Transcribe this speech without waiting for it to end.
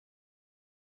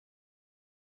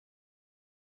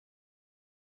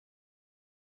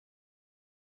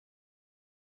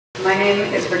My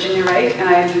name is Virginia Wright, and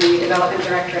I am the Development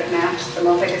Director at MAPS, the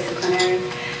Multidisciplinary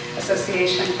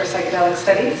Association for Psychedelic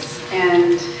Studies.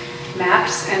 And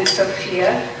MAPS and Sofia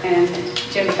and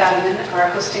Jim Fadiman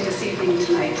are hosting this evening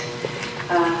tonight.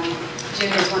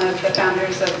 Jim is one of the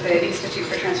founders of the Institute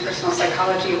for Transpersonal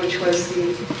Psychology, which was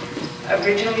the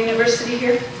original university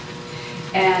here.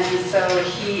 And so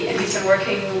he's been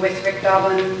working with Rick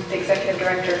Doblin, the Executive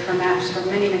Director for MAPS, for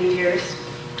many, many years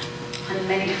on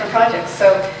many different projects.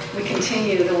 So we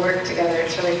continue the work together.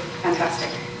 It's really fantastic.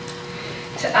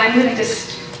 I'm going to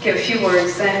just give a few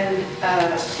words, then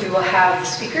we will have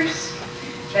speakers,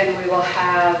 then we will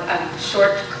have a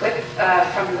short clip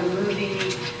from the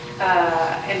movie,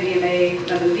 MDMA,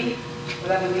 the movie,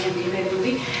 MDMA, the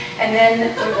movie, and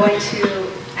then we're going to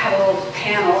have a little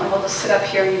panel, and we'll just sit up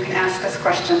here and you can ask us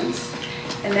questions,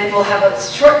 and then we'll have a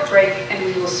short break and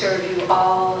we will serve you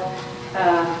all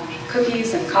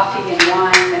cookies and coffee and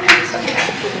wine and stuff like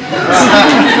that.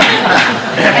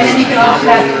 And then you can all come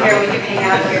back here, we can hang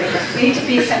out here. We need to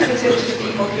be sensitive to the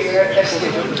people here. There's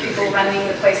people running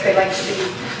the place. They like to be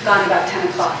gone about 10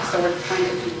 o'clock, so we're trying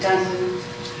to be done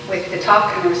with the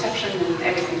talk and the reception and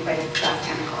everything by about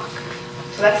 10 o'clock.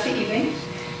 So that's the evening,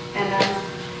 and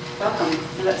welcome.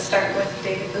 And let's start with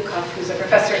David Lukoff, who's a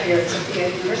professor here at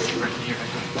Sofia University.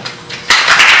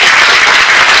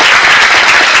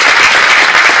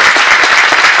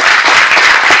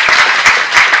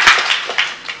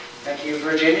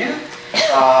 Virginia.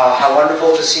 How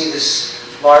wonderful to see this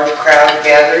large crowd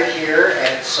gathered here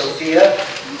at Sofia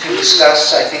to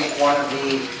discuss, I think, one of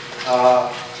the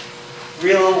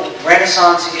real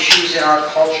Renaissance issues in our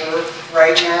culture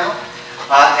right now.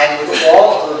 And with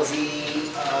all of the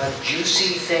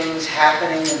juicy things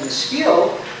happening in this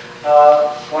field,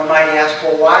 one might ask,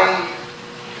 well, why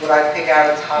would I pick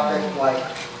out a topic like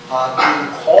being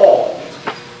called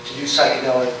to do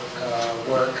psychedelic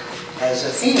work as a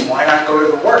theme? Why not go to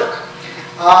the work?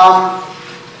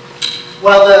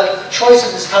 Well, the choice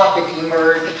of this topic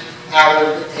emerged out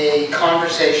of a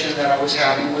conversation that I was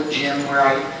having with Jim, where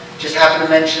I just happened to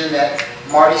mention that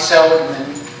Marty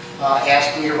Seligman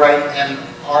asked me to write an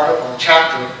article, a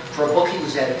chapter, for a book he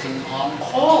was editing on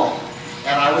calling.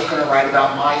 And I was going to write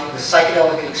about the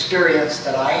psychedelic experience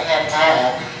that I had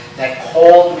had that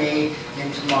called me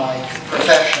into my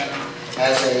profession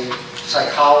as a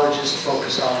psychologist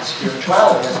focused on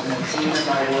spirituality. That's been a theme in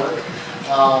my work.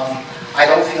 I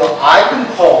don't feel I've been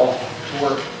called to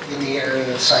work in the area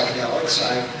of psychedelics.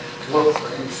 I looked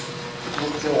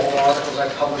through all the articles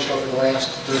I've published over the last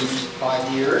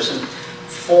 35 years, and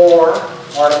 4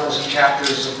 articles and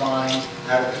chapters of mine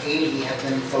out of 80 have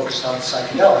been focused on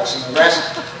psychedelics, and the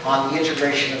rest on the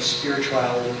integration of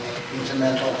spirituality into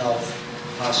mental health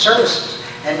services.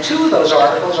 And 2 of those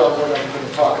articles are what I'm going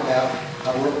to talk about.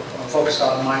 We're focused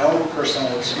on my own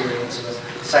personal experience of a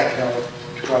psychedelic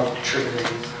drug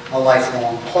triggering a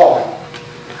lifelong calling.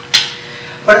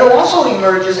 But it also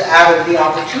emerges out of the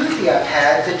opportunity I've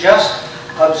had to just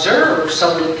observe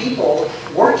some of the people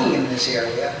working in this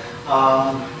area.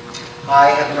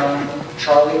 I have known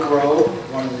Charlie Grove,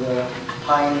 one of the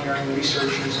pioneering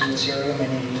researchers in this area.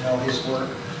 Many of you know his work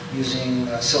using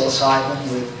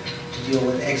psilocybin to deal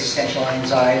with existential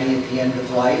anxiety at the end of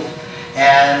life.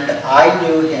 And I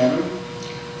knew him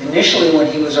initially when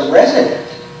he was a resident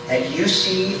at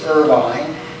UC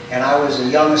Irvine, and I was a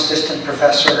young assistant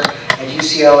professor at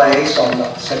UCLA, so I'm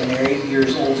about 7 or 8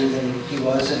 years older than he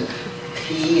was. And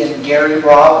he and Gary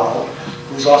Bravo,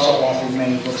 who's also authored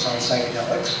many books on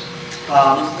psychedelics,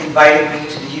 invited me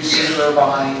to the UC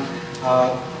Irvine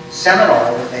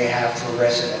seminar that they have for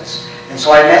residents. And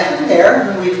so I met him there,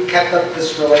 and we've kept up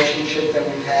this relationship that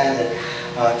we've had at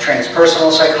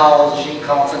transpersonal psychology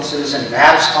conferences and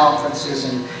MAPS conferences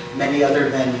and many other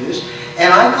venues.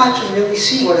 And I got to really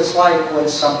see what it's like when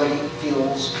somebody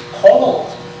feels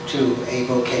called to a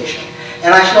vocation.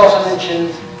 And I should also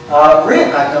mention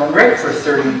Rick. I've known Rick for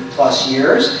 30 plus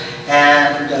years,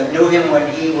 and knew him when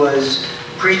he was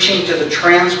preaching to the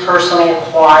transpersonal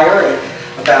choir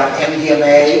about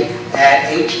MDMA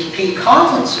at ATP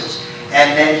conferences.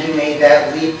 And then he made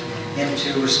that leap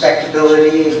into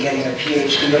respectability and getting a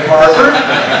Ph.D. at Harvard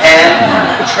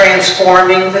and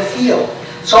transforming the field.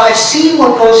 So I've seen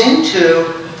what goes into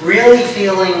really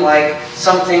feeling like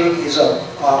something is a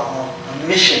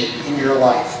mission in your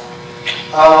life.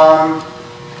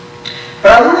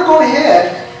 But I want to go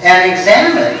ahead and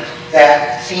examine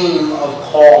that theme of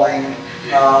calling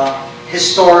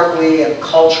historically and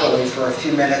culturally for a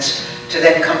few minutes, to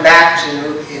then come back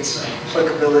to its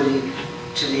applicability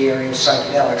to the area of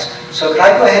psychedelics. So could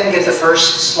I go ahead and get the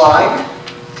first slide?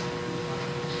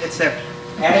 It's there.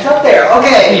 And it's up there.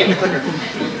 Okay.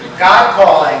 God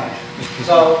calling.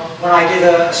 So when I did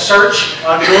a search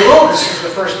on Google, this is the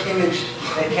first image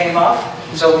that came up,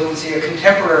 so we can see a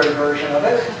contemporary version of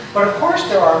it. But of course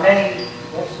there are many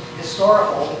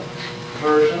historical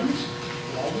versions.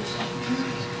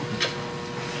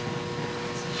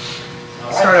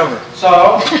 Start over.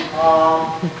 So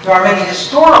there are many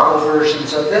historical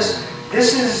versions of this.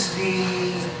 This is the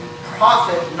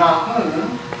prophet Nahum,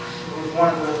 who was one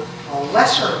of the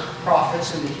lesser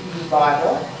prophets in the Hebrew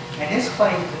Bible, and his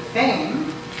claim to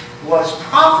fame was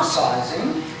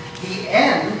prophesizing the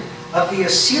end of the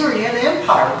Assyrian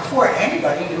Empire before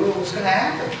anybody knew it was going to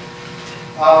happen.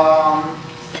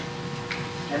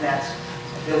 And that's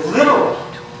the literal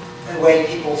way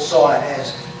people saw it,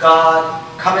 as God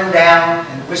coming down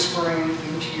and whispering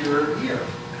into your ear.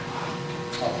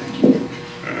 Oh, thank you.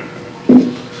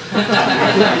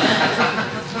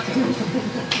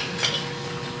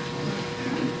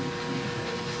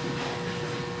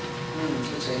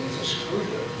 It's a screw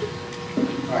here.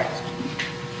 All right.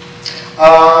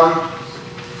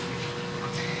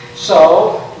 So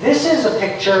this is a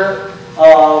picture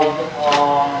of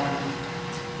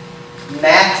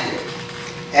Matthew.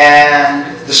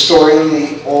 And the story in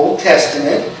the Old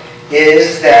Testament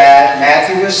is that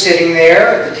Matthew was sitting there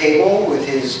at the table with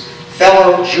his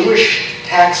fellow Jewish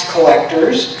tax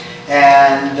collectors,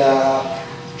 and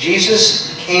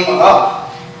Jesus came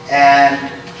up, and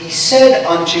he said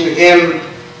unto him,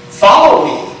 "Follow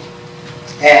me."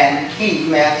 And he,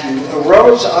 Matthew,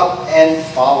 arose up and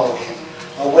followed him,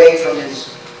 away from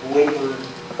his wayward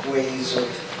ways of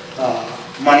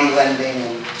money lending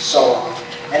and so on.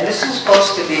 And this is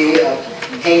supposed to be a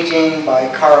painting by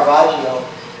Caravaggio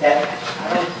that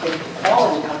I don't think the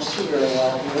quality comes through very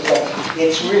well. But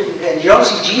it's really, and you don't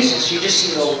see Jesus, you just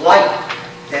see the light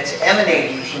that's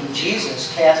emanating from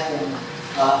Jesus casting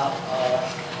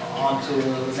onto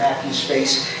Matthew's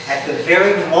face at the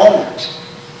very moment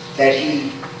that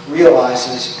he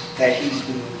realizes that he's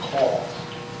being called.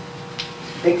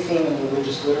 Big theme in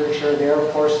religious literature there, of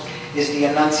course, is the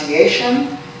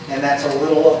Annunciation. And that's a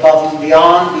little above and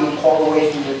beyond being called away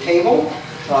from the table,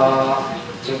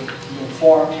 to be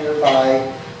informed here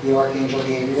by the Archangel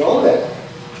Gabriel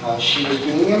that she was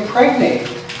being impregnated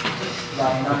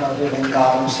by none other than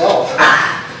God himself.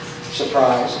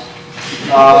 Surprise.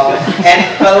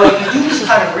 And by the way, if you do this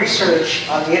kind of research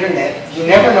on the internet, you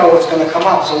never know what's going to come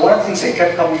up. So one of the things that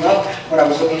kept coming up when I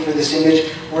was looking for this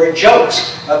image were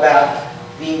jokes about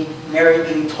Mary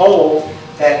being told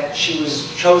that she was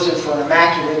chosen for an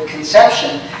immaculate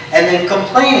conception, and then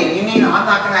complaining, "You mean I'm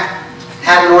not going to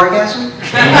have an orgasm?"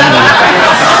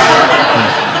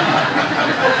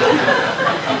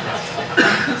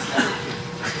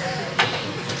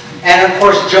 And of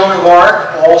course, Joan of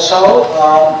Arc also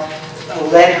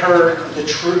led the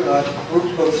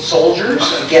group of soldiers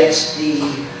against the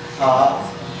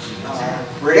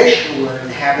British, who were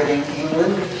inhabiting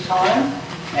England at the time,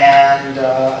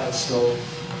 and still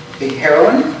big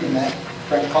heroine in that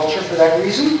French culture for that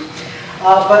reason.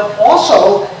 But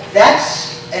also,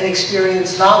 that's an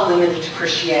experience not limited to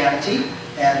Christianity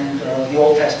and the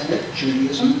Old Testament,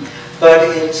 Judaism, but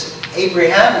it's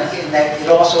Abrahamic in that it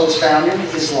also is found in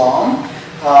Islam.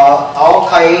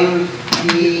 Al-Qaim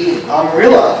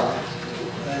Amrillah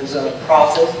is a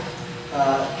prophet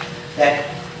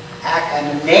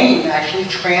and the name actually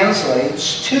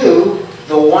translates to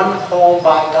the one called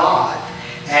by God.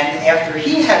 And after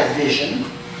he had a vision,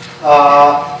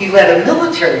 he led a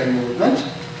military movement,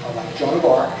 like Joan of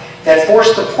Arc, that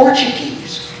forced the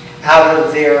Portuguese out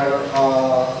of their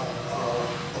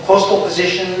coastal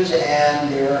positions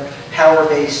and their power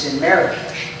base in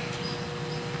Marrakesh.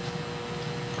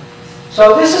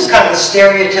 So this is kind of a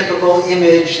stereotypical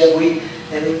image that we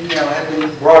have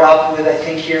been brought up with, I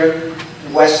think, here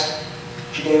in West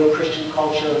Judeo-Christian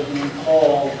culture, of being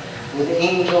called with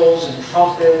angels and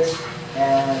trumpets,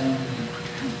 and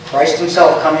Christ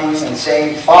himself coming and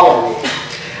saying, "Follow me."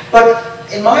 But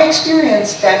in my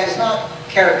experience, that is not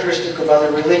characteristic of other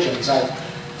religions. I've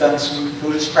done some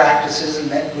Buddhist practices and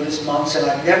met Buddhist monks, and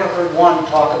I've never heard one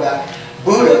talk about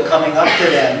Buddha coming up to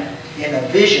them in a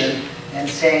vision and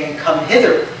saying, "Come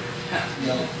hither,"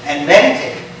 and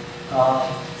meditate.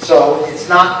 So it's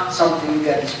not something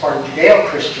that is part of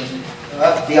Judeo-Christian,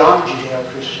 beyond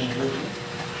Judeo-Christian religion.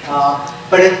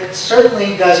 But it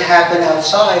certainly does happen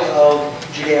outside of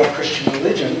Judeo-Christian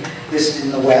religion. This is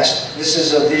in the West. This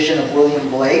is a vision of William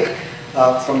Blake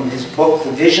from his book,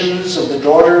 The Visions of the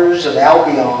Daughters of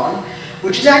Albion,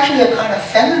 which is actually a kind of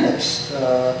feminist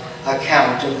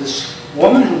account of this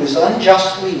woman who was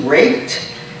unjustly raped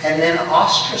and then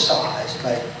ostracized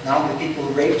by not only people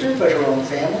who raped her, but her own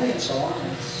family and so on.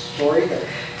 It's story that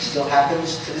still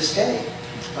happens to this day.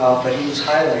 But he was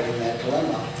highlighting that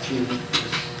dilemma through the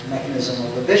mechanism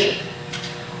of the vision.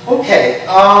 Okay,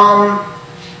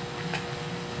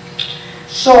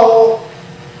 so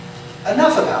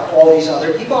enough about all these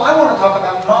other people. I want to talk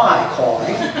about my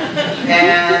calling.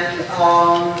 And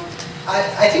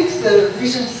I think the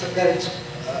reason that it's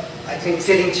I think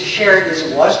fitting to share it is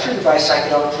it was triggered by a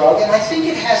psychedelic drug, and I think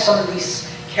it has some of these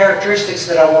characteristics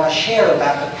that I want to share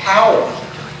about the power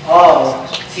of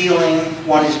feeling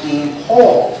one is being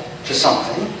called to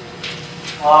something.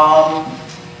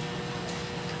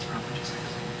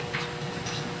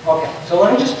 Okay, so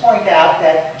let me just point out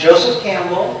that Joseph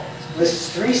Campbell lists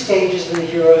 3 stages in the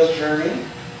hero's journey,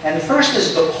 and the first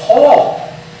is the call,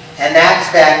 and that's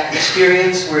that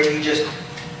experience where you just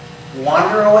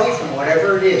wander away from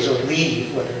whatever it is, or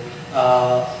leave,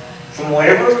 from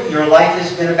whatever your life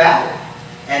has been about,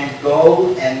 and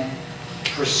go and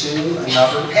pursue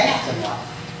another path in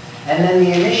life. And then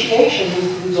the initiation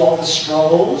includes all the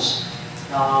struggles,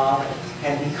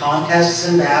 and the contests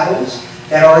and battles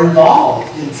that are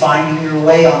involved in finding your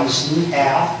way on this new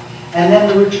path. And then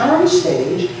the return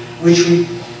stage, which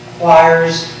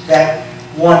requires that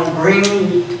one bring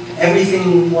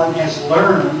everything one has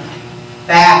learned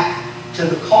back to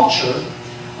the culture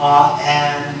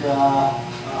and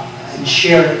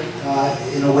share it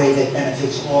in a way that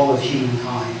benefits all of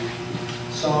humankind.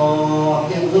 So I'm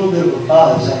getting a little bit of a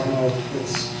buzz. I don't know if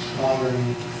it's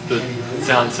bothering the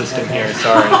sound system here,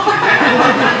 sorry.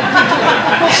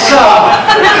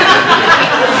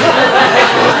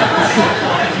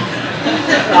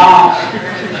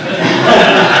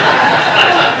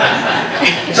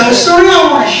 So the story I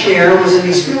want to share was an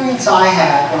experience I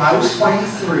had when I was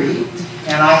 23,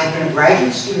 and I had been a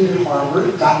graduate student at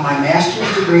Harvard, got my master's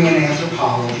degree in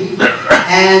anthropology,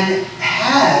 and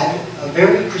had a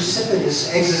very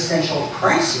precipitous existential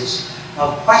crisis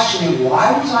of questioning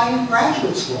why was I in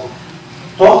graduate school.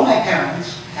 Both my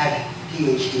parents had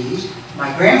PhDs,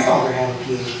 my grandfather had a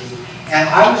PhD, and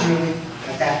I was really,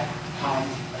 at that time,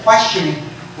 questioning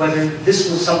whether this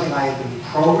was something I had been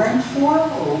programmed for,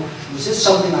 or was this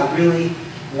something I really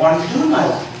wanted to do in my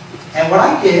life. And what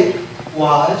I did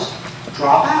was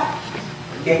drop out,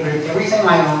 get rid of everything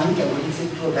I owned, get rid of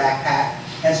it to a backpack,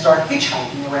 and start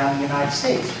hitchhiking around the United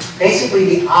States. Basically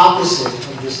the opposite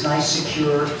of this nice,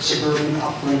 secure, suburban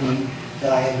upbringing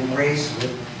that I had been raised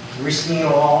with, risking it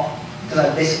all, because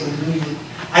I basically knew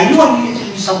I needed to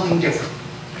do something different.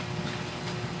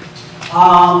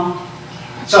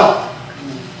 So,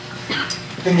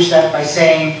 finish that by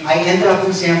saying I ended up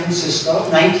in San Francisco,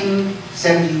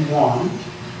 1971,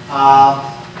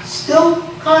 still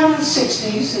kind of the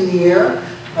 60s in the air,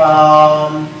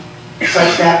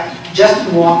 such that just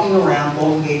in walking around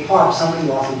Golden Gate Park, somebody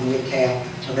offered me a tab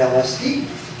of LSD,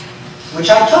 which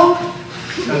I took.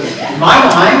 Because in my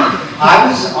mind, I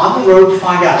was on the road to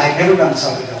find out. I'd never done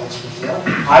psychedelics before.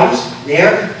 I was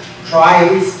there to try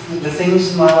the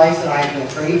things in my life that I had been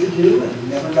afraid to do and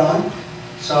never done.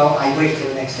 So I waited for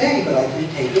the next day, but I did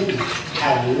take it and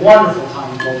had a wonderful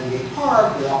time in Golden Gate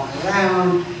Park, walking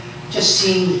around, just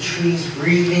seeing the trees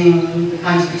breathing, the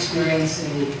kinds of experience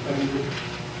that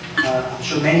I'm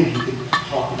sure many of you could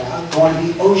talk about. Going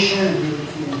to the ocean and really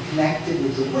feeling connected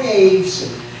with the waves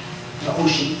and the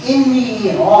ocean in me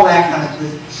and all that kind of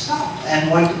good stuff. And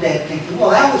went to bed thinking,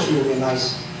 well, that was really a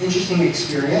nice, interesting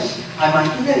experience. I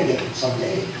might do that again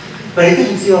someday. But it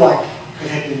didn't feel like it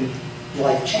had been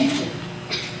life-changing.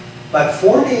 But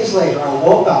 4 days later, I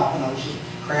woke up and I was just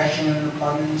crashing in an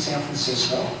apartment in San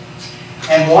Francisco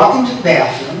and walked into the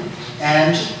bathroom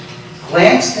and just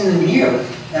glanced in the mirror,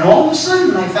 and all of a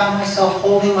sudden I found myself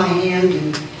holding my hand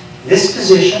in this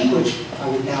position, which I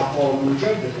would now call a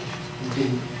mudra, but you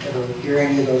didn't ever hear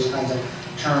any of those kinds of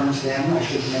terms then. I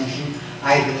should mention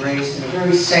I had been raised in a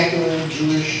very secular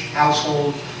Jewish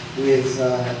household with,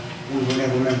 we were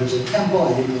never members of the temple.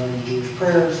 I didn't learn Jewish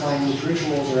prayers, language,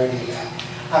 rituals, or any of that.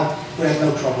 I would have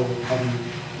no trouble having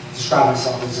described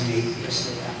myself as an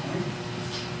atheist at that point,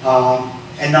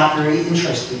 and not very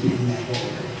interested in that whole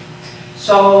area.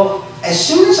 So as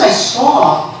soon as I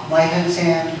saw my hand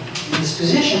in this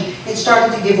position, it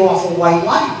started to give off a white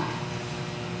light.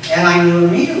 And I knew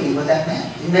immediately what that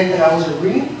meant. It meant that I was a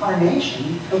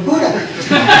reincarnation of Buddha.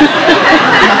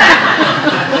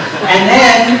 And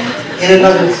then, in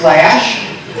another flash,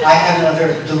 I had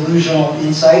another delusional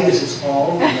insight, as it's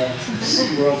called in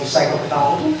the world of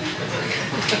psychopathology,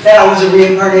 that I was a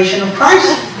reincarnation of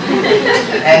Christ.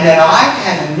 And that I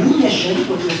had a new mission,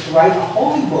 which was to write a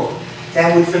holy book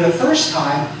that would, for the first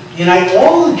time, unite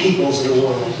all the peoples of the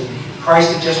world. And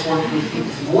Christ had just worked with people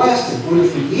from the West and Buddha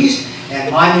from the East,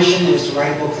 and my mission was to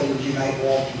write a book that would unite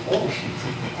all people.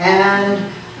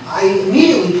 And I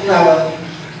immediately pulled out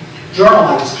a journal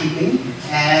I was keeping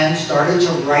and started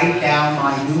to write down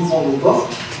my new holy book.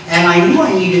 And I knew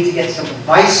I needed to get some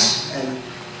advice and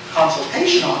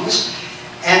consultation on this.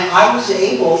 And I was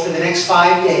able, for the next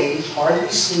 5 days, hardly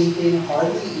sleeping,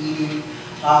 hardly eating,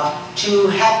 to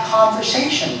have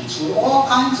conversations with all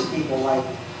kinds of people like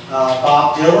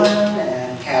Bob Dylan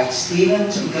and Cat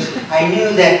Stevens, because I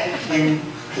knew that in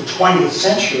the 20th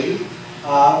century,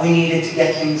 we needed to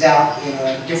get things out in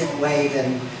a different way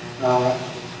than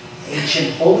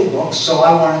ancient holy books, so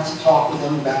I wanted to talk with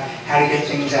them about how to get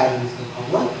things out into the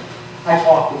public. I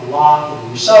talked with Locke and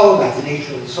Rousseau about the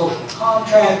nature of the social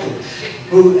contract,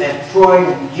 and Freud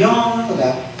and Jung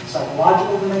about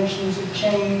psychological dimensions of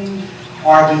change,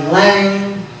 R.B.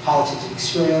 Lang, Politics of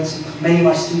Experience. Many of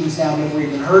my students now never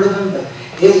even heard of him, but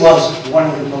it was one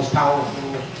of the most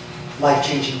powerful,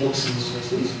 life-changing books in the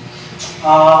 60s.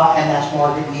 And that's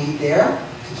Margaret Mead there,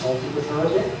 consulted with her a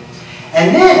bit.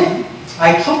 And then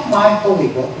I took my holy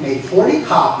book, made 40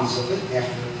 copies of it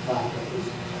after 5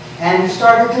 days, and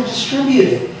started to distribute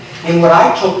it in what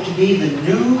I took to be the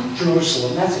New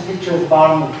Jerusalem. That's a picture at the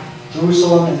bottom of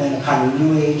Jerusalem and then a kind of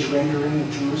New Age rendering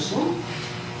of Jerusalem.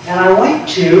 And I went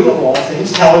to, of all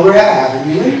things, Telegraph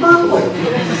Avenue in Berkeley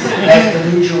as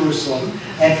the New Jerusalem,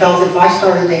 and felt that if I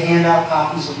started to hand out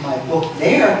copies of my book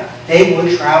there, they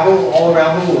would travel all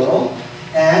around the world,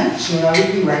 and soon I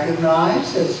would be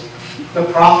recognized as the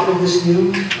prophet of this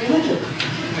new religion.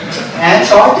 And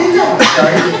so I did that. I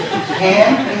started to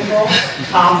hand people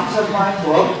copies of my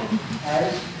book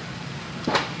as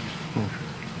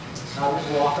I was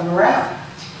walking around.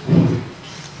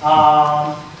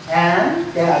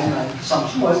 And my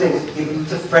assumption was they would give them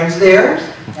to friends of theirs,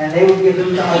 and they would give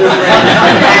them to other friends,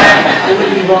 and it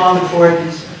would be long before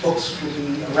these books would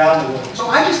be around the world. So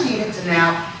I just needed to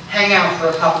now hang out for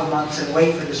a couple of months and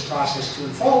wait for this process to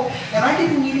unfold, and I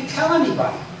didn't need to tell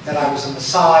anybody that I was a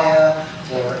messiah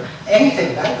or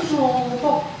anything. That was all in the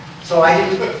book. So I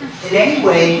didn't in any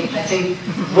way, I think,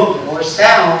 look or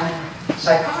sound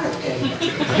psychotic to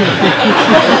anybody.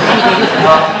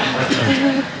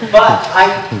 But I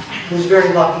was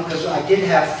very lucky because I did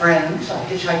have friends. I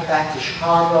hitchhiked back to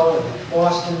Chicago and then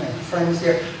Boston and friends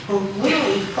there who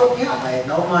literally put me up. I had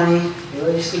no money. They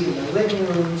let me sleep in their living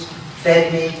rooms,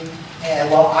 fed me, and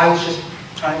while I was just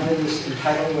trying to live this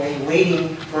entitled way,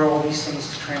 waiting for all these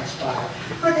things to transpire.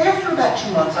 But after about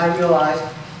 2 months, I realized,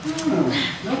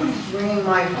 nobody's ringing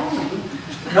my phone.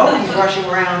 Nobody's rushing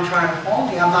around trying to call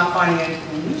me. I'm not finding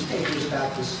anything in the newspapers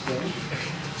about this thing.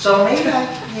 So maybe I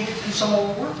needed to do some more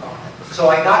work on it. So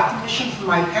I got permission from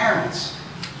my parents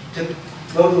to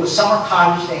go to a summer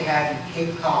cottage they had in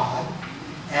Cape Cod,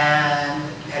 and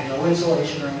had no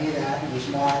insulation or any of that. It was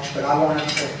March, but I wanted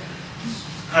to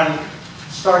kind of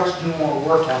start to do more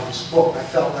work on this book. I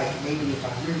felt like maybe if I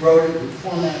rewrote it,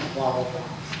 reformatted it, blah, blah, blah.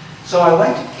 So I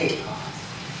went to Cape Cod,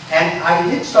 and I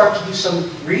did start to do some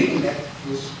reading that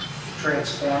was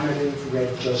transformative.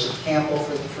 Read Joseph Campbell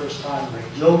for the first time, read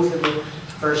Jung for the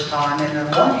first time, and on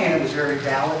one hand it was very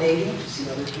validating to see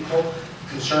other people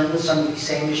concerned with some of these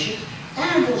same issues,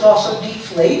 and it was also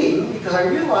deflating because I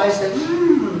realized that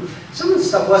some of the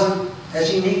stuff wasn't as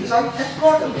unique as I had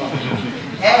thought it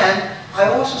was. And I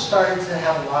also started to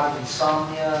have a lot of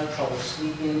insomnia, trouble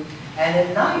sleeping, and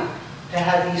at night to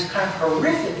have these kind of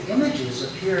horrific images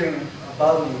appearing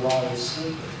above me while I was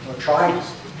sleeping, or trying to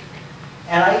sleep.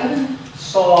 And I even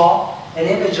saw an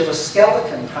image of a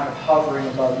skeleton kind of hovering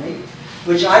above me,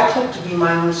 which I took to be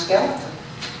my own skeleton.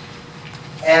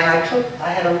 And I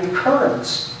had a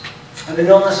recurrence of an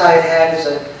illness I had had as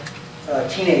a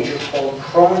teenager called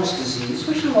Crohn's disease,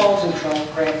 which involves internal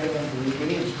cramping and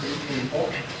bleeding. It's pretty painful.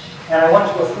 And I went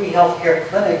to a free healthcare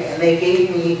clinic, and they gave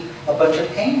me a bunch of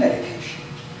pain medication.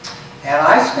 And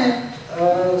I spent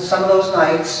some of those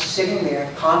nights sitting there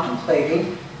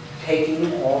contemplating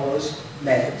taking all those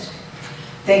meds,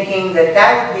 thinking that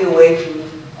that would be a way to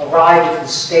arrive at the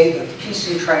state of peace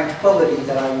and tranquility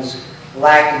that I was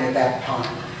lacking at that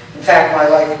time. In fact, my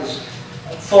life was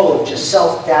full of just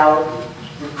self-doubt,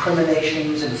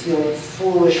 recriminations, and feeling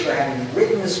foolish for having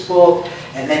written this book,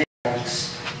 and then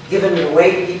given it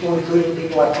away to people, including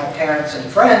people like my parents and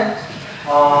friends,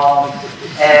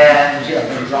 and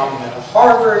then dropping out of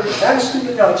Harvard. Was that a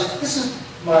stupid? No, this is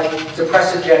my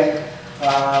depressogenic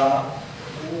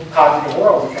cognitive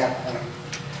world at that point.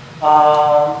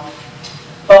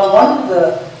 But one of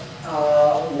the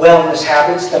wellness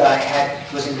habits that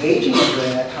I was engaging in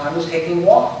during that time was taking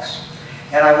walks.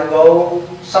 And I would go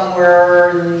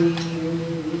somewhere in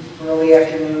the early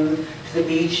afternoon to the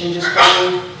beach and just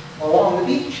go along the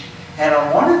beach. And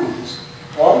on one of these,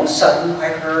 all of a sudden, I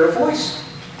heard a voice.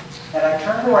 And I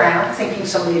turned around thinking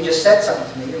somebody had just said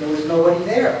something to me, and there was nobody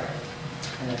there.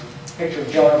 And a picture of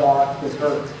Joan of Arc with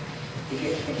her, I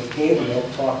think it's Gabriel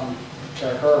talking to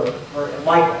her, or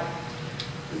Michael,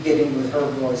 giving with her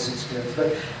voice experience.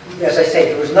 But as I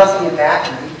say, there was nothing in that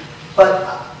to me. But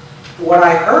what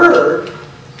I heard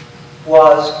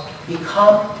was,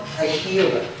 become a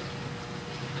healer.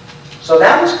 So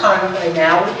that was kind of, I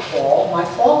now would call my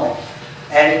calling.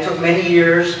 And it took many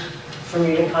years for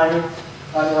me to kind of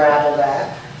unravel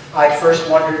that. I first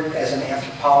wondered, as an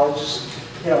anthropologist,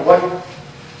 what would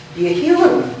be a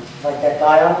healer mean? Like that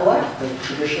guy on the left, the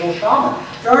traditional shaman.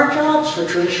 There aren't jobs for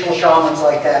traditional shamans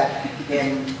like that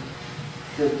in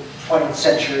the 20th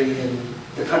century in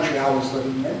the country I was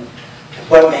living in.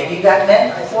 But maybe that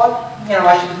meant, I thought,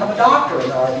 I should become a doctor.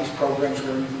 And there are these programs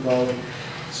where you can go and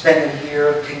spend a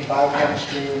year taking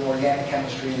biochemistry and organic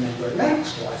chemistry and then go to medical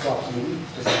school. I thought, maybe,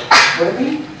 does that what it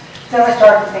mean? Then I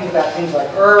started to think about things like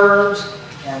herbs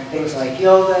and things like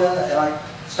yoga, and I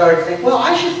started to think, well,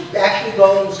 I should actually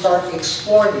go and start to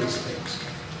explore these things.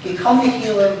 Become a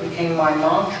healer became my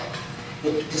mantra.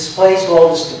 It displaced all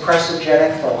this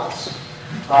depressogenic thoughts.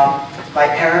 My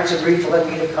parents agreed to let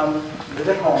me to come live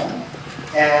at home,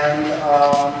 and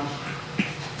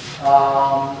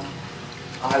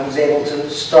I was able to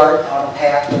start on a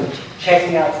path of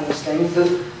checking out these things.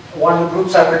 One of the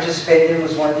groups I participated in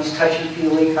was one of these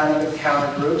touchy-feely kind of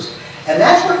encounter groups, and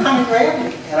that's what kind of grabbed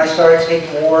me. And I started to take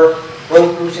more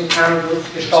growth groups, encounter groups,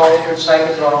 gestaltic,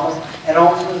 psychodrama, and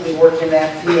ultimately worked in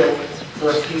that field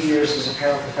for a few years as a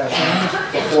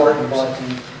paraprofessional before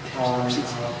embarking on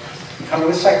becoming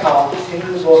a psychologist,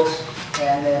 reading the books,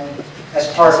 and then as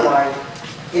part of my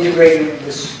integrating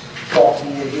this call to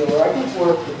be a healer, I did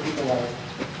work with people like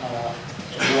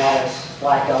Wallace,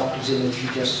 Blackout, whose image you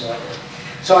just saw there.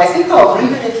 So I think I'll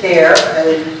leave it there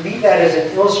and leave that as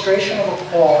an illustration of a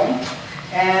calling,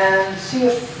 and see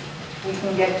if we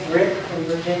can get Rick and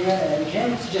Virginia and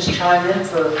Jim to just chime in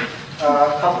for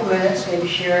a couple minutes, maybe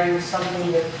sharing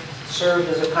something that served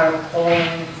as a kind of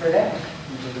calling for them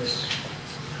into this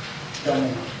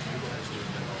domain.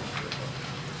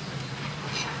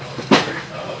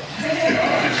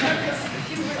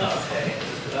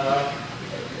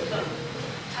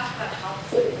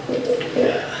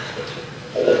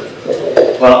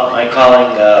 Well, my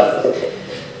calling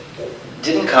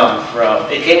didn't come from,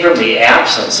 it came from the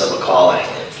absence of a calling,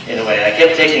 in a way. I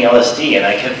kept taking LSD and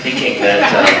I kept thinking that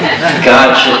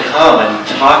God should come and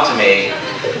talk to me,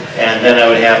 and then I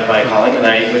would have my calling and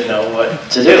I would know what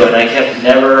to do, and I kept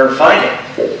never finding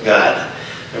God.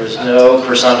 There was no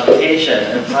personification,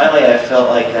 and finally I felt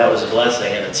like that was a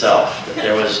blessing in itself, that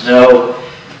there was no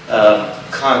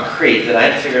concrete, that I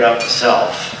had figured out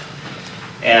myself.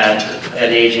 And at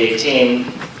age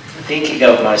 18, thinking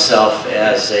of myself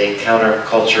as a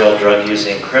countercultural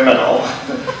drug-using criminal,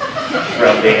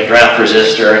 from being a draft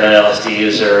resistor and an LSD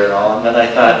user and all, and then I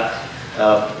thought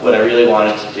what I really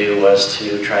wanted to do was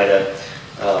to try to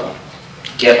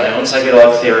get my own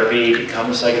psychedelic therapy,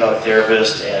 become a psychedelic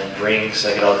therapist, and bring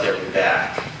psychedelic therapy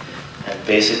back. And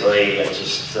basically, I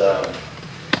just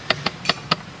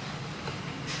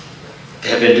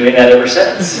have been doing that ever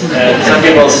since. And some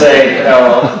people say,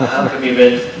 how come you've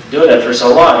been doing it for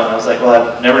so long? And I was like, well,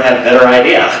 I've never had a better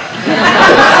idea.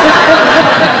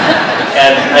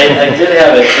 And I did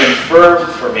have it confirmed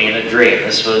for me in a dream.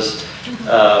 This was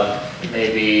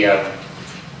maybe, I'd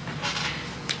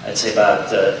say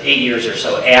about 8 years or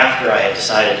so after I had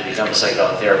decided to become a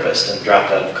psychedelic therapist and dropped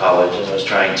out of college and was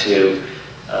trying to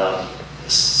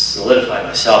solidify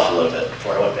myself a little bit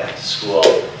before I went back to school.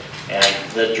 And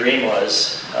the dream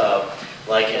was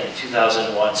like in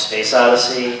 2001 Space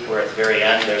Odyssey, where at the very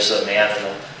end there's a man in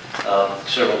a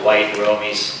sort of a white room,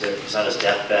 he's on his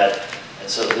deathbed. And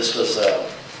so this was,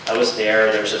 I was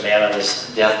there was a man on his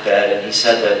deathbed, and he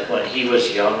said that when he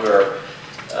was younger,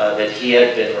 that he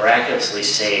had been miraculously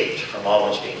saved from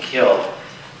almost being killed,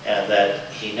 and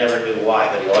that he never knew why,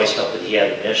 but he always felt that he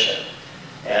had a mission.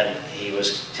 And he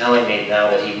was telling me now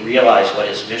that he realized what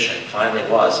his mission finally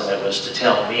was, and it was to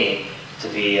tell me to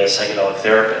be a psychedelic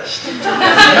therapist.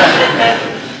 And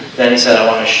then he said, I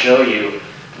want to show you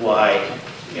why,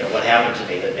 what happened to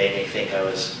me that made me think I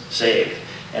was saved.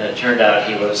 And it turned out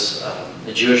he was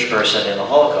a Jewish person in the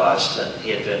Holocaust, and he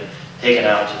had been taken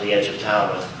out to the edge of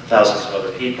town with thousands of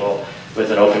other people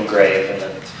with an open grave, and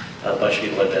then a bunch of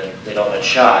people they'd all been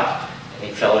shot, and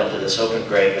he fell into this open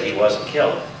grave, but he wasn't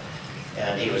killed.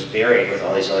 And he was buried with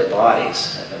all these other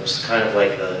bodies, and it was kind of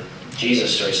like the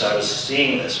Jesus story. So I was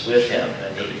seeing this with him,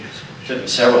 and it took him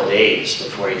several days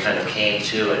before he kind of came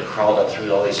to and crawled up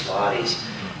through all these bodies.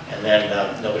 And then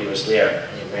nobody was there,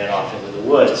 and he ran off into the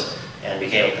woods and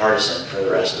became a partisan for the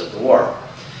rest of the war.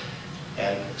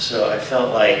 And so I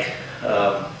felt like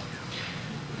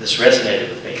this resonated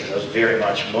with me because I was very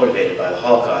much motivated by the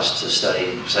Holocaust to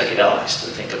study psychedelics,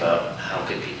 to think about how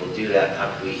could people do that,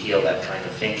 how could we heal that kind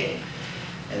of thinking.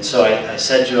 And so I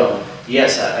said to him,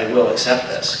 yes, I will accept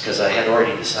this, because I had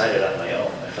already decided on my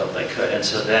own. I felt I could. And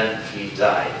so then he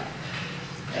died.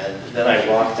 And then I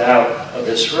walked out of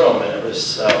this room, and it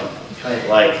was kind of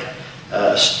like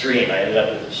a stream. I ended up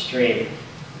in a stream,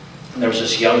 and there was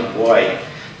this young boy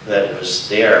that was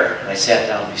there, and I sat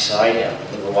down beside him.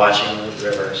 We were watching the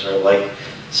river, sort of like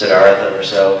Siddhartha or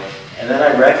so. And then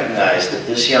I recognized that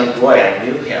this young boy, I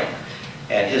knew him,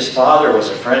 and his father was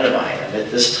a friend of mine. And at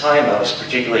this time, I was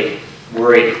particularly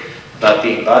worried about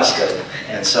being busted,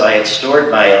 and so I had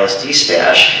stored my LSD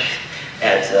stash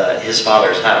at his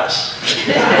father's house.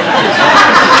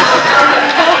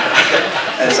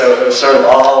 And so it was sort of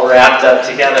all wrapped up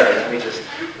together, and we just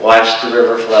watched the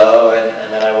river flow,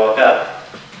 and then I woke up.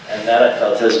 And that, I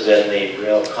felt, has been the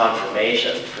real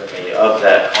confirmation for me of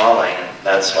that calling, and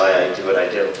that's why I do what I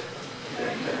do.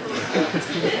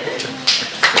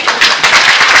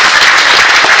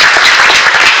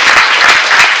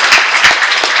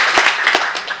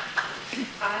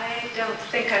 I don't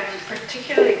think I'm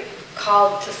particularly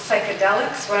called to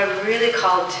psychedelics. What I'm really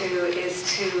called to is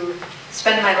to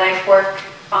spend my life work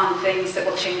on things that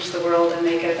will change the world and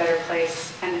make it a better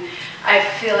place. And I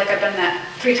feel like I've done that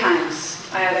 3 times.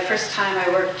 The first time I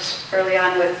worked early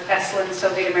on with Esalen,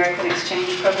 Soviet American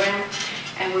Exchange Program,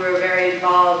 and we were very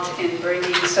involved in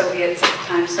bringing Soviets, at the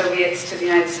time Soviets, to the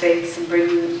United States and putting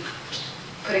them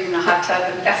in a hot tub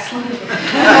in Esalen.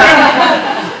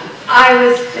 I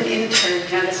was an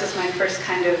intern, this was my first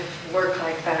kind of work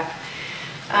like that.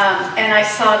 And I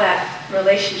saw that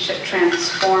relationship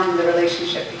transform the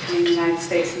relationship between the United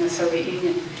States and the Soviet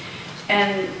Union.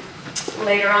 And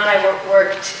later on I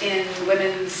worked in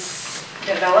women's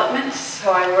development.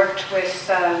 So I worked with,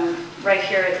 right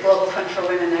here at the Global Fund for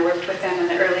Women, I worked with them in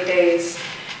the early days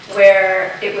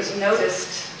where it was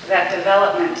noticed that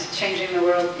development, changing the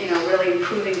world, really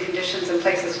improving conditions in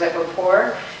places that were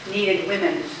poor, needed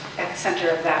women at the center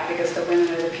of that, because the women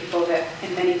are the people that,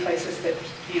 in many places, that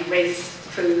raise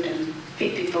food and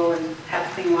feed people and have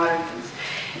clean water and things.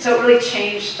 And so it really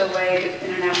changed the way that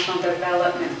international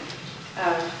development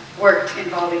worked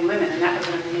involving women, and that was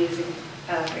an amazing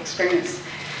experience.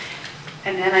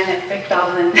 And then I met Rick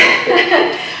Doblin.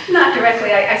 Not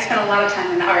directly, I spent a lot of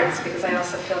time in the arts because I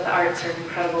also feel the arts are an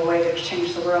incredible way to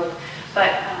change the world.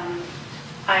 But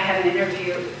I had an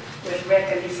interview with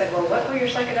Rick, and he said, well, what were your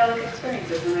psychedelic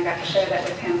experiences? And I got to share that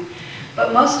with him.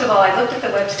 But most of all, I looked at the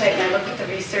website and I looked at the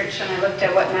research and I looked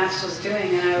at what MAPS was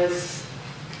doing, and I was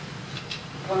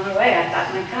blown away. I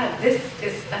thought, my God, this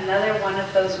is another one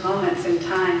of those moments in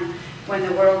time when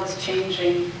the world is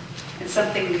changing and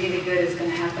something really good is going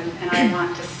to happen, and I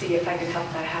want to see if I can help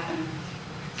that happen.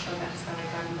 So that's how I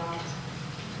got involved.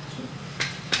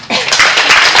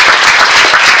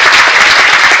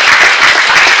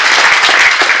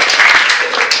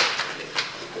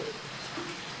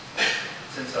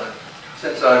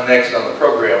 Since I'm next on the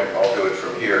program, I'll do it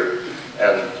from here.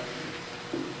 And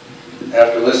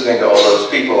after listening to all those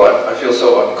people, I feel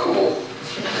so uncool.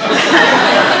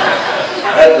 I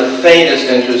had the faintest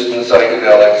interest in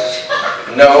psychedelics,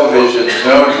 no visions,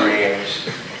 no dreams.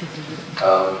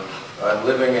 I'm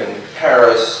living in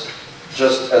Paris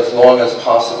just as long as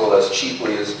possible, as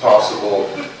cheaply as possible,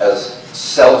 as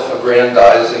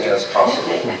self-aggrandizing as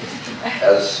possible,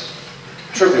 as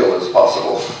trivial as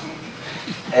possible.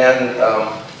 And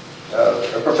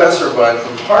a professor of mine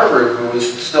from Harvard, who was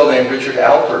still named Richard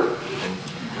Alpert,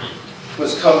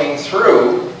 was coming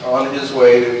through on his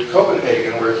way to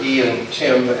Copenhagen, where he and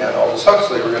Tim and Aldous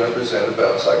Huxley were going to present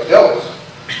about psychedelics.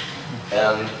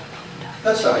 And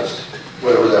that's nice,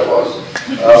 whatever that was.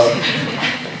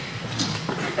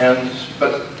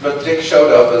 But Dick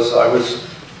showed up as I was,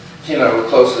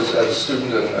 close as a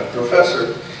student and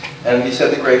professor, and he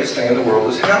said the greatest thing in the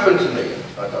world has happened to me.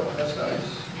 I thought, well, that's nice.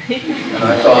 And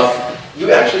I thought,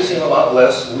 you actually seem a lot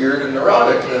less weird and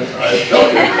neurotic than I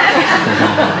thought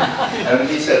you were. And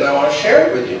he said, I want to share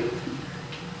it with you.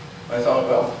 I thought,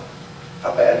 well,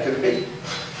 how bad could it be?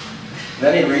 And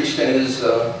then he reached in his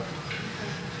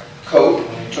coat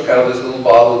and took out this little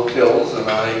bottle of pills, and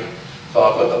I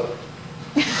thought, what the?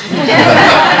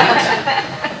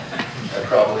 I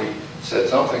probably said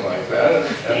something like that.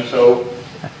 And so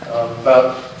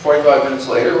about 45 minutes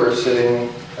later, we're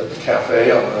sitting at the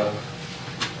cafe on the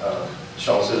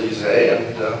Champs-Élysées,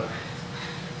 and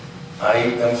I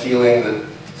am feeling that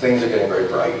things are getting very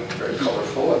bright, very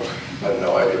colorful, and I have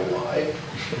no idea why.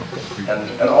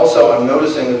 And also, I'm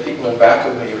noticing that people in back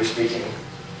of me are speaking.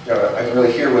 You know, I can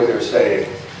really hear what they're saying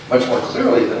much more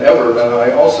clearly than ever, and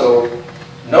I also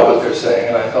know what they're saying,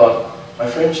 and I thought, my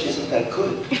French isn't that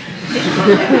good.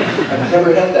 I've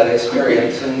never had that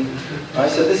experience, and I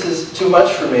said, this is too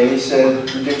much for me. He said,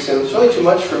 Dick said, it's really too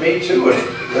much for me too,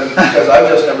 because I've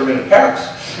just never been in Paris.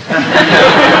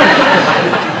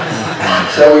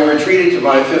 So we retreated to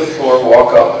my 5th floor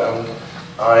walk up, and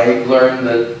I learned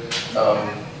that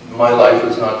my life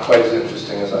was not quite as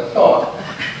interesting as I thought.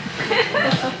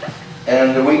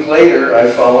 And a week later,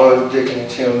 I followed Dick and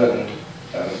Tim and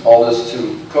Aldous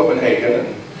to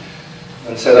Copenhagen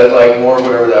and said I'd like more,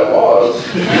 whatever that was.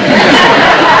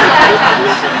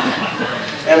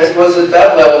 And it was at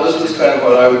that level, this was kind of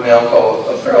what I would now call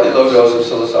a fairly low dose of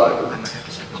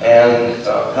psilocybin. And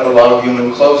had a lot of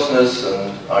human closeness,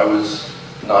 and I was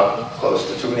not close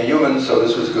to too many humans, so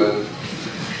this was good.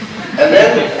 And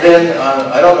then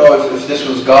I don't know if this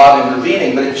was God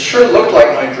intervening, but it sure looked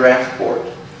like my draft board.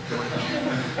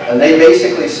 And they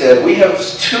basically said, we have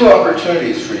 2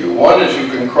 opportunities for you. One is you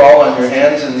can crawl on your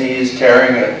hands and knees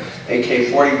carrying an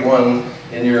AK-41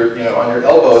 in your, on your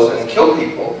elbows and kill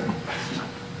people.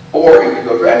 Or you could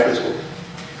go to graduate school.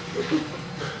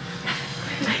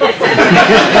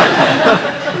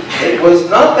 It was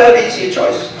not that easy a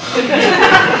choice.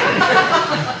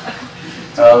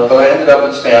 But I ended up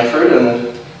at Stanford,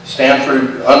 and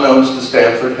Stanford, unknowns to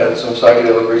Stanford, had some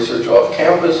psychedelic research off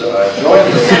campus, and I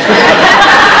joined them.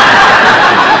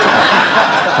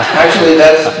 Actually,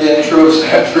 that's been true of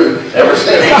Stanford ever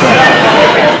since.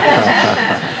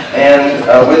 And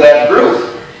with that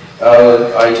group,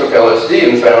 I took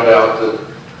LSD and found out that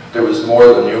there was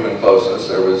more than human closeness.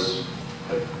 There was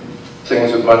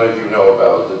things that many of you know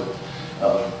about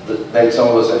that made some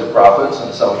of us into prophets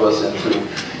and some of us into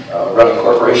running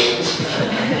corporations.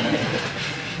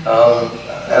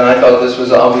 And I thought this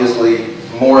was obviously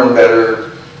more and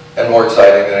better and more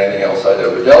exciting than anything else I'd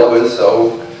ever dealt with,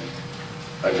 so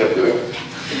I kept doing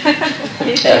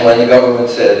it. And when the government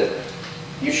said,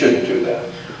 you shouldn't do that,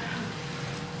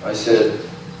 I said,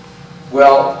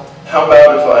 well, how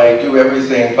about if I do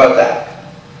everything but that?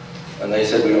 And they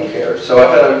said, we don't care. So I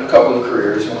had a couple of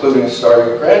careers, including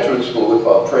starting a graduate school with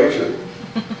Bob Frazier.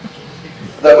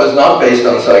 That was not based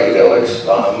on psychedelics.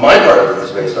 My part of it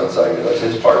was based on psychedelics.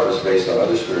 His part was based on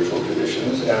other spiritual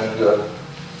traditions. And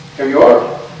here you are.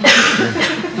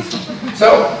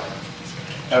 So,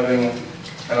 and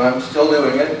I'm still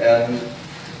doing it, and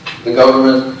the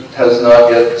government has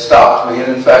not yet stopped me.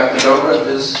 And in fact, the government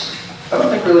I don't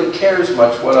think really cares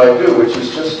much what I do, which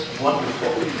is just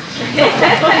wonderful.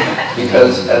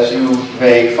 Because as you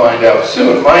may find out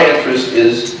soon, my interest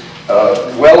is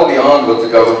well beyond what the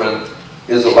government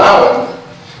is allowing,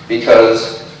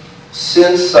 because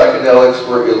since psychedelics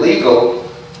were illegal,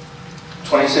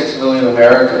 26 million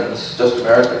Americans, just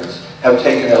Americans, have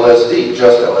taken LSD,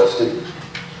 just LSD.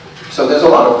 So there's a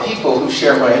lot of people who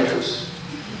share my interests,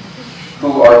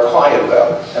 who are quiet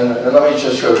about it. And let me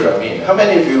just show you what I mean. How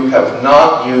many of you have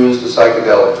not used a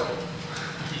psychedelic?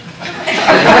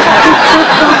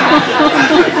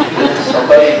 Did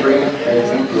somebody bring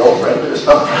a new girlfriend or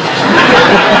something?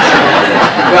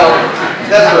 Well,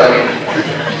 that's what I mean.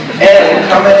 And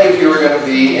how many of you are going to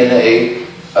be in a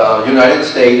United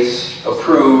States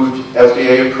approved,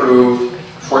 FDA approved,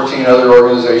 14 other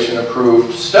organization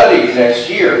approved study next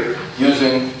year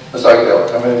using a psychedelic?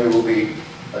 How many of you will be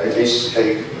a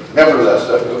member of that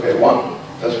study? Okay, 1.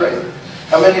 That's great.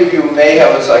 How many of you may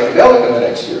have a psychedelic in the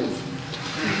next year?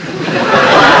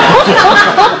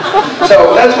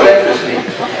 So that's what interests me.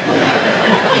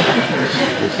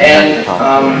 And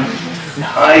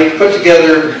I put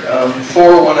together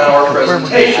 4 one-hour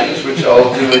presentations, which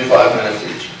I'll do in 5 minutes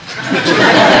each.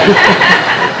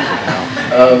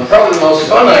 Probably the most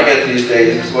fun I get these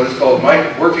days is what is called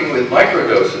working with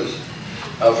microdoses.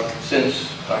 Since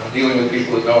I'm dealing with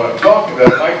people that know what I'm talking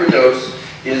about, microdose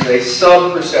is a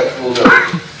sub-perceptual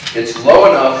dose. It's low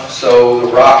enough so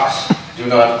the rocks do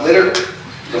not glitter,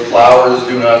 the flowers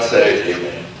do not say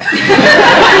amen.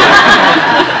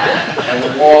 And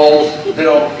the walls, they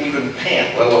don't even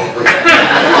pant, let alone breathe.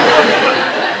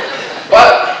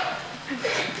 But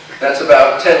that's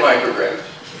about 10 micrograms.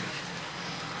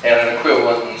 And an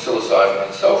equivalent in psilocybin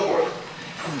and so forth.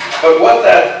 But what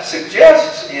that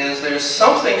suggests is there's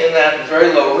something in that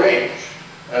very low range.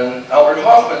 And Albert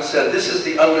Hoffman said this is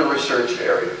the under-researched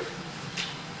area.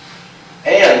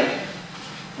 And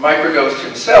microdosed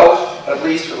himself, at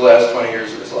least for the last 20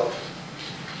 years of his life.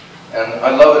 And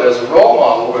I love it as a role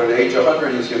model, where at age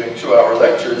 100 he's giving 2-hour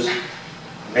lectures.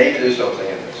 Maybe there's something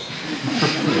in this.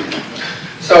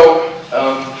 So,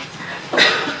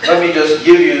 let me just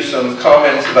give you some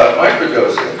comments about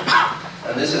microdosing.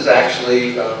 And this is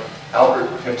actually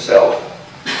Albert himself.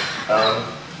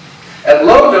 At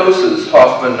low doses,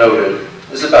 Hoffman noted,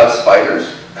 this is about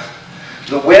spiders,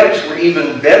 the webs were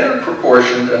even better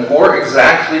proportioned and more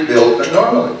exactly built than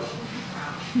normally.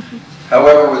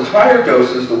 However, with higher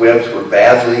doses, the webs were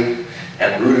badly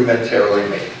and rudimentarily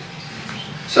made.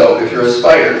 So, if you're a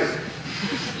spider,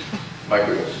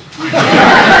 microdose.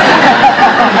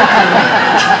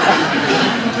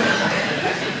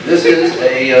 This is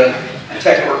a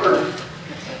tech worker.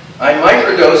 I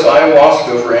microdose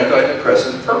ayahuasca for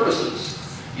antidepressant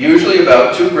purposes, usually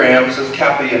about 2 grams of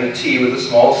cappy in a tea with a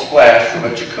small splash from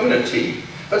a chacuna tea,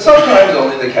 but sometimes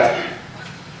only the cappy.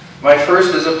 My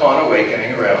first is upon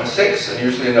awakening around 6, and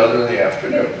usually another in the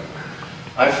afternoon.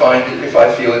 I find it if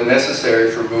I feel it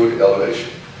necessary for mood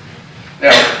elevation.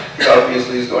 Now, he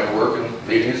obviously is going to work and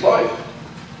leading his life.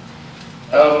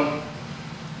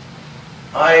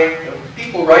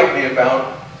 People write me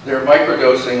about their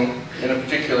microdosing in a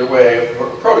particular way, a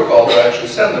protocol that I actually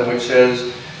send them, which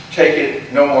says, take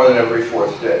it no more than every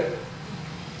 4th day.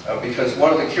 Because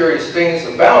one of the curious things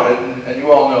about it, and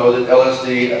you all know that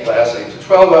LSD lasts 8 to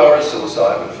 12 hours,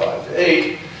 psilocybin 5 to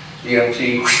 8,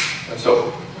 DMT, and so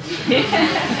forth.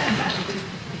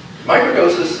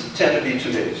 Microdoses tend to be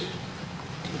 2 days.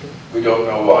 We don't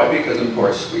know why, because of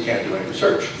course we can't do any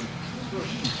research.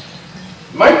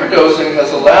 Microdosing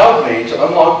has allowed me to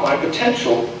unlock my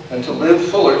potential and to live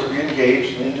fuller, to be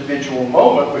engaged in the individual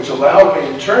moment, which allowed me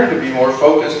in turn to be more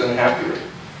focused and happier.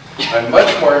 I'm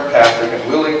much more empathic and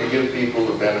willing to give people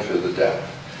the benefit of the doubt.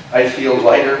 I feel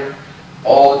lighter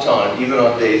all the time, even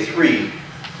on day 3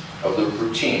 of the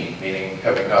routine, meaning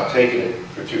having not taken it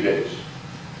for 2 days.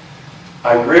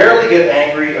 I rarely get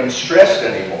angry and stressed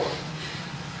anymore.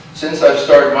 Since I've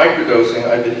started microdosing,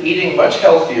 I've been eating much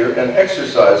healthier and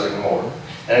exercising more,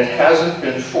 and it hasn't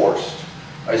been forced.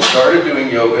 I started doing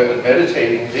yoga and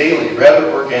meditating daily,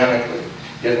 rather organically.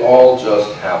 It all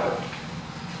just happened.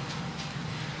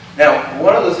 Now,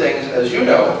 one of the things, as you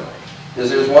know, is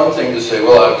there's one thing to say,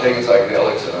 well, I've taken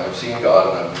psychedelics and I've seen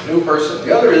God and I'm a new person.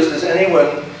 The other is, does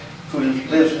anyone who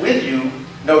lives with you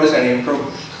notice any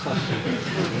improvement?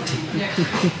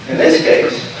 In this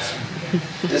case,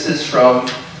 this is from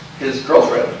his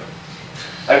girlfriend.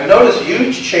 I've noticed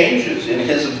huge changes in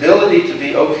his ability to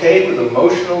be okay with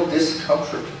emotional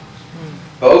discomfort,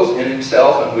 both in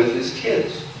himself and with his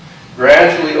kids,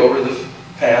 gradually over the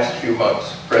past few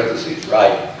months, parentheses,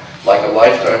 right, like a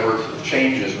lifetime worth of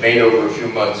changes made over a few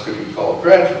months could be called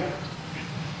gradual.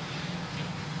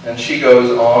 And she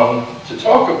goes on to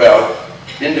talk about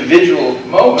individual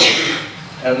moments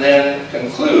and then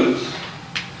concludes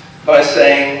by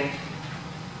saying,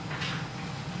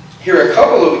 here are a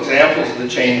couple of examples of the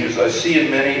changes I see in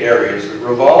many areas that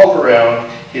revolve around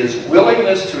his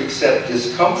willingness to accept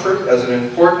discomfort as an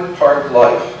important part of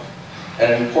life,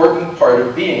 an important part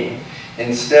of being,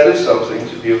 instead of something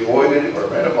to be avoided or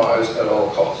minimized at all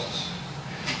costs.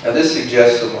 And this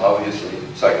suggests some obviously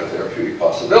psychotherapeutic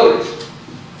possibilities.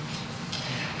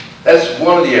 That's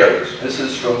one of the areas. This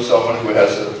is from someone who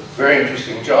has a very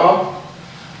interesting job,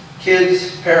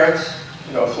 kids, parents,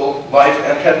 full life,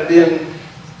 and have been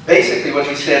basically what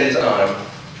he said is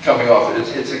coming off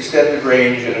it. It's extended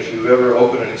range, and if you ever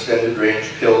open an extended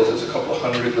range pills, there's a couple of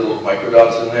 100 little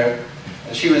microdots in there.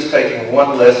 And she was taking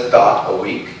 1 less dot a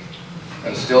week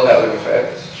and still having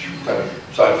effects, kind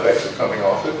of side effects of coming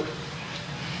off it.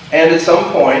 And at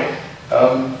some point,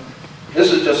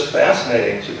 this is just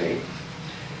fascinating to me.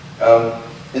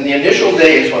 In the initial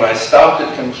days when I stopped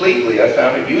it completely, I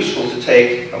found it useful to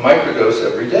take a microdose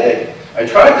every day. I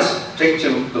tried to stick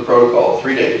to the protocol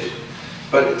 3 days,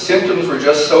 but symptoms were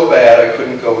just so bad I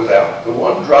couldn't go without. The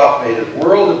 1 drop made a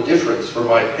world of difference for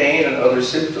my pain and other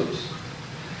symptoms.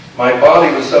 My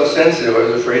body was so sensitive I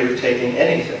was afraid of taking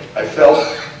anything. I felt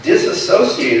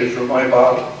disassociated from my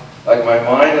body, like my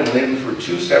mind and limbs were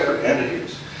 2 separate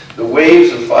entities. The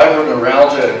waves of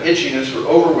fibromyalgia and itchiness were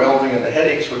overwhelming and the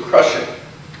headaches were crushing.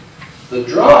 The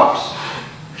drops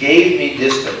gave me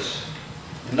distance.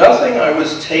 Nothing I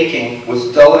was taking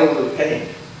was dulling the pain,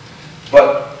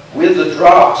 but with the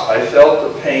drops I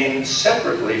felt the pain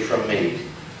separately from me,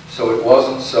 so it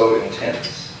wasn't so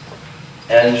intense.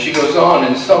 And she goes on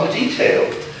in some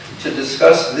detail to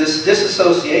discuss this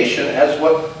disassociation as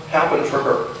what happened for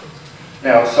her.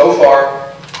 Now, so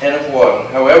far, N of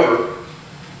 1. However,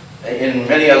 in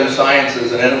many other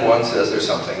sciences, an N of 1 says there's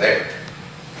something there.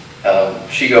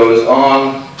 She goes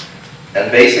on and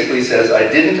basically says,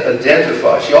 I didn't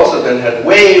identify. She also then had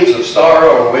waves of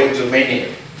sorrow and waves of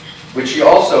mania, which she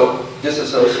also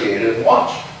disassociated and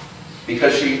watched,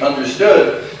 because she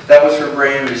understood that was her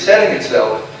brain resetting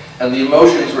itself, and the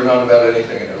emotions were not about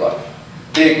anything in her life.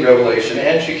 Big revelation,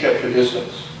 and she kept her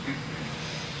distance.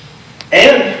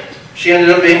 And she ended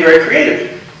up being very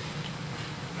creative,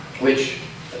 which,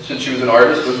 since she was an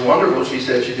artist, was wonderful. She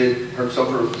said she did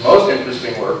some of her most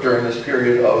interesting work during this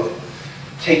period of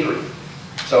tapering.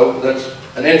 So that's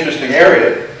an interesting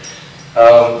area.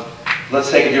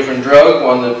 Let's take a different drug,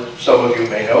 one that some of you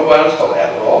may know about. It's called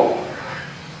Adderall.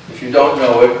 If you don't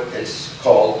know it, it's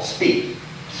called speed.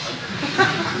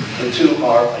 The two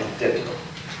are identical,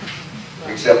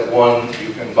 except one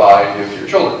you can buy and give to your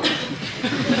children.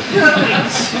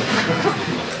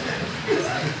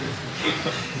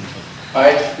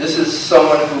 This is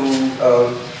someone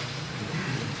who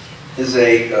is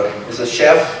a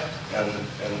chef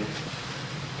and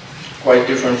quite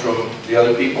different from the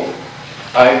other people.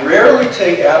 I rarely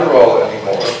take Adderall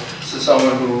anymore. This is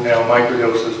someone who now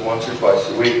microdoses once or twice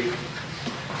a week.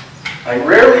 I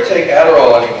rarely take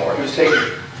Adderall anymore. Who's taking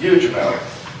a huge amount.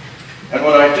 And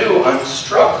when I do, I'm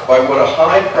struck by what a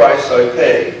high price I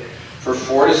pay for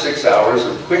 4 to 6 hours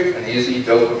of quick and easy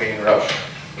dopamine rush.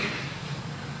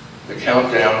 The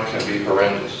countdown can be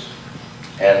horrendous.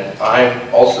 And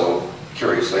I'm also,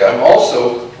 curiously, I'm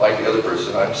also, like the other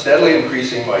person, I'm steadily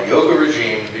increasing my yoga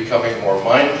regime and becoming more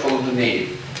mindful of the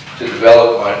need to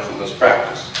develop mindfulness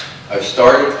practice. I've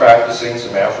started practicing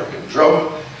some African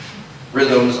drum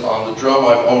rhythms on the drum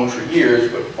I've owned for years,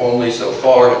 but only so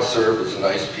far has served as a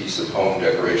nice piece of home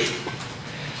decoration.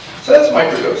 So that's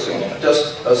microdosing,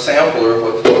 just a sampler of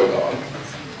what's going on.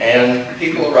 And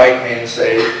people write me and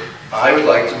say, I would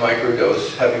like to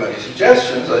microdose, have you any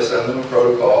suggestions? I send them a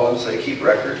protocol and say, keep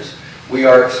records. We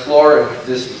are exploring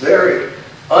this very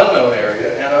unknown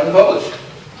area and unpublished.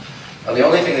 The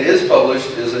only thing that is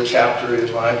published is a chapter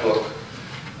in my book,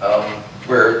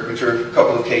 which are a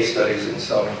couple of case studies at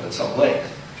some length.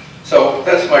 So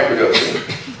that's microdosing.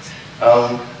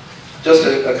 Just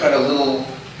a kind of little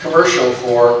commercial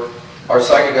for our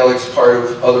psychedelics part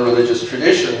of other religious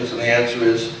traditions, and the answer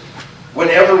is,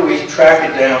 whenever we track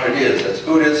it down, it is. That's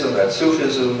Buddhism, that's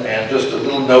Sufism, and just a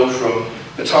little note from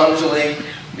Patanjali,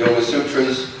 Yoga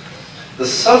Sutras. The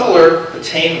subtler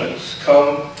attainments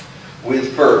come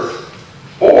with birth,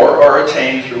 or are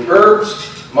attained through herbs,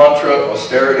 mantra,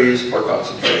 austerities, or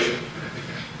concentration.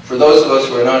 For those of us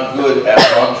who are not good at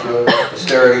mantra,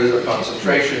 austerities, or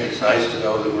concentration, it's nice to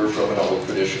know that we're from an old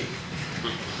tradition.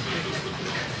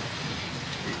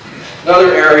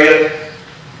 Another area,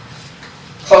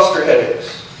 cluster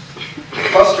headaches.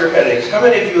 Cluster headaches. How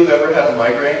many of you have ever had a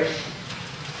migraine?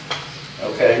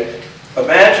 Okay.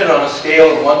 Imagine on a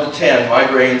scale of 1 to 10,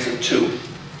 migraines at 2.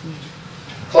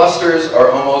 Clusters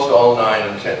are almost all 9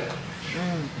 and 10.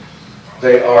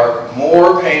 They are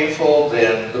more painful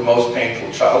than the most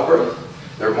painful childbirth.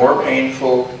 They're more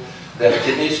painful than a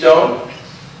kidney stone.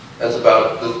 That's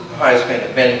about the highest pain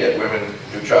that men get, women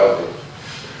do childbirth.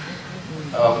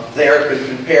 They are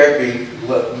compared to be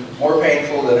more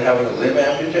painful than having a limb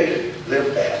amputated. They're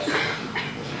bad.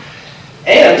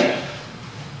 And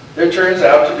there turns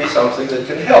out to be something that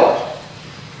can help.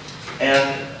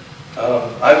 And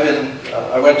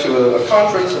I went to a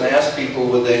conference and asked people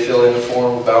would they fill in a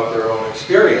form about their own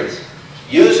experience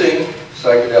using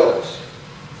psychedelics.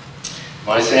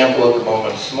 My sample at the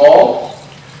moment is small.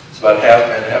 It's about half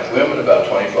men, half women, about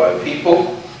 25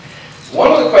 people. One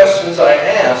of the questions I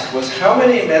asked was, how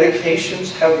many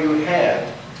medications have you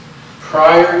had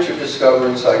prior to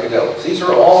discovering psychedelics? These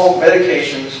are all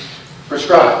medications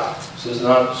prescribed. This is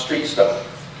not street stuff.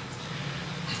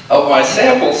 Of my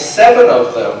sample, 7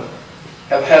 of them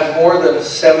have had more than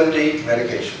 70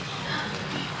 medications.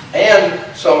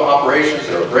 And some operations,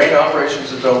 there are brain operations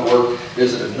that don't work.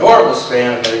 There's an enormous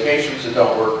span of medications that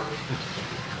don't work.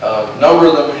 A number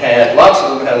of them had, lots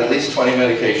of them had at least 20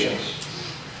 medications.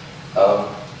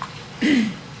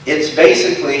 It's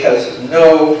basically has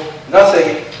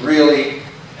nothing really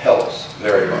helps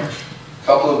very much. A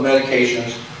couple of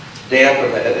medications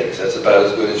dampen the headaches. That's about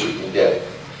as good as you can get.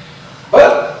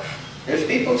 But if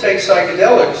people take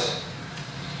psychedelics,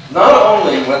 not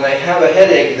only when they have a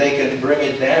headache, they can bring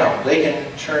it down, they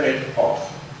can turn it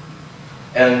off.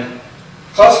 And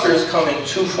clusters come in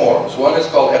 2 forms. One is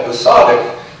called episodic,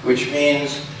 which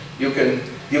means you can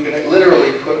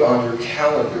literally put on your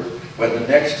calendar when the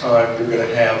next time you're going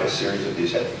to have a series of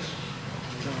these headaches.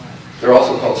 They're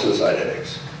also called suicide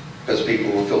headaches, because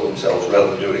people will kill themselves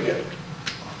rather than do it again.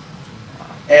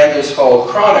 And there's called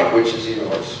chronic, which is even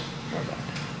worse.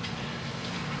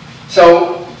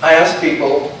 So I ask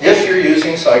people, if you're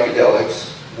using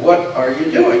psychedelics, what are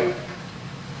you doing?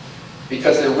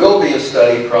 Because there will be a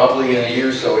study, probably in a year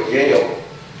or so at Yale,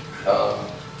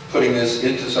 putting this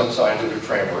into some scientific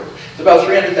framework. It's about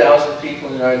 300,000 people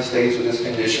in the United States with this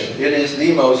condition. It is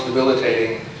the most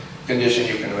debilitating condition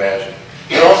you can imagine.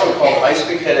 They're also called ice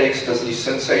pick headaches because the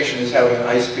sensation is having an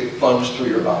ice pick plunge through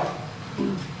your eye.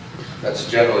 That's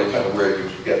generally kind of where you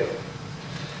get them.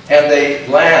 And they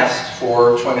last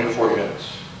for 20 to 40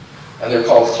 minutes. And they're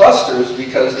called clusters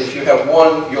because if you have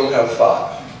one, you'll have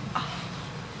 5.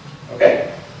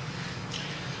 Okay?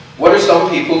 What are some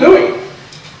people doing?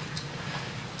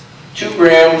 2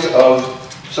 grams of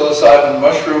psilocybin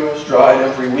mushrooms dried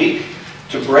every week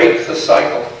to break the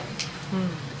cycle,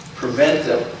 prevent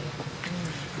them.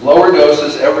 Lower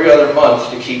doses every other month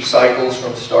to keep cycles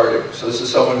from starting. So this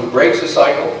is someone who breaks a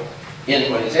cycle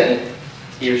in when he's in it,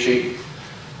 he or she,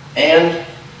 and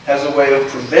has a way of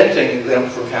preventing them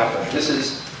from happening. This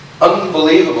is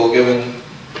unbelievable given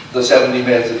the 70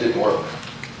 meds that didn't work.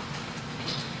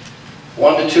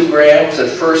 1 to 2 grams at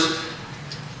first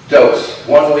dose.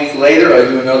 1 week later, I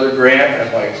do another gram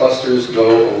and my clusters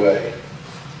go away.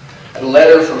 A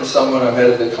letter from someone I met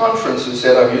at the conference who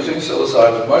said, I'm using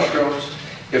psilocybin mushrooms.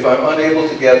 If I'm unable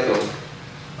to get them,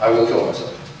 I will kill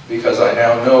myself because I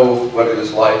now know what it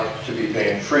is like to be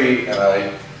pain-free and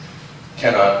I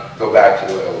cannot go back to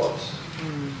the way I was.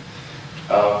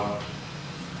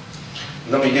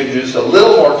 Let me give you just a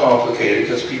little more complicated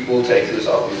because people will take this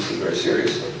obviously very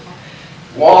seriously.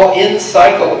 While in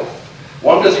cycle,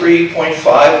 1 to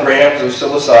 3.5 grams of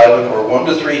psilocybin or 1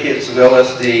 to 3 hits of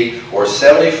LSD or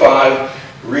 75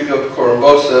 Riga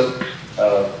corymbosa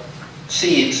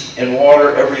seeds in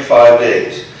water every 5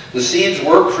 days. The seeds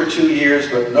work for 2 years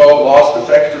but no lost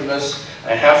effectiveness.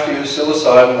 I have to use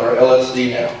psilocybin or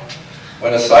LSD now.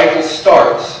 When a cycle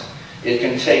starts, it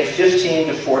can take 15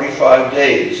 to 45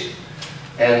 days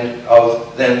and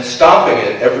of then stopping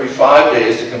it every 5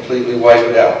 days to completely wipe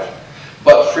it out.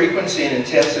 But frequency and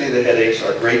intensity of the headaches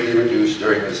are greatly reduced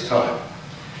during this time.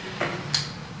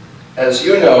 As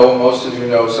you know, most of you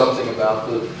know something about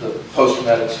the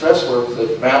post-traumatic stress work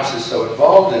that MAPS is so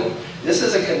involved in. This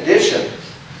is a condition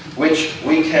which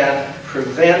we can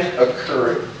prevent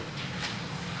occurring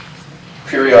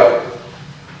periodically.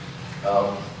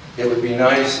 It would be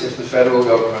nice if the federal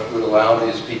government would allow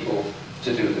these people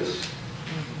to do this.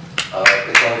 It's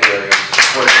only very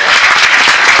important.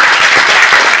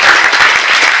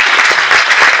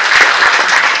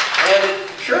 And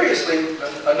curiously,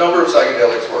 a number of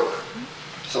psychedelics work.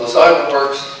 Psilocybin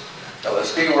works,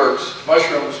 LSD works,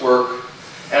 mushrooms work,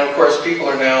 and of course people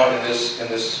are now in this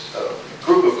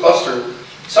group of cluster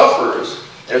sufferers.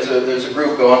 There's a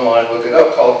group, go online, look it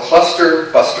up, called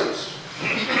Cluster Busters.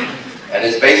 And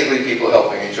it's basically people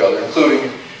helping each other,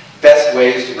 including best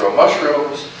ways to grow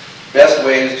mushrooms, best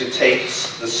ways to take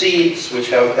the seeds, which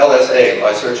have LSA,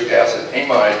 lysergic acid,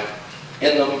 amide,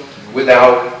 in them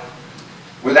without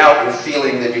you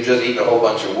feeling that you just eat a whole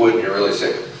bunch of wood and you're really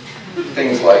sick.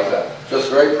 Things like that. Just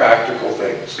very practical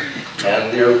things.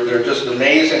 And they're just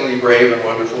amazingly brave and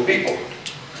wonderful people.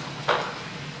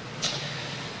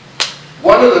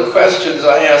 One of the questions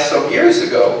I asked some years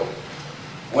ago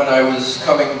when I was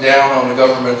coming down on the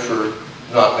government for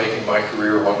not making my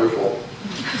career wonderful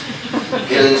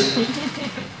is,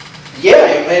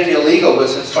 yeah, you made it illegal, but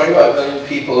since 25 million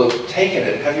people have taken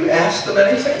it, have you asked them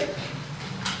anything?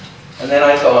 And then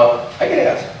I thought, I could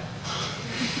ask.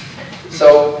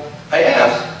 So I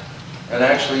asked, and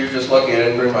actually you're just lucky I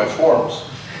didn't bring my forms.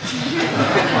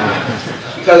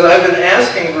 Because I've been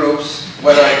asking groups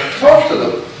when I talk to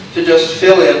them to just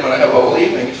fill in, when I have a whole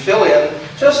evening, fill in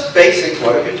just basics,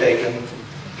 what have you taken,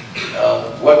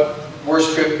 what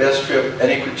worst trip, best trip,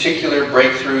 any particular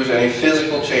breakthroughs, any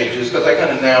physical changes, because I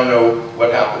kind of now know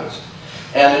what happens.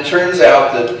 And it turns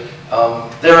out that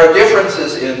there are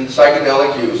differences in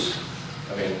psychedelic use,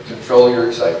 I mean, control your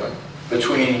excitement,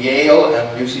 between Yale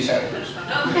and UC Santa Cruz.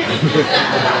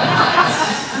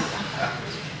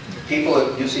 People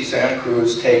at UC Santa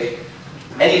Cruz take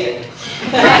anything.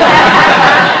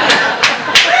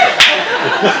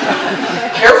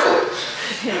 Carefully,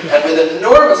 and with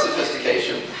enormous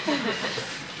sophistication.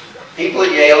 People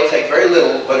at Yale take very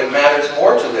little, but it matters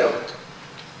more to them.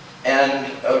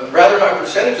 And a rather high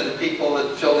percentage of the people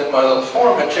that filled in my little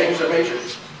form had changed their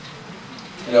majors.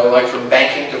 You know, like from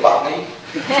banking to botany.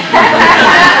 And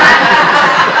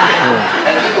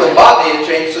people in botany had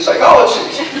changed to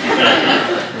psychology.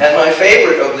 And my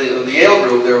favorite of the Yale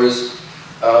group, there was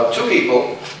 2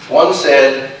 people. One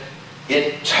said,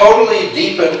 it totally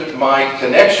deepened my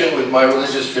connection with my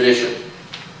religious tradition.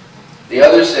 The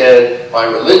other said, my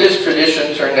religious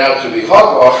tradition turned out to be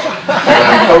hogwash, and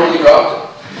I totally dropped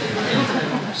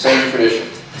it. Same tradition.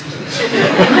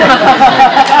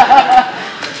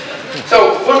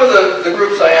 So one of the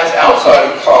groups I asked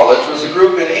outside of college was a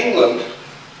group in England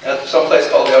at some place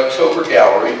called the October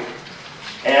Gallery,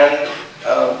 and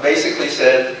basically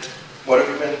said, what have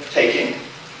you been taking?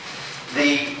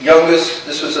 The youngest,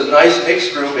 this was a nice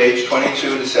mixed group, age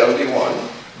 22 to 71,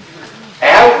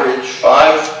 average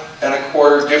 5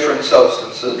 1/4 different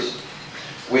substances,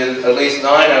 with at least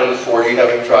 9 out of the 40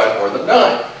 having tried more than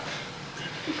 9.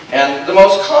 And the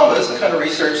most common, this is the kind of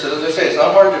research that, as I say, it's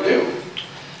not hard to do.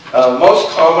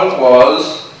 Most common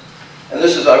was, and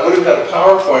this is, I would have had a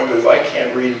PowerPoint, but if I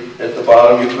can't read at the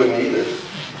bottom, you couldn't either.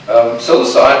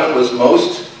 Psilocybin was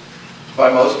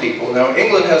by most people. Now,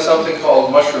 England has something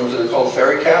called mushrooms that are called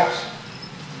fairy caps.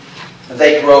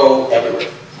 They grow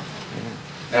everywhere.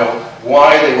 Now,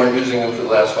 why they weren't using them for the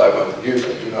last 500 years,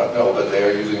 I do not know, but they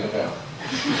are using them now.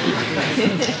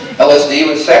 LSD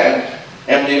was second,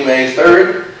 MDMA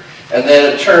third, and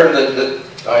then a term that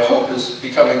I hope is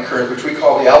becoming current, which we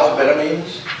call the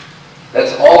alphabetamines.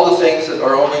 That's all the things that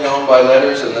are only known by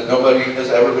letters and that nobody has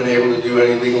ever been able to do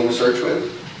any legal research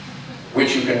with,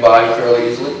 which you can buy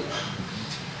fairly easily.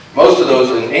 Most of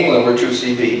those in England were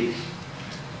 2CB.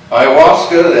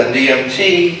 Ayahuasca, then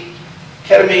DMT,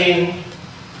 ketamine,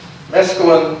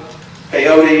 mescaline,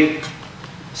 peyote,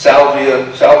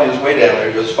 salvia. Salvia is way down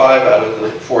there, just 5 out of the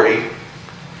 40.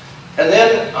 And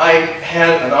then I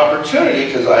had an opportunity,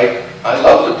 because I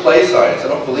love to play science. I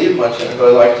don't believe much in it, but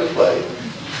I like to play.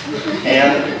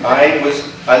 And I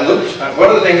looked, one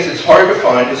of the things that's hard to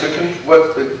find is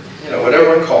what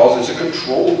everyone calls is a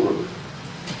control group.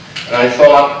 And I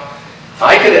thought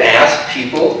I could ask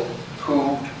people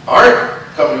who aren't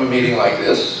coming to a meeting like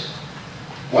this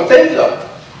what they've done.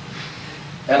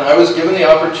 And I was given the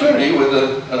opportunity with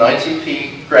an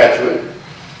ITP graduate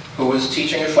who was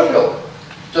teaching at Foothill,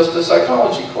 just a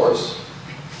psychology course.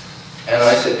 And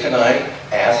I said, can I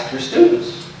ask your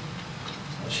students?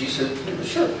 And she said, yeah,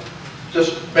 sure.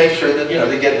 Just make sure that,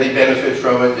 they benefit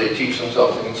from it, they teach them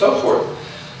something and so forth.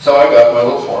 So I got my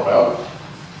little form out,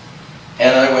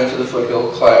 and I went to the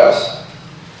Foothill class,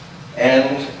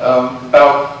 and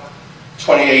about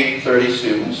 28, 30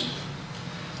 students,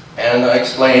 and I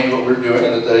explained what we're doing,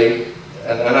 and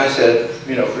and I said,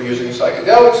 for using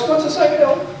psychedelics, what's a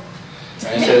psychedelic?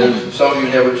 And I said, if some of you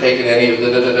never taken any of the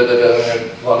and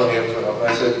a lot of hands went up, and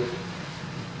I said,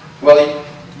 well,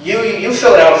 you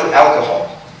fill it out for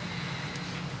alcohol.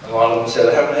 And a lot of them said,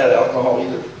 I haven't had alcohol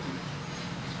either.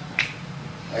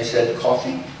 I said,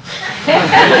 coffee?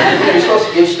 You're supposed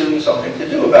to give students something to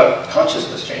do about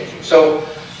consciousness changing. So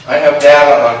I have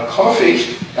data on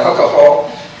coffee,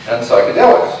 alcohol, and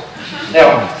psychedelics.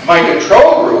 Now, my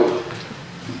control group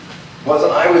was,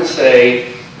 I would say,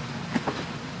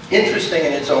 interesting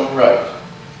in its own right.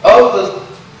 Of the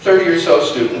 30 or so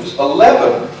students,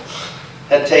 11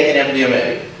 had taken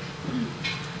MDMA,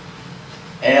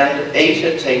 and 8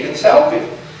 had taken salvia.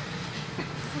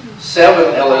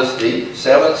 7 LSD,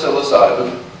 7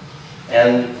 psilocybin,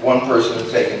 and 1 person had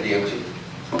taken DMT.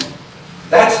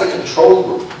 That's the control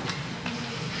group.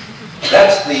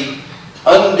 That's the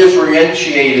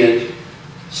undifferentiated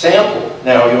sample.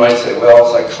 Now, you might say, well,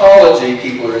 psychology,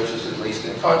 people are interested at least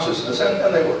in consciousness,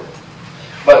 and they were.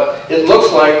 But it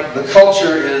looks like the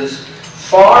culture is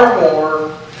far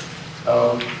more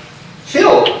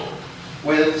filled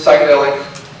with psychedelic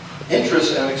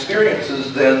interests and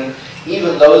experiences than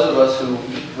even those of us who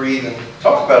eat, breathe, and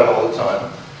talk about it all the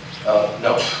time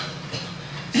know.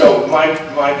 So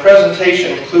my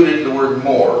presentation included the word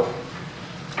more.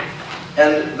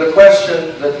 And the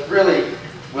question that really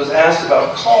was asked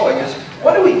about calling is,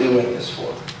 what are we doing this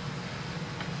for?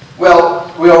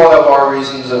 Well, we all have our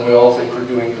reasons, and we all think we're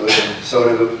doing good, and so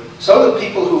do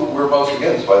people who we're most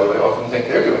against, by the way, often think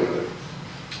they're doing good.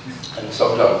 And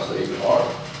sometimes they even are.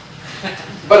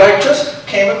 But I just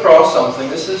came across something,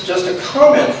 this is just a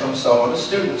comment from someone, a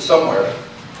student somewhere,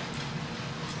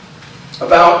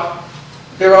 about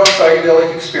their own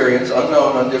psychedelic experience,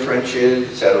 unknown, undifferentiated,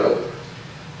 etc.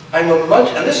 And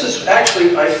this is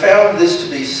actually, I found this to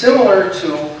be similar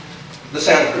to the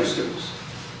Santa Cruz students.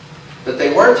 That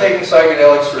they weren't taking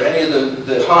psychedelics for any of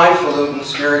the highfalutin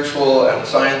spiritual and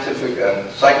scientific and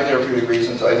psychotherapeutic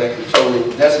reasons I think are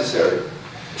totally necessary.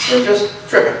 They're just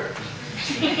tripping.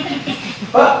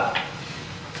 But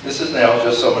this is now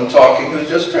just someone talking who's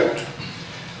just tripped.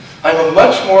 I'm a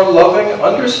much more loving,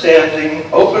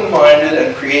 understanding, open-minded,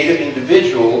 and creative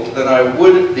individual than I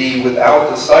would be without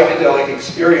the psychedelic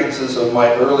experiences of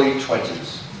my early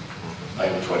 20s.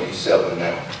 I'm 27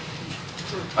 now.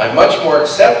 I'm much more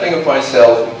accepting of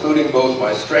myself, including both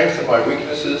my strengths and my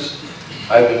weaknesses.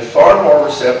 I've been far more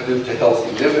receptive to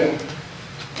healthy living.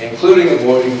 including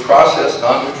avoiding processed,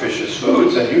 non-nutritious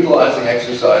foods and utilizing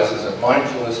exercises and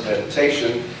mindfulness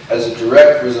meditation as a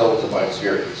direct result of my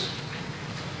experience.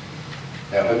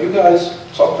 Now, have you guys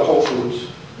talked to Whole Foods?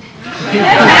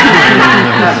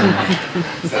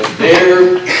 Because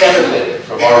they're benefiting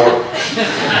from our work.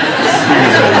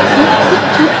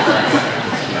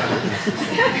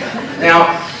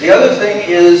 Now, the other thing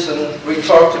is, and we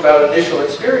talked about initial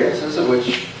experiences, of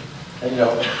which, you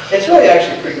know, it's really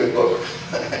actually a pretty good book.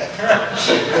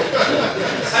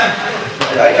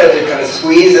 I had to kind of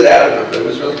squeeze it out of it, but it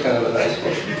was really kind of a nice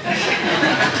book.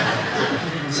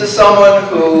 This is someone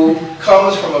who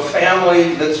comes from a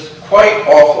family that's quite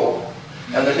awful,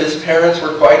 and that his parents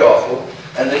were quite awful,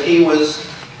 and that he was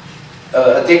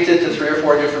addicted to 3 or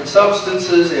 4 different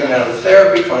substances, in and out of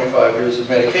therapy, 25 years of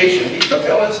medication. He took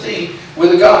LSD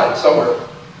with a guide somewhere.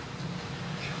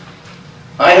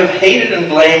 I have hated and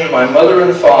blamed my mother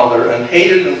and father, and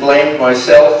hated and blamed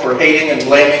myself for hating and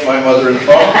blaming my mother and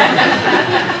father.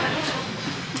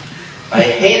 I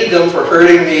hated them for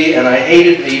hurting me, and I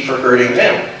hated me for hurting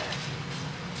them.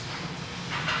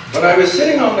 When I was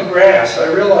sitting on the grass,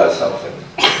 I realized something.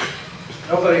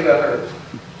 Nobody got hurt.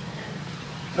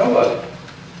 Nobody.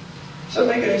 Does that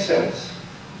make any sense?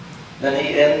 Then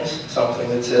he ends something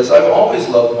that says, I've always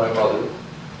loved my mother.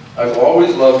 I've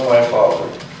always loved my father.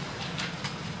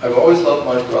 I've always loved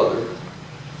my brother.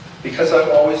 Because I've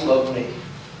always loved me.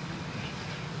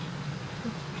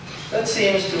 That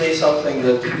seems to me something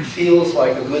that feels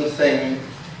like a good thing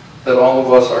that all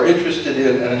of us are interested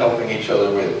in and helping each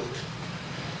other with.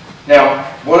 Now,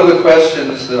 one of the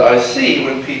questions that I see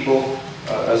when people,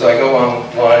 as I go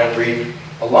online and read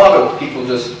a lot of people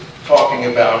just talking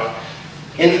about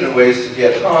infinite ways to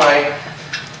get high,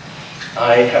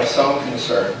 I have some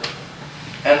concern.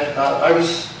 And I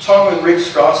was talking with Rick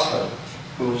Strassman,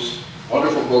 whose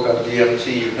wonderful book on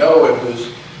DMT you know, and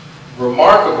whose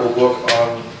remarkable book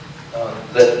on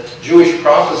that Jewish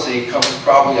prophecy comes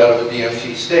probably out of a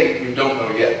DMT state you don't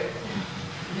know yet.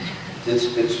 It's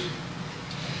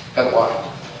kind of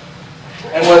wild.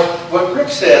 And what Rick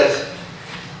says,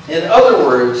 in other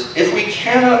words, if we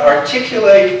cannot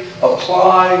articulate,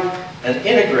 apply, and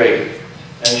integrate,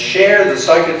 and share the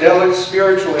psychedelic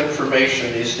spiritual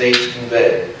information these states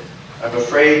convey, I'm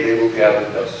afraid they will gather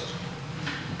dust.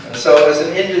 And so as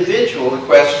an individual, the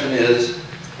question is,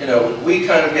 you know, we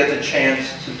kind of get the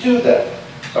chance to do that,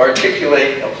 to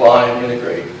articulate, apply, and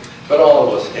integrate. But all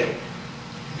of us can.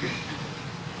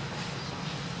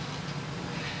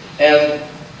 And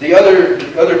the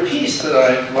other piece that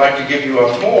I'd like to give you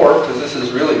on more, because this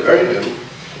is really very new,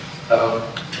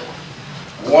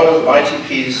 one of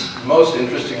ITP's most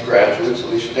interesting graduates,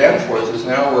 Alicia Danforth, is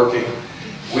now working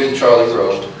with Charlie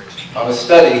Grove on a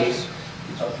study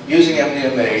using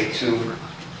MDMA to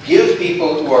give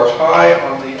people who are high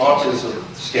on the autism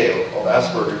scale, called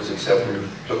Asperger's, except we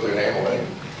took their name away,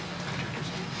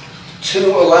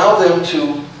 to allow them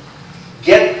to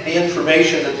get the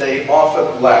information that they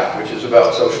often lack, which is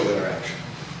about social interaction.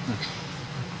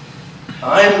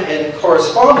 I'm in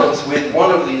correspondence with one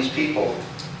of these people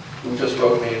who just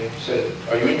wrote me and said,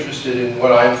 are you interested in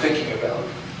what I'm thinking about?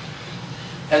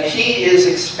 And he is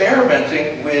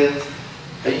experimenting with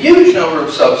a huge number of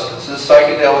substances,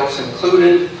 psychedelics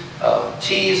included,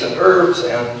 teas and herbs,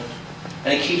 and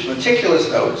he keeps meticulous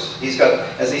notes. He's got,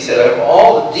 as he said, I have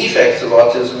all the defects of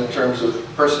autism in terms of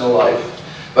personal life,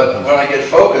 but when I get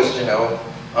focused, you know,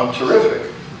 I'm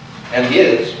terrific. And he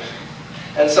is.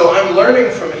 And so I'm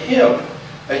learning from him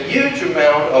a huge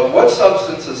amount of what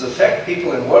substances affect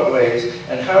people in what ways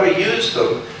and how to use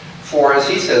them for, as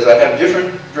he says, I have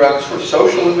different drugs for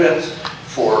social events,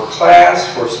 for class,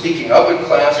 for speaking up in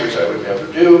class, which I would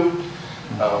never do.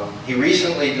 He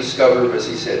recently discovered, as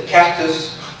he said,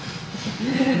 cactus.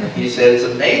 He said, it's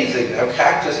amazing how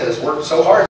cactus has worked so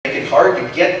hard to make it hard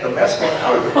to get the mescaline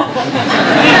out of it.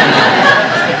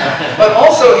 But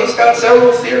also, he's got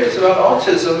several theories about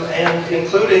autism, and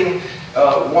including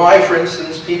why, for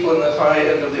instance, people in the high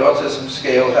end of the autism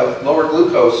scale have lower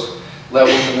glucose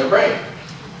levels in their brain.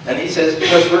 And he says,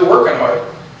 because we're working hard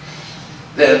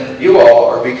than you all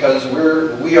are, because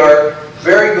we are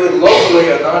very good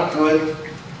locally and not good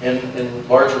in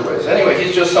larger ways. Anyway,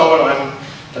 he's just someone I'm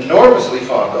enormously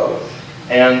fond of.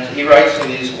 And he writes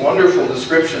me these wonderful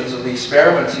descriptions of the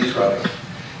experiments he's running.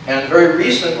 And very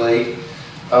recently,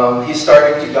 he's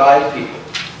starting to guide people.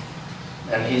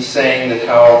 And he's saying that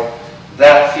how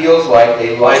that feels like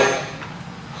a life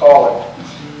calling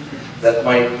that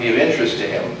might be of interest to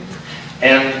him.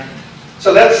 And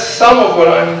so that's some of what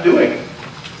I'm doing.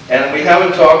 And we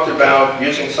haven't talked about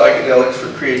using psychedelics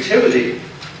for creativity,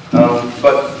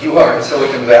 but you are in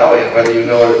Silicon Valley, and whether you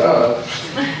know it or not,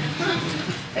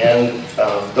 And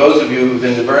those of you who've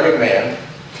been to Burning Man,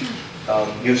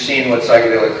 you've seen what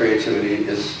psychedelic creativity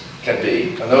can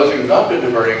be. And those of you who've not been to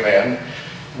Burning Man,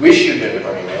 wish you'd been to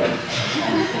Burning Man.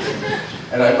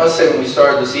 And I must say, when we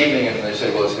started this evening, and they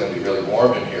said, well, it's going to be really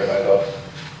warm in here, and I thought,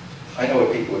 I know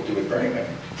what people would do at Burning Man.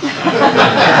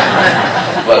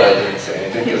 But I didn't say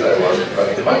anything because I wasn't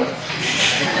running the mic.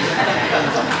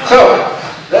 So,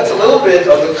 that's a little bit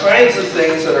of the kinds of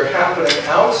things that are happening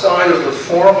outside of the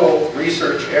formal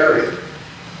research area.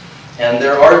 And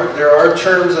there are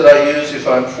terms that I use if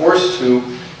I'm forced to,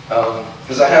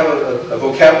 because I have a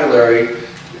vocabulary.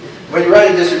 When you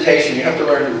write a dissertation, you have to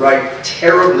learn to write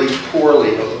terribly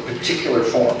poorly of a particular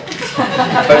form.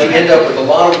 But you end up with a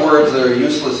lot of words that are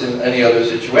useless in any other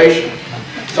situation.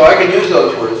 So I can use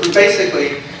those words. But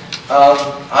basically,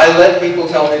 I let people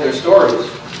tell me their stories,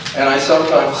 and I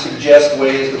sometimes suggest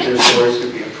ways that their stories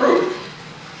could be improved.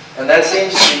 And that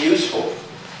seems to be useful.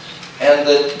 And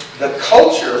the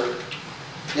culture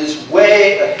is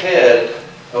way ahead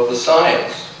of the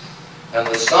science. And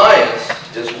the science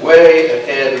is way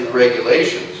ahead of the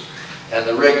regulations. And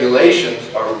the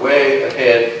regulations are way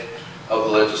ahead of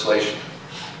the legislation.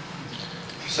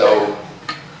 So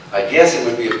I guess it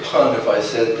would be a pun if I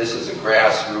said this is a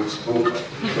grassroots movement.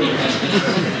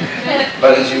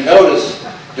 But as you notice,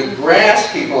 the grass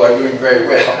people are doing very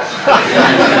well.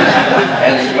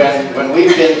 And when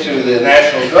we've been to the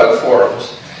National Drug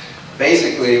Forums,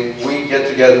 basically we get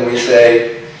together and we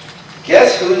say,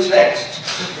 guess who's next?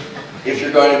 If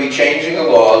you're going to be changing the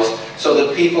laws so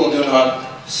that people do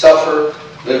not suffer,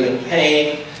 live in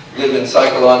pain, live in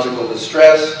psychological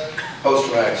distress,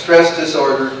 post-traumatic stress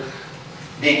disorder,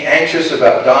 being anxious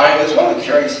about dying. There's one of the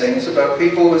curious things about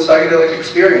people with psychedelic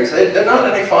experience. They're not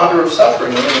any fonder of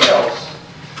suffering than anyone else,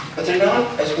 but they're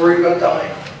not as worried about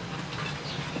dying.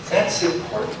 That's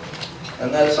important,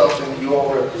 and that's something that you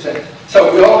all represent.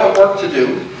 So we all have work to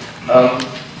do.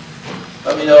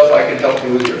 Let me know if I can help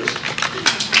you with yours.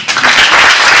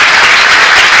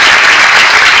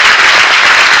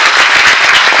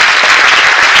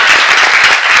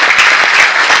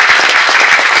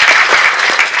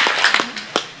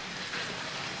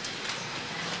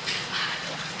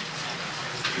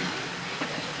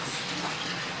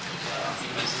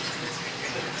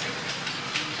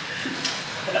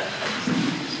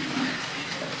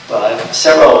 Well, I have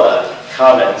several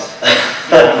comments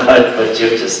on what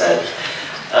Jim just said.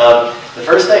 The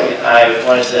first thing I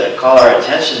wanted to call our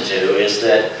attention to is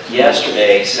that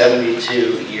yesterday,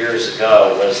 72 years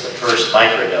ago, was the first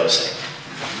microdosing.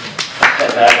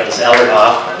 And that was Albert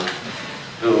Hoffman,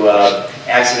 who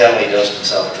accidentally dosed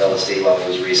himself with LSD while he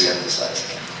was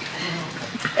resynthesizing it.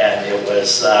 And it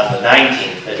was on the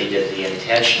 19th that he did the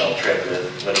intentional trip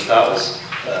with what he thought was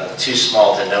too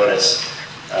small to notice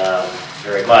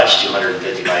very much,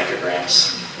 250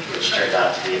 micrograms, which turned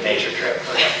out to be a major trip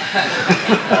for him.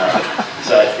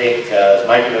 So I think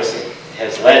microdosing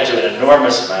has led to an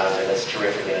enormous amount, and it's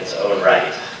terrific in its own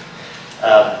right.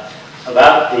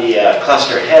 About the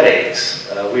cluster headaches,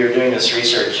 we were doing this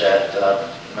research at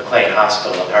McLean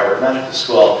Hospital at Harvard Medical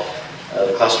School.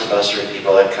 The cluster buster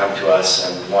people had come to us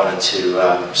and wanted to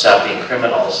stop being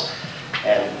criminals,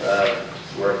 and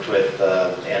worked with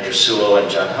Andrew Sewell and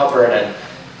John Halpern, and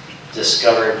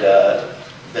discovered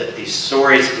that these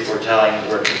stories that people were telling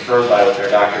were confirmed by what their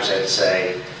doctors had to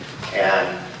say,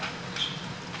 and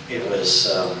it was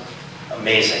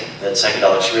amazing that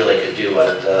psychedelics really could do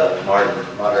what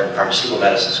modern pharmaceutical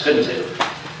medicines couldn't do.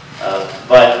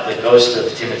 But the ghost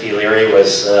of Timothy Leary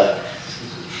was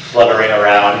fluttering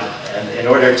around, and in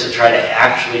order to try to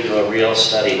actually do a real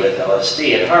study with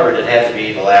LSD at Harvard, it had to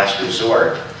be the last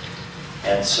resort.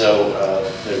 And so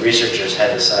the researchers had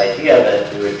this idea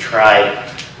that we would try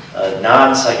a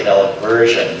non-psychedelic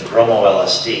version,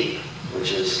 bromo-LSD,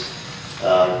 which is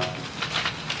not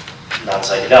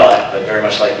psychedelic, but very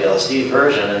much like the LSD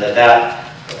version, and that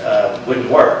wouldn't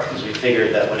work, because we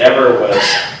figured that whatever was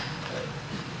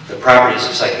the properties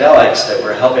of psychedelics that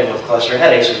were helping with cluster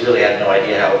headaches, we really had no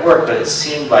idea how it worked, but it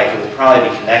seemed like it would probably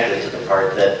be connected to the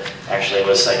part that actually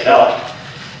was psychedelic.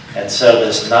 And so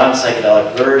this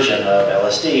non-psychedelic version of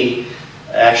LSD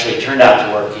actually turned out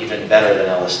to work even better than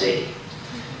LSD.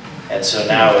 And so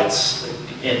now it's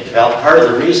in developed. Part of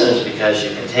the reason is because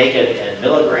you can take it in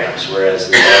milligrams, whereas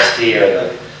the LSD or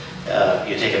the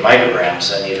you take in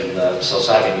micrograms, and even the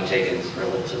psilocybin you take in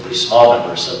relatively small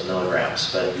numbers of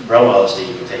milligrams. But bromo LSD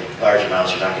you can take large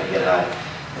amounts, you're not going to get high.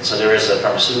 And so there is a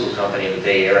pharmaceutical company in the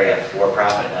Bay Area, for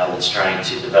profit now, that's trying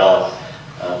to develop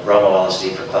bromo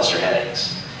LSD for cluster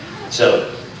headaches.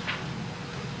 So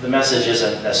the message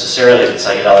isn't necessarily that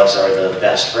psychedelics are the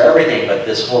best for everything, but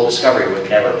this whole discovery would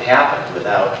never have happened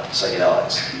without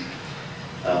psychedelics.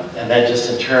 And then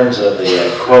just in terms of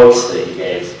the quotes that you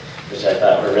gave, which I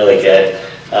thought were really good,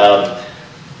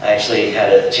 I actually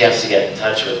had a chance to get in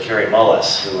touch with Carrie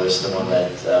Mullis, who was the one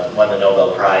that won the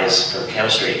Nobel Prize for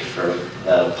chemistry for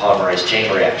polymerase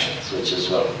chain reactions, which is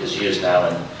what is used now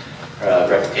in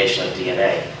replication of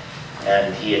DNA.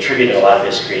 And he attributed a lot of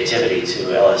his creativity to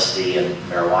LSD and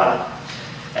marijuana.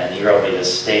 And he wrote me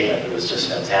this statement that was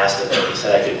just fantastic. He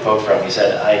said, I could quote from, he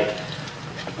said, I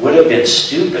would have been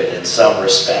stupid in some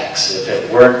respects if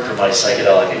it weren't for my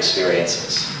psychedelic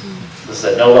experiences. This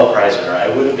is a Nobel Prize winner.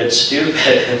 I would have been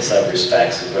stupid in some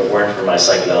respects if it weren't for my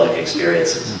psychedelic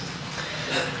experiences.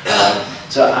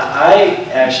 So I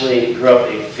actually grew up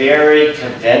a very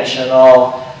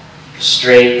conventional,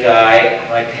 straight guy.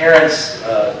 My parents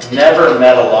never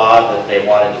met a law that they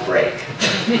wanted to break.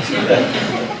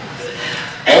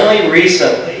 Only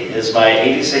recently is my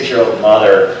 86-year-old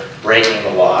mother breaking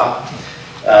the law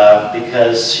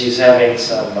because she's having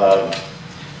some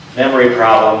memory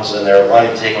problems and they're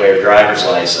wanting to take away her driver's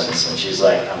license, and she's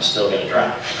like, I'm still going to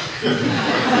drive.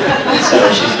 So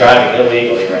she's driving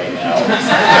illegally right now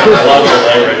along the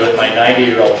neighborhood with my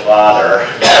 90-year-old father,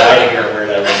 guiding her where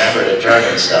to remember to turn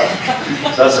and stuff.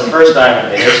 So that's the first time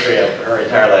in the history of her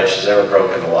entire life she's ever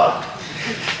broken the law.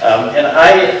 And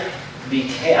I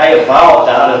evolved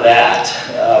out of that,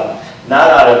 not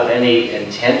out of any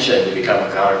intention to become a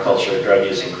counterculture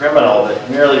drug-using criminal, but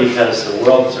merely because the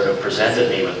world sort of presented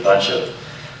me with a bunch of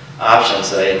options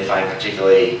that I didn't find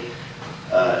particularly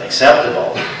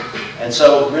acceptable. And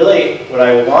so really what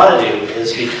I want to do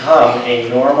is become a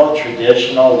normal,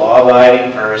 traditional,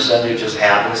 law-abiding person who just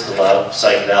happens to love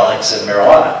psychedelics and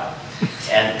marijuana,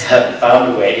 and have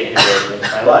found a way to integrate them into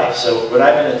my life. So what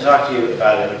I'm going to talk to you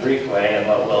about in a brief way, and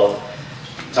what we'll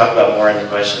talk about more in the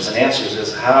questions and answers,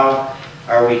 is how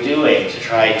are we doing to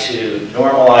try to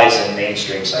normalize and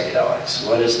mainstream psychedelics?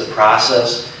 What is the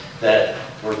process that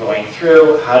we're going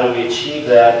through? How do we achieve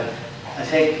that? I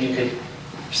think you could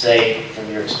say from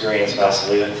your experience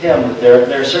possibly with Tim that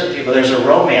there are certain people, there's a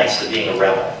romance to being a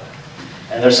rebel.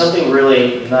 And there's something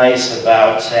really nice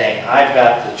about saying, I've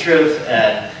got the truth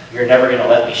and you're never going to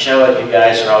let me show it, you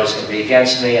guys are always going to be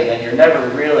against me, and then you're never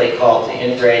really called to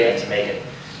integrate and to make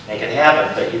it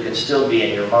happen, but you can still be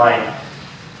in your mind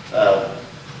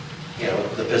you know,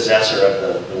 the possessor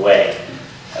of the way.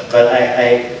 But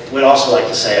I would also like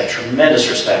to say I have tremendous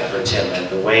respect for Tim and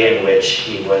the way in which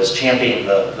he was championing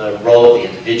the role of the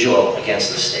individual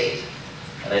against the state.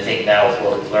 And I think now with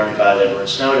what we've learned about Edward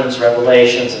Snowden's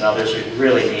revelations and others, we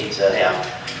really need to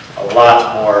have a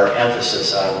lot more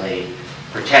emphasis on the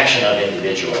protection of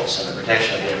individuals and the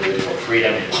protection of individual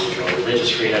freedom, individual religious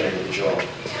freedom, individual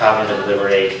cognitive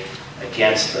liberty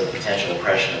against the potential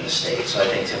oppression of the state. So I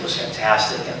think Tim was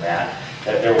fantastic in that.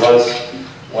 There was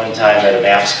one time at a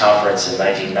MAPS conference in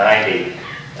 1990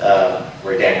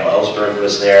 where Daniel Ellsberg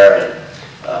was there and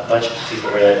a bunch of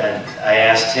people were there, and I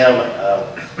asked him,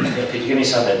 could you give me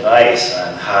some advice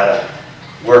on how to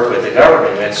work with the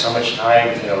government? We had so much time,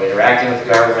 interacting with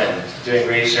the government, doing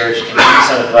research. Can you give me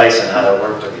some advice on how to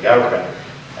work with the government?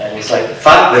 And he's like,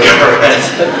 fuck the government.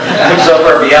 I'm so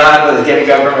far beyond with getting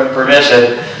government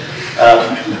permission.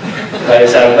 But I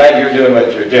said, I'm glad you're doing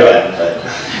what you're doing, but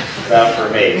not for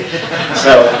me.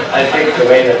 So I think the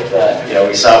way that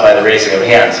we saw by the raising of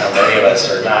hands how many of us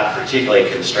are not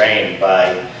particularly constrained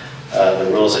by the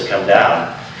rules that come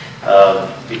down,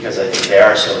 because I think they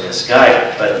are so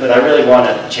misguided. But I really want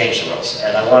to change the rules,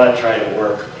 and I want to try to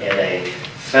work in a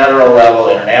federal level,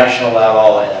 international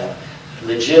level, and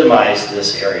legitimize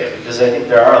this area, because I think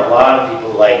there are a lot of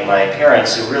people like my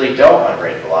parents who really don't want to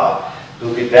break the law,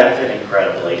 who could benefit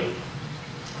incredibly.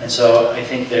 And so I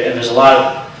think there's a lot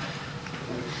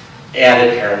of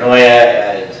added paranoia,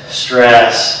 added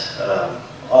stress,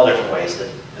 all different ways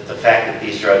that the fact that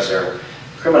these drugs are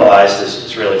criminalized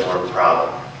is really more of a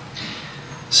problem.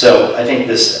 So I think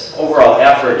this overall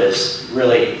effort is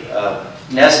really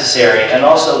necessary, and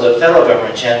also the federal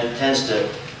government tends to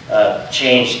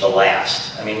change the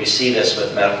last. I mean, we see this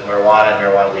with medical marijuana and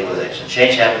marijuana legalization.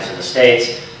 Change happens in the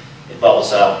states, it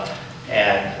bubbles up,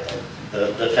 and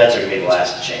the feds are going to be the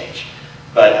last to change.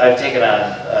 But I've taken on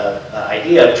the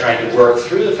idea of trying to work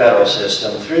through the federal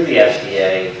system, through the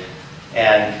FDA,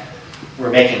 and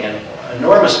we're making an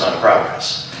enormous amount of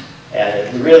progress. And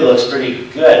it really looks pretty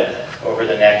good over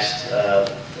the next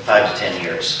 5 to 10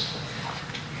 years.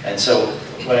 And so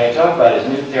what I talk about is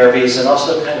new therapies and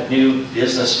also kind of new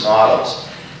business models.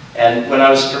 And when I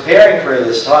was preparing for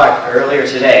this talk earlier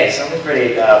today, something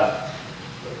pretty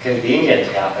convenient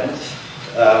happened.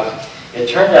 it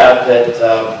turned out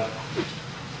that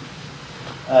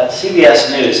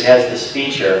CBS News has this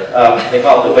feature, they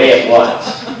call it The Way It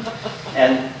Was.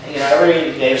 And you know,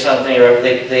 every day or something, or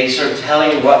they sort of tell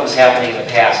you what was happening in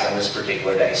the past on this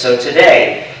particular day. So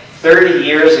today, 30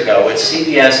 years ago, what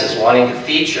CBS is wanting to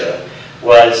feature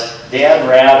was Dan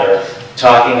Rather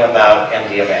talking about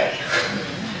MDMA.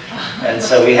 And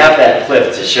so we have that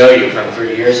clip to show you from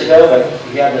 3 years ago, but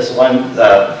we have this one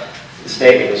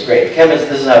statement, it was great. Chemists,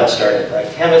 this is how it started, right?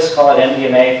 Chemists call it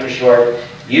MDMA for short.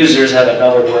 Users have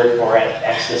another word for it,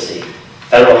 ecstasy.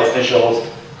 Federal officials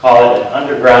call it an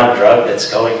underground drug that's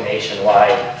going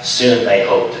nationwide. Soon they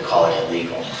hope to call it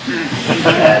illegal.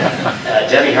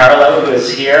 And Debbie Harlow, who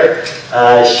is here,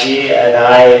 she and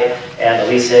I and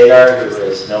Elise Agar, who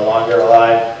is no longer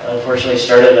alive, unfortunately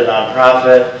started a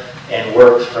nonprofit and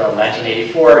worked from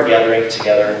 1984, gathering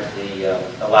together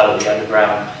a lot of the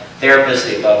underground therapists,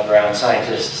 the above ground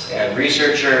scientists and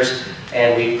researchers,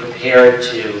 and we prepared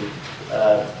to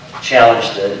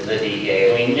challenge the DEA.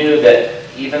 And we knew that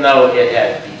even though it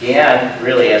had began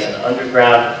really as an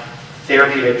underground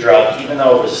therapeutic drug, even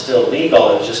though it was still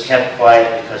legal, it was just kept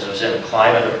quiet because it was in a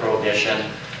climate of prohibition.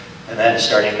 And then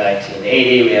starting in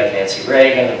 1980, we have Nancy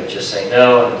Reagan, who would just say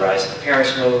no, and the rise of the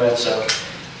parents movement. So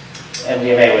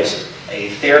MDMA was a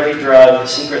therapy drug, a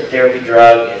secret therapy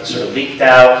drug. It sort of leaked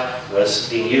out, was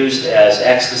being used as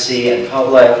ecstasy in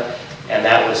public, and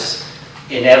that was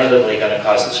inevitably going to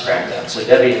cause this crackdown. So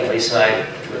Debbie and Elise and I,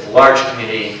 with a large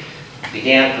community,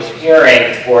 began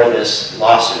preparing for this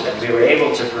lawsuit. And we were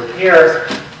able to prepare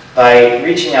by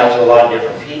reaching out to a lot of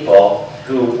different people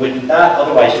who would not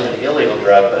otherwise do an illegal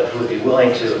drug, but who would be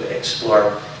willing to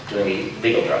explore doing a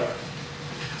legal drug.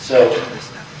 So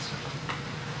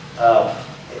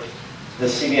the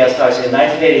CBS talks in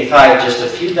 1985, just a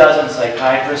few dozen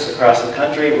psychiatrists across the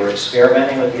country were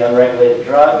experimenting with the unregulated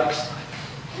drug.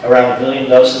 Around 1 million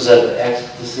doses of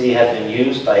ecstasy had been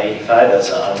used by 85. That's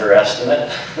an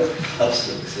underestimate of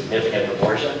significant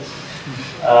proportions.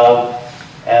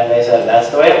 And they said that's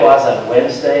the way it was on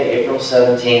Wednesday, April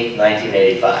 17th,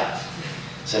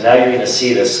 1985. So now you're going to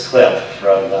see this clip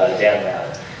from Dan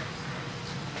Rather.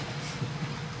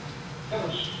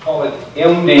 Call it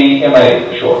MDMA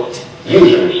for short.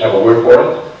 Users have a word for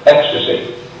it,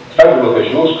 ecstasy. Federal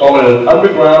officials call it an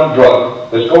underground drug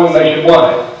that's going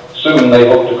nationwide. Soon they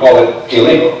hope to call it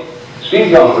illegal. Steve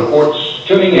Young reports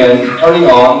tuning in, turning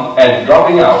on, and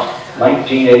dropping out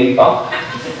 1985.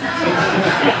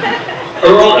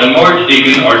 Earl and Marge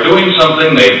Deacon are doing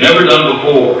something they've never done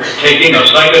before, taking a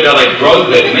psychedelic drug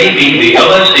that may be the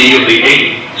LSD of the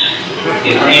 80s.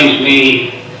 It brings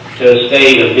me to a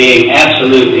state of being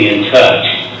absolutely in touch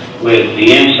with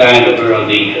the inside of Earl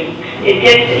Deacon. It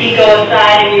gets the ego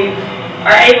aside and you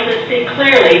are able to see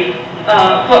clearly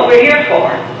what we're here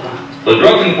for. The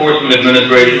Drug Enforcement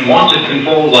Administration wants it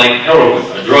controlled like heroin,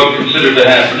 a drug considered to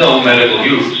have no medical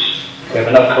use. We have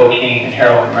enough cocaine and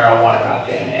heroin and marijuana out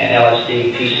there, and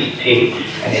LSD, PCP,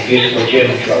 and the abuse of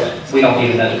legitimate drugs. We don't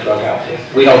need another drug out there.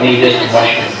 We don't need this to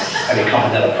mushroom and become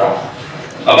another problem.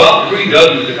 About 3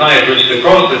 dozen psychiatrists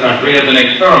across the country have been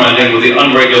experimenting with the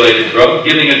unregulated drug,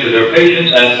 giving it to their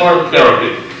patients as part of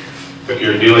therapy. If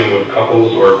you're dealing with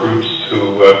couples or groups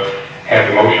who have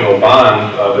emotional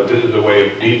bonds, that this is a way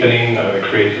of deepening, it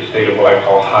creates a state of what I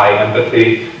call high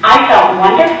empathy. I felt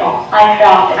wonderful.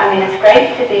 I mean, it's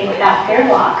great to be without fear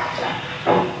block.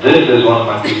 This is one of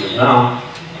my pieces now.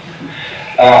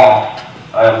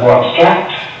 I'm more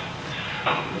abstract.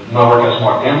 My work has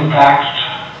more impact.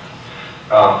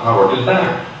 My work is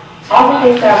better. All the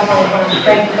things that I wanted when I was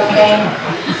straight to cocaine,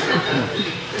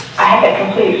 I had that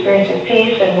complete experience of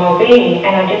peace and well-being,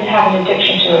 and I didn't have an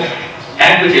addiction to it.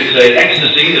 Advocates say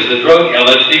ecstasy is the drug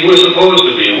LSD was supposed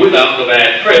to be without the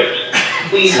bad trips.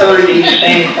 We heard these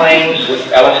same claims with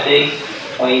LSD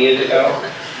 20 years ago.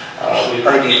 We've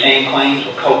heard these same claims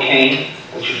with cocaine,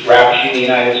 which is ravishing the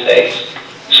United States.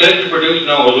 Said to produce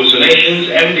no hallucinations,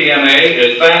 MDMA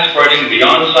is fast spreading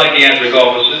beyond psychiatric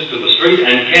offices to the street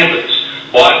and campus.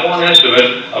 By one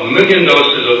estimate, 1 million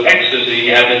doses of ecstasy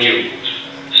have been used.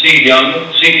 Steve Young,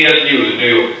 CBS News, New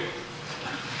York.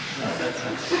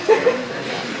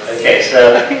 Okay,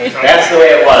 so that's the way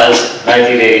it was,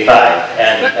 1985,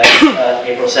 and that's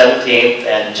April 17th,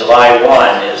 and July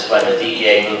 1 is when the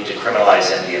DEA moved to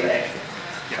criminalize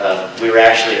MDMA. We were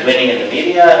actually winning in the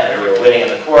media, and we were winning in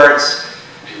the courts,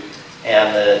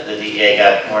 and the DEA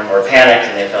got more and more panicked,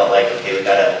 and they felt like, okay, we've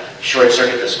got to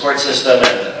short-circuit this court system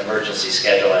and emergency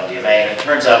schedule MDMA, and it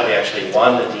turns out we actually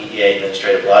won the DEA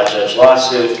administrative law judge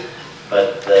lawsuit,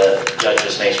 but the judge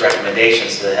just makes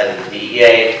recommendations to the head of the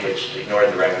DEA, which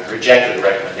rejected the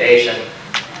recommendation.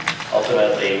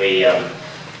 Ultimately, we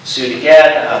sued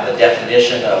again on the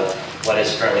definition of what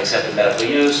is currently accepted medical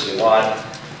use. We won.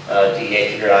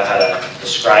 DEA figured out how to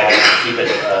describe it, to keep it,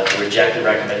 to reject the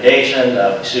recommendation.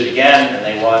 We sued again, and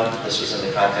they won. This was in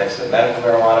the context of medical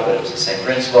marijuana, but it was the same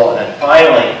principle. And then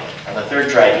finally, on the third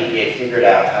try, DEA figured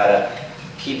out how to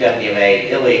keep MDMA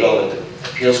illegal that the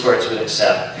appeals courts would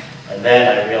accept. And then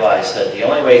I realized that the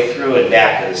only way through and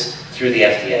back is through the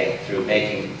FDA, through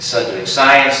doing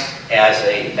science as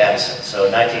a medicine. So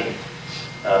in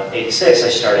 1986, I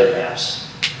started MAPS.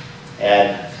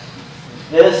 And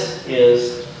this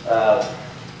is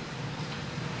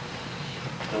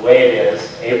the way it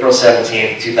is, April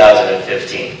 17th,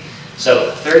 2015.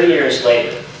 So 30 years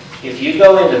later, if you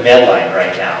go into Medline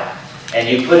right now and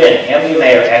you put in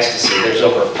MDMA or ecstasy, there's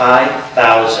over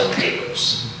 5,000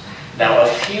 papers. Now, a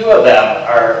few of them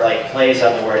are like plays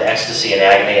on the word ecstasy and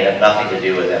agony and have nothing to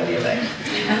do with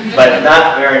MDMA. But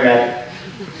not very many,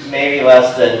 maybe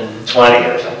less than 20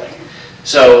 or something.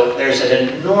 So there's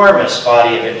an enormous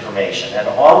body of information, and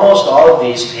almost all of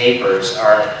these papers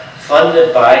are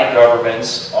funded by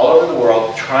governments all over the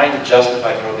world trying to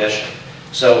justify prohibition.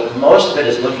 So most of it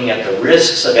is looking at the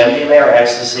risks of MDMA or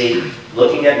ecstasy,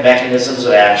 looking at mechanisms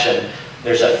of action.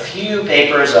 There's a few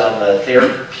papers on the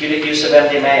therapeutic use of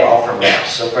MDMA, all from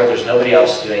MAPS. So far there's nobody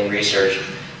else doing research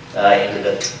into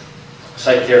the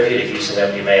psychotherapeutic use of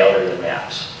MDMA other than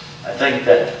MAPS. I think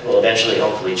that will eventually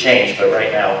hopefully change, but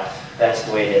right now that's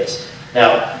the way it is.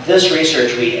 Now, this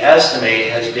research we estimate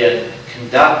has been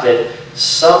conducted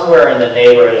somewhere in the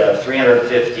neighborhood of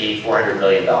 $350, $400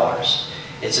 million.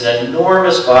 It's an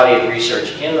enormous body of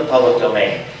research in the public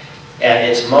domain, and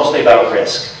it's mostly about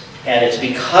risk. And it's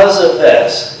because of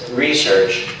this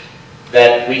research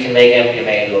that we can make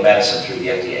MDMA into a medicine through the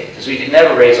FDA, because we could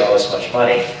never raise all this much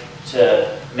money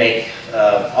to make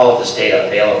all of this data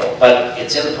available. But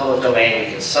it's in the public domain,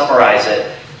 we can summarize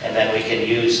it, and then we can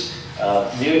use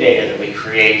new data that we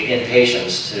create in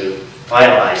patients to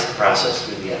finalize the process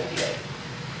through the FDA.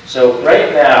 So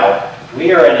right now,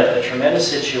 we are in a tremendous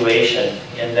situation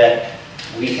in that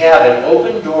we have an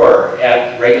open door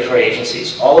at regulatory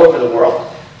agencies all over the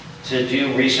world to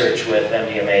do research with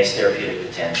MDMA's therapeutic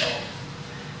potential.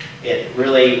 It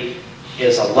really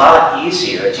is a lot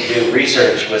easier to do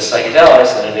research with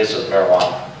psychedelics than it is with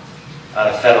marijuana on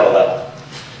a federal level.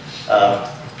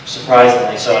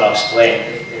 Surprisingly so, and I'll explain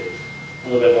a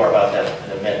little bit more about that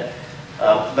in a minute.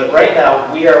 But right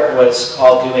now, we are what's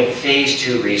called doing phase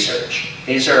 2 research.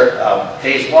 These are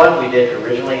phase 1 we did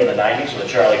originally in the 90s with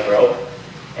Charlie Crow,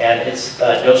 and it's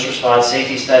dose response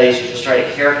safety studies. You just try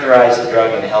to characterize the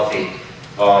drug in healthy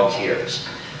volunteers.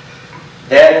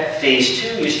 Then phase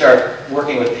 2, you start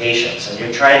working with patients, and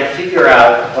you try to figure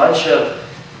out a bunch of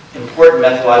important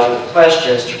methodological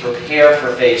questions to prepare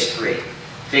for phase 3.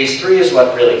 Phase 3 is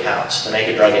what really counts to make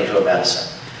a drug into a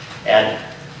medicine. And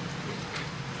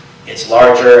it's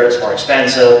larger, it's more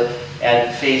expensive,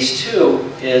 and phase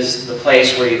 2 is the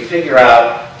place where you figure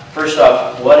out, first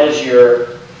off, what is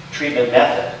your treatment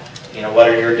method? You know, what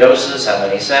are your doses, how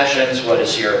many sessions, what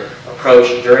is your approach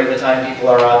during the time people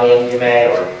are on the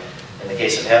MDMA, or in the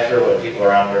case of Hefner, when people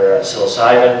are under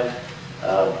psilocybin,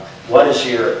 what is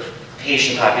your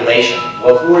patient population?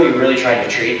 Well, who are you really trying to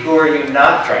treat? Who are you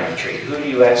not trying to treat? Who do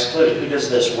you exclude? Who does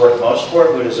this work most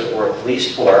for? Who does it work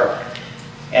least for?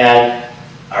 And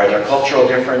are there cultural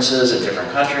differences in different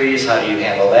countries? How do you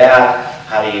handle that?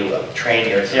 How do you train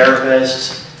your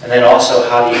therapists? And then also,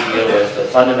 how do you deal with the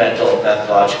fundamental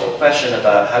methodological question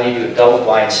about how do you do a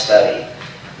double-blind study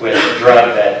with a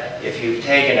drug that if you've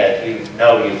taken it, you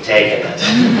know you've taken it.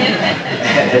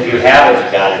 And if you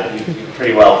haven't got it, you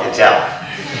pretty well can tell.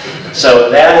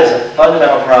 So that is a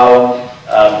fundamental problem.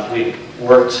 We've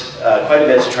worked quite a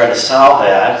bit to try to solve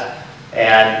that.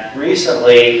 And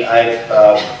recently,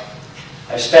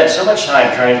 I've spent so much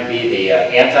time trying to be the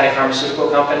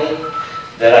anti-pharmaceutical company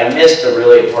that I missed a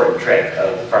really important trick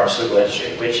of the pharmaceutical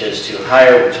industry, which is to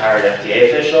hire retired FDA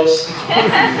officials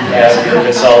as your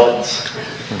consultants.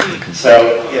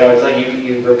 So, you know, it's like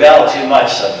you rebel too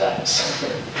much sometimes.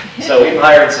 So we've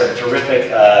hired some terrific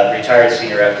retired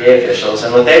senior FDA officials,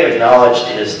 and what they've acknowledged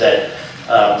is that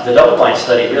the double-blind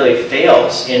study really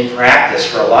fails in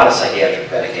practice for a lot of psychiatric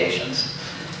medications.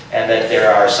 And that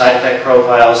there are side effect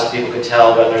profiles that people can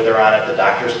tell whether they're on it, the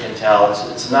doctors can tell. It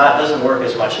doesn't work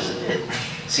as much as it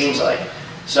seems like.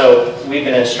 So we've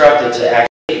been instructed to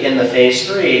actually, in the phase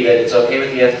 3, that it's okay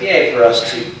with the FDA for us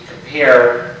to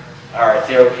compare our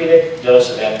therapeutic dose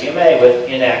of MDMA with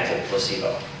inactive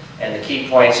placebo. And the key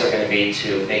points are going to be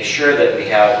to make sure that we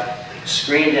have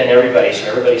screened in everybody so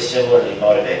everybody's similarly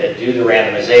motivated, do the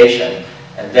randomization,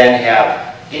 and then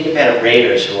have independent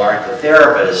raters who aren't the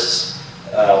therapists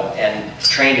and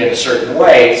trained in a certain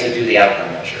way to do the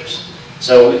outcome measures.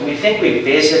 So we think we've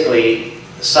basically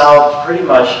solved pretty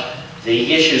much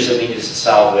the issues that we need to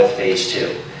solve with phase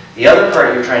 2. The other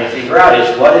part you're trying to figure out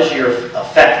is what is your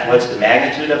effect? What's the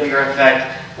magnitude of your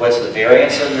effect? What's the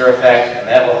variance of your effect? And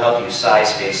that will help you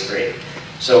size phase 3.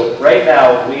 So right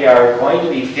now we are going to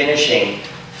be finishing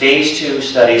phase 2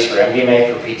 studies for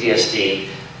MDMA for PTSD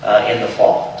in the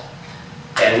fall.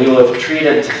 And we will have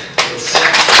treated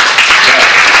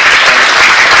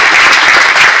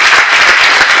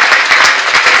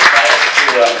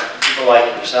people like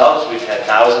yourselves. We've had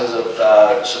thousands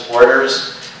of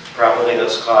supporters. Probably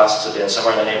those costs have been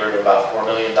somewhere in the neighborhood of about $4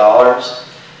 million.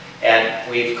 And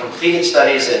we've completed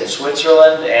studies in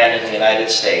Switzerland and in the United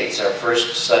States. Our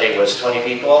first study was 20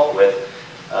 people with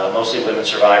mostly women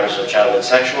survivors of childhood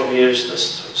sexual abuse. The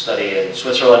study in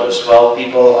Switzerland was 12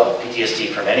 people of PTSD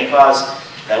from any cause.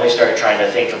 Then we started trying to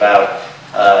think about,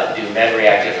 do men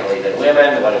react differently than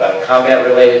women? What about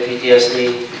combat-related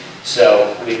PTSD?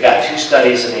 So we've got 2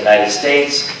 studies in the United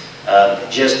States.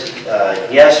 Just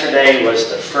yesterday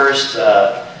was the first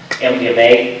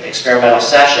MDMA experimental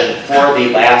session for the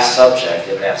last subject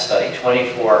in that study,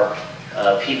 24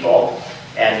 people.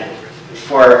 And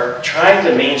for trying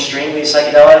to mainstream these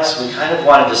psychedelics, we kind of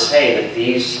wanted to say that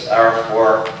these are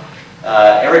for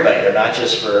everybody. They're not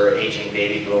just for aging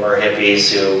baby boomer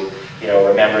hippies who,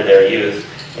 remember their youth.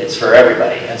 It's for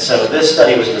everybody. And so this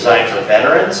study was designed for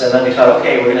veterans, and then we thought,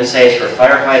 okay, we're going to say it's for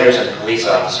firefighters and police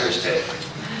officers too.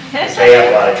 They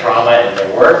have a lot of trauma in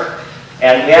their work.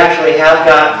 And we actually have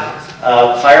got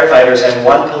firefighters and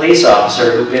 1 police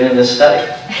officer who've been in this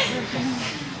study.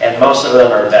 And most of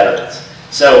them are veterans.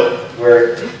 So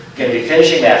we're going to be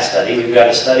finishing that study. We've got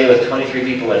a study with 23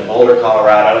 people in Boulder,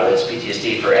 Colorado that's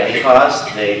PTSD for any cause.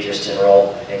 They just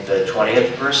enrolled, I think, the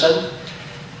 20th person.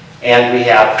 And we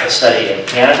have a study in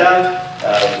Canada.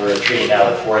 We're treating now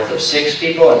the 4th of 6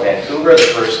 people in Vancouver,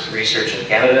 the first research in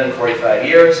Canada in 45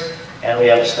 years. And we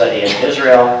have a study in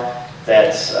Israel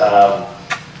that's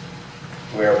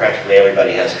where practically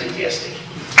everybody has PTSD.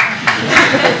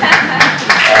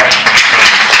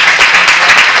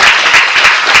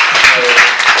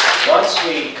 So once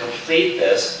we complete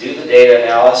this, do the data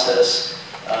analysis,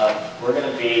 we're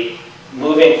going to be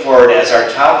moving forward as our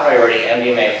top priority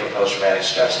MDMA for post-traumatic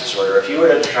stress disorder. If you were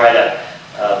to try to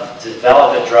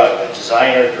develop a drug, a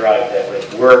designer drug that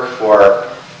would work for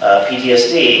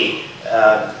PTSD,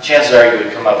 chances are you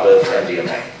would come up with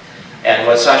MDMA. And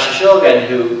what Sasha Shulgin,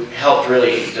 who helped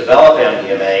really develop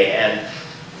MDMA and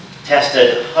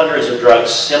tested hundreds of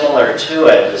drugs similar to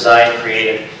it, designed,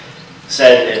 created,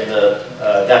 said in the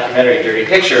documentary Dirty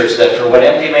Pictures that for what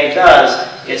MDMA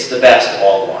does, it's the best of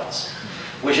all the ones.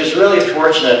 Which is really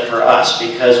fortunate for us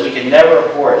because we can never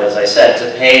afford, as I said,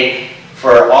 to pay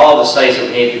for all the studies that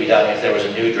would need to be done if there was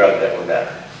a new drug that were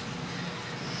better.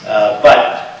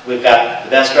 But we've got the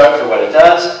best drug for what it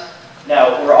does.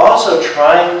 Now, we're also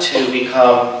trying to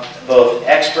become both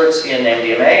experts in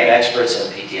MDMA and experts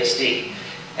in PTSD.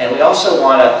 And we also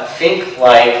want to think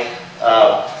like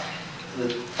the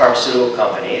pharmaceutical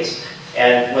companies.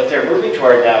 And what they're moving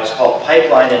toward now is called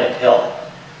pipeline in a pill,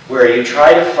 where you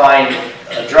try to find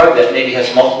a drug that maybe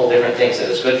has multiple different things that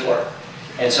it's good for.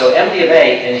 And so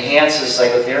MDMA enhances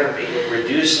psychotherapy. It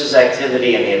reduces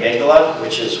activity in the amygdala,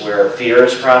 which is where fear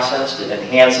is processed. It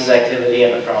enhances activity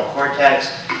in the frontal cortex,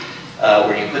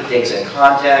 where you put things in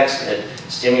context. It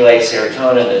stimulates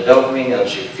serotonin and dopamine, that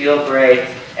helps you feel great,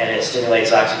 and it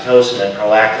stimulates oxytocin and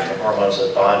prolactin, the hormones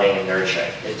of bonding and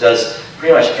nurturing. It does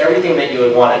pretty much everything that you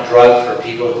would want a drug for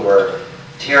people who are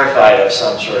terrified of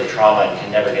some sort of trauma and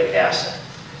can never get past it.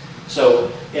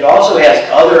 So it also has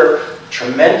other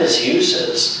tremendous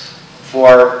uses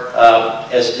for,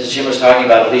 as Jim was talking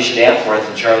about, Alicia Danforth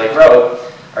and Charlie Grote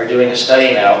are doing a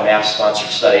study now, a MAPS-sponsored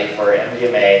study for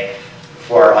MDMA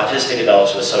for autistic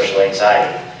adults with social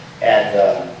anxiety.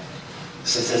 And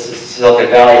since this is Silicon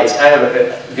Valley, it's kind of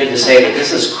good to say that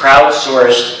this is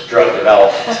crowdsourced drug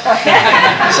development.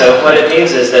 So what it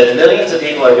means is that millions of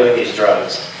people are doing these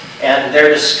drugs, and they're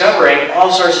discovering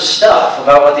all sorts of stuff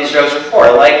about what these drugs are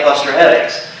for, like cluster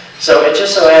headaches. So it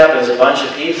just so happens a bunch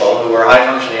of people who were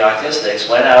high-functioning autistics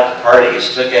went out to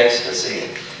parties, took ecstasy,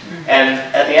 and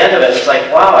at the end of it, it's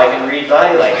like, wow, I can read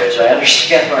body language, I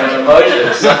understand my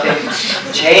emotions,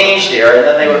 something changed here, and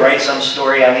then they would write some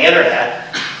story on the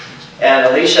internet. And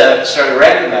Alicia started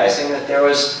recognizing that there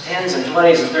was 10s and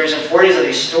 20s and 30s and 40s of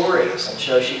these stories. And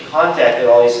so she contacted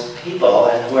all these people,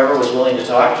 and whoever was willing to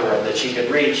talk to her and that she could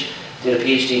reach did a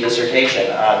Ph.D.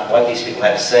 dissertation on what these people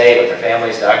had to say, what their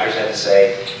families, doctors had to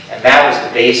say. And that was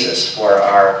the basis for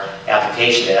our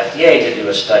application to FDA to do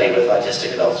a study with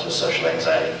autistic adults with social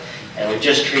anxiety. And we've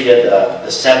just treated the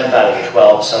 7th out of the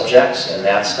 12 subjects in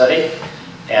that study,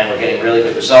 and we're getting really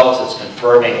good results. It's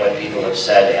confirming what people have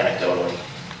said anecdotally.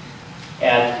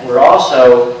 And we're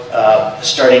also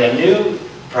starting a new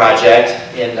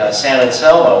project in San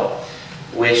Anselmo,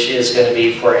 which is going to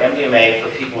be for MDMA for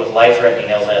people with life-threatening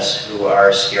illness who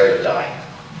are scared of dying.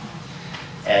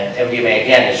 And MDMA,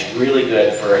 again, is really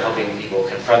good for helping people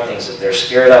confront things that they're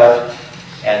scared of.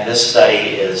 And this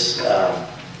study is a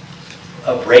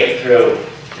breakthrough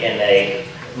in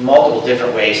multiple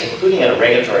different ways, including in a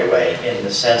regulatory way, in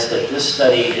the sense that this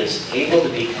study is able to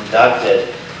be conducted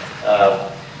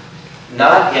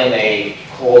not in a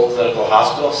cold clinical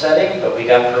hospital setting, but we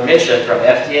got permission from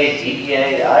FDA,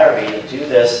 DEA, the IRB to do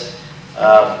this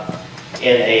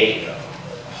in a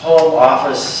home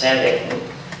office setting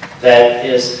that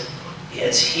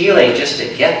it's healing just to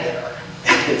get there.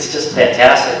 It's just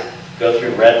fantastic. Go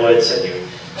through redwoods and you're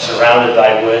surrounded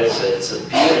by woods. It's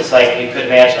like you could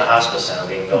imagine a hospice center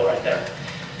being built right there.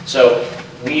 So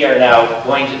we are now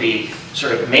going to be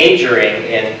sort of majoring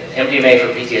in MDMA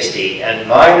for PTSD and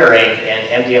minoring in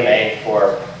MDMA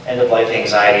for end-of-life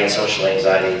anxiety and social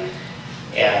anxiety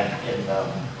and in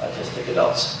autistic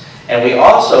adults. And we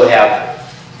also have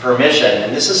permission,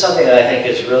 and this is something that I think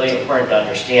is really important to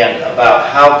understand about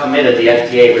how committed the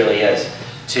FDA really is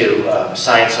to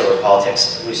science over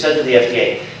politics. We said to the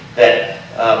FDA that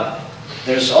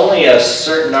there's only a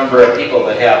certain number of people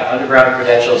that have underground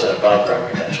credentials and above-ground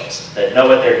credentials that know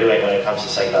what they're doing when it comes to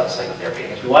psychedelic psychotherapy.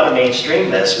 And if we want to mainstream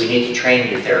this, we need to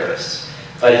train new therapists.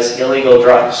 But it's illegal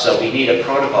drugs, so we need a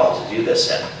protocol to do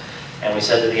this in. And we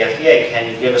said to the FDA, can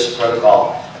you give us a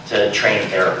protocol to train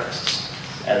therapists?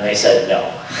 And they said, no,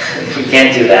 we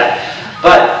can't do that.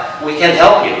 But we can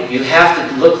help you. You have to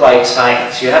look like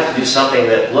science. You have to do something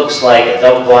that looks like a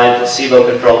double-blind,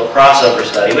 placebo-controlled crossover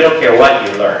study. We don't care what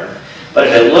you learn. But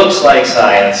if it looks like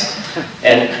science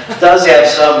and does have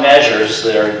some measures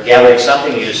that are gathering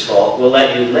something useful, we'll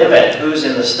let you limit who's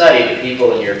in the study to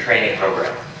people in your training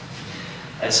program.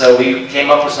 And so we came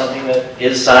up with something that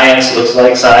is science, looks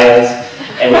like science,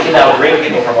 and we can now bring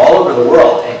people from all over the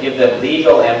world and give them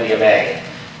legal MDMA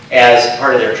as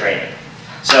part of their training.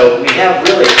 So we have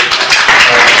really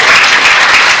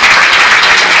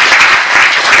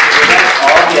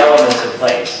all the elements in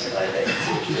place, I think,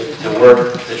 to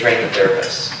work to train the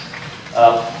therapists.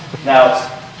 Now,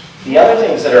 the other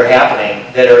things that are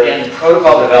happening that are in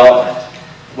protocol development,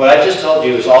 what I just told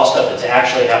you is all stuff that's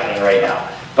actually happening right now.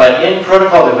 But in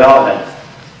protocol development,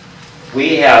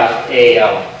 we have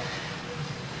a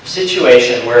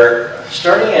situation where,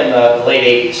 starting in the late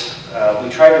 80s, we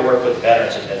tried to work with the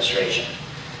Veterans Administration.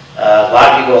 A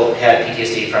lot of people had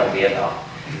PTSD from Vietnam.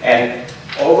 And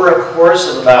over a course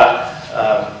of about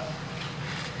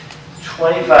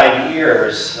 25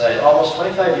 years, almost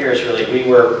 25 years really, we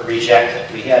were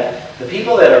rejected. We had the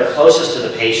people that are closest to the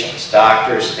patients,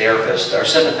 doctors, therapists, are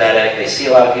sympathetic. They see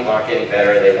a lot of people aren't getting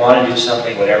better. They want to do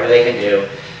something, whatever they can do.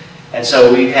 And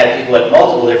so we've had people at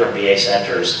multiple different VA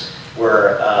centers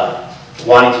were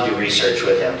wanting to do research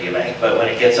with MDMA. But when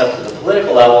it gets up to the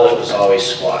political level, it was always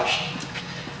squashed.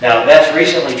 Now, that's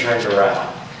recently turned around.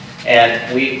 And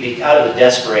out of the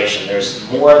desperation, there's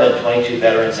more than 22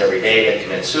 veterans every day that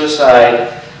commit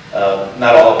suicide.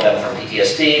 Not all of them from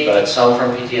PTSD, but some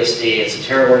from PTSD. It's a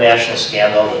terrible national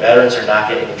scandal. The veterans are not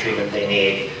getting the treatment they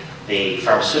need. The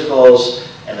pharmaceuticals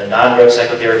and the non-drug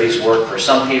psychotherapies work for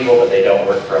some people, but they don't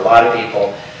work for a lot of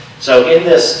people. So in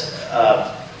this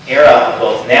era of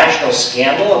both national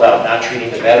scandal about not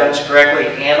treating the veterans correctly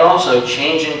and also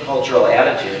changing cultural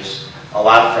attitudes, a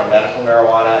lot from medical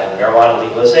marijuana and marijuana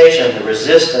legalization, the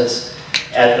resistance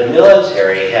at the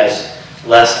military has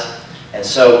lessened. And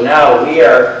so now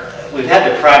we've had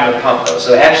to prime the pump though.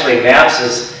 So actually MAPS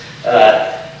is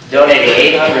donating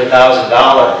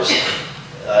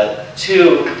 $800,000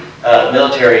 to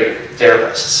military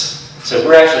therapists. So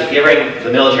we're actually giving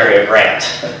the military a grant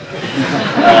to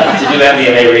do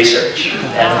MDMA research.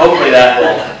 And hopefully that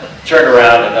will turn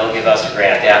around and they'll give us a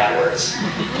grant afterwards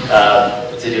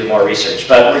to do more research.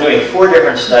 But we're doing 4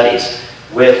 different studies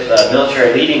with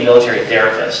leading military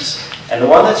therapists. And the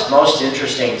one that's most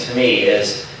interesting to me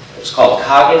is, it's called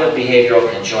cognitive behavioral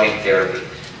conjoint therapy.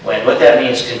 What that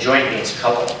means, conjoint means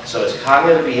couple. So it's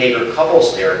cognitive behavior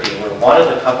couples therapy where one of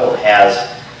the couple has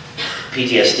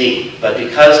PTSD. But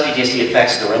because PTSD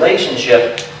affects the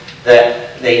relationship,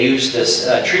 that they use this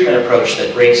treatment approach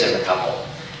that brings in the couple.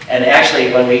 And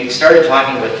actually, when we started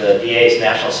talking with the VA's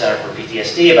National Center for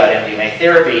PTSD about MDMA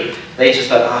therapy, they just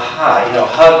thought, aha,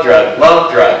 hug drug,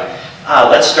 love drug.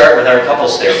 Let's start with our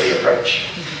couples therapy approach.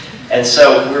 And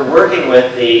so we're working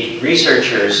with the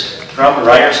researchers from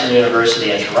Ryerson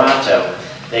University in Toronto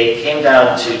they came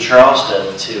down to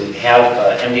Charleston to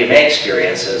have MDMA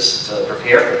experiences to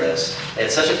prepare for this. They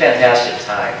had such a fantastic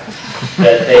time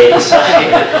that they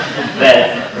decided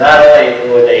that not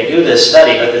only would they do this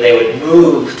study, but that they would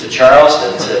move to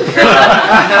Charleston to be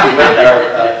with our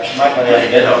Michael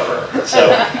and Midhofer, so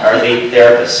our lead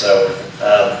therapist. So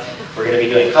we're going to be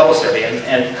doing couples therapy,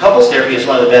 and couples therapy is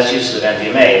one of the best uses of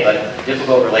MDMA, but a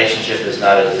difficult relationship is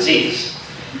not a disease.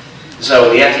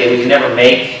 So the FDA, we can never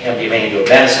make MDMA into a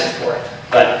medicine for it,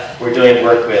 but we're doing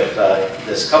work with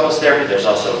this couples therapy. There's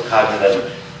also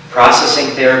cognitive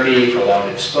processing therapy, prolonged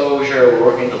exposure. We're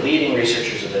working with the leading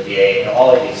researchers of the VA in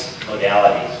all of these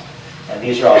modalities, and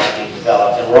these are all being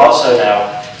developed. And we're also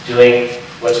now doing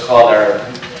what's called our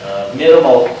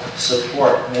minimal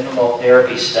support, minimal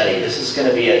therapy study. This is going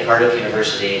to be at Cardiff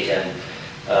University in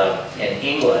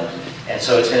England, and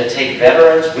so it's going to take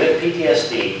veterans with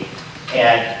PTSD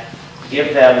and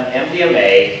give them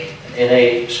MDMA in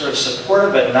a sort of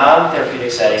supportive but non-therapeutic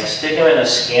setting, stick them in a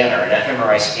scanner, an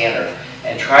fMRI scanner,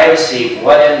 and try to see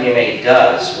what MDMA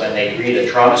does when they read a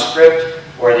trauma script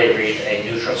or they read a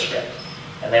neutral script.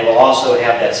 And they will also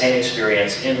have that same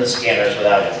experience in the scanners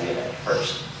without MDMA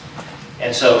first.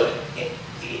 And so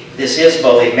this is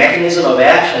both a mechanism of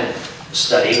action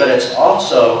study, but it's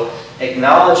also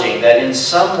acknowledging that in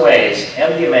some ways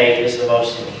MDMA is the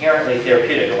most inherently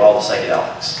therapeutic of all the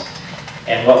psychedelics.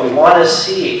 And what we want to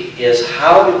see is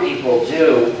how do people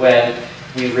do when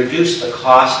we reduce the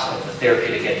cost of the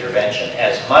therapeutic intervention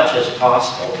as much as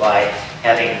possible by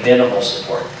having minimal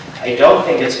support. I don't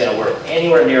think it's going to work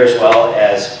anywhere near as well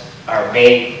as our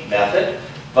main method,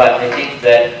 but I think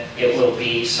that it will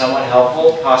be somewhat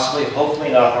helpful, possibly,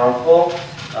 hopefully not harmful.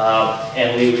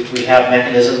 And we have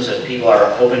mechanisms that people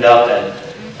are opened up and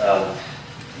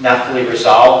not fully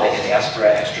resolved. They can ask for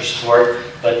extra support.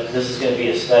 But this is going to be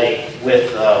a study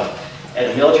with, at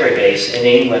a military base in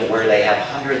England where they have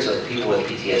hundreds of people with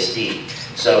PTSD.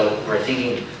 So we're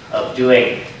thinking of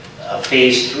doing a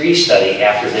phase 3 study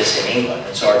after this in England.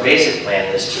 And so our basic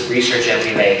plan is to research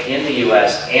MDMA in the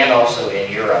US and also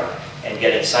in Europe and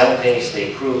get it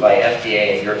simultaneously approved by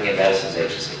FDA and European Medicines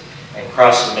Agency and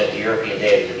cross-submit the European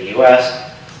data to the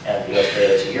US and the US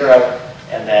data to Europe,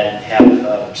 and then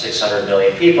have 600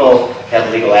 million people have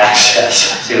legal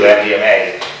access to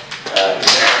MDMA.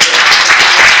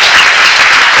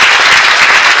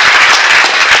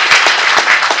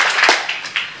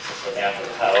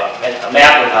 A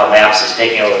map of how MAPS is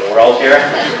taking over the world here.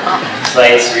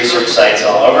 Sites, research sites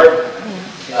all over.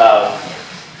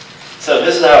 So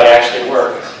this is how it actually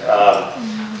worked.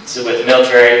 So with the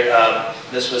military,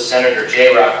 this was Senator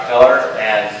J. Rockefeller,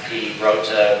 and he wrote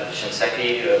to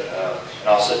Shinseki, and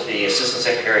also to the Assistant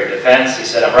Secretary of Defense. He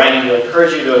said, I'm writing to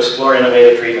encourage you to explore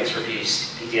innovative treatments for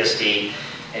PTSD,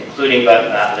 including but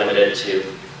not limited to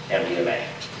MDMA.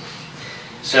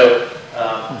 So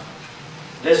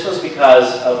this was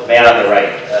because of the man on the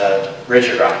right,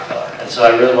 Richard Rockefeller. And so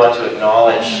I really want to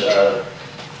acknowledge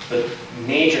the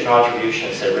major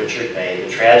contributions that Richard made,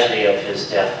 the tragedy of his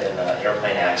death in an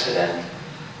airplane accident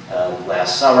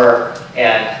last summer.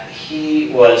 And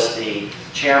he was the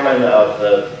chairman of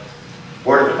the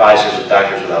Board of Advisors of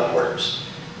Doctors Without Borders.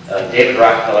 David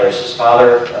Rockefeller is his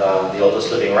father, the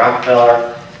oldest living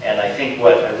Rockefeller. And I think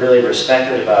what I really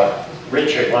respected about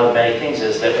Richard, one of the many things,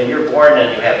 is that when you're born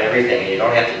and you have everything and you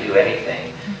don't have to do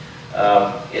anything,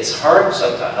 it's hard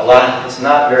sometimes. It's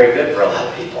not very good for a lot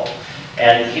of people.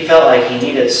 And he felt like he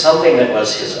needed something that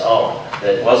was his own,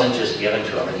 that wasn't just given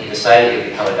to him. And he decided he would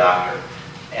become a doctor.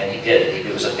 And he did.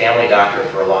 He was a family doctor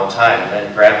for a long time, and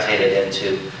then gravitated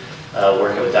into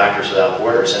working with Doctors Without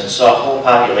Borders, and saw whole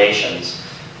populations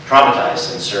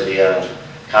traumatized in Serbia,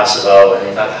 Kosovo, and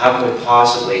he thought, how can we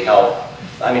possibly help?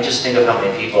 I mean, just think of how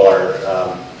many people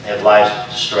have lives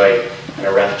destroyed and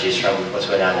are refugees from what's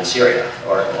going on in Syria,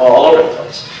 or all over the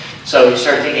place. So we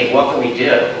started thinking, what can we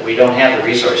do? We don't have the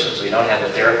resources, we don't have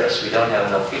the therapists, we don't have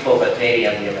enough people, but maybe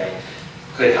MDMA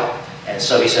could help. And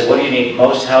so he said, what do you need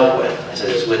most help with? I said,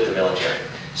 it's with the military.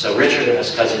 So Richard and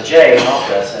his cousin Jay helped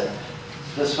us, and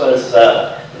this was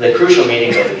the crucial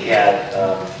meeting that we had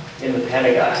in the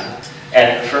Pentagon.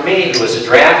 And for me, who was a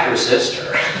draft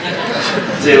resistor,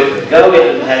 to go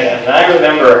into the Pentagon. And I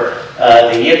remember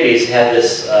the Yippies had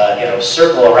this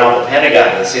circle around the Pentagon,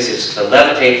 and this is to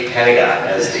levitate the Pentagon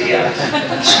as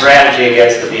the strategy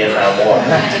against the Vietnam War.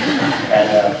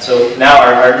 And so now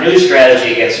our new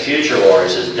strategy against future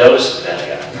wars is dose the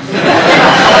Pentagon.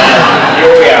 And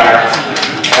here we are,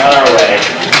 on our way.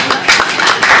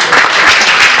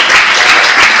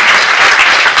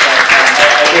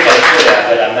 I think I could have,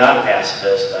 but I'm not a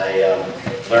pacifist. I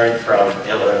learned from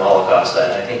Hitler and Holocaust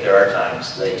nuanced. I think there are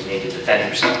times that you need to defend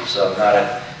yourself. So I'm not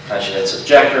a conscientious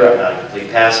objector. I'm not a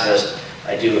complete pacifist.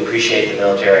 I do appreciate the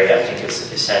military. I think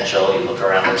it's essential. You look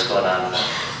around what's going on.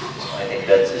 I think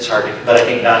that it's hard to, but I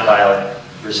think nonviolent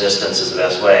resistance is the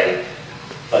best way.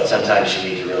 But sometimes you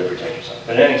need to really protect yourself.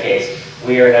 But in any case,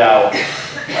 we are now,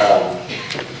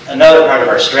 another part of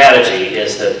our strategy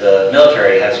is that the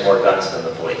military has more guns than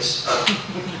the police.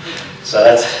 So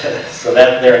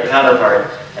that they're a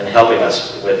counterpart and helping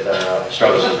us with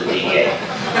struggles with the DEA.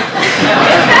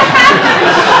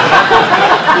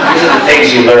 These are the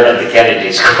things you learn at the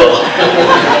Kennedy School.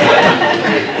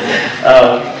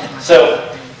 So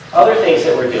other things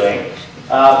that we're doing,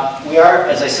 we are,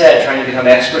 as I said, trying to become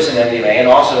experts in MDMA and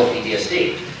also in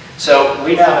PTSD. So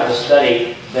we now have a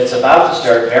study that's about to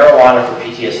start, marijuana for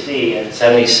PTSD, in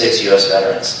 76 US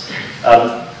veterans.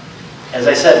 As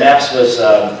I said, MAPS was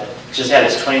just had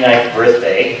its 29th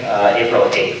birthday, April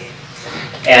 8th.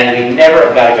 And we never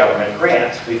have got a government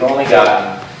grant. We've only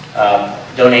gotten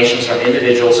donations from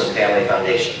individuals and family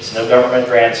foundations. No government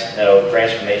grants, no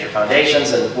grants from major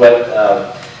foundations. And what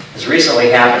has recently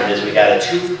happened is we got a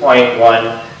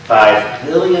 $2.15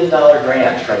 million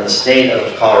grant from the state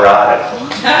of Colorado.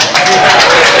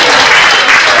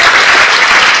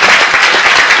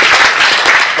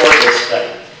 For this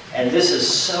study. And this is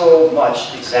so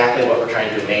much exactly what we're trying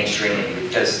to do mainstreaming,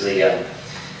 because the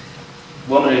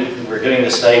woman who we're doing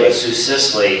this study with, Sue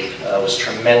Sisley, was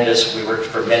tremendous. We worked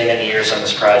for many, many years on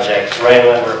this project. Right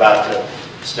when we're about to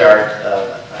start,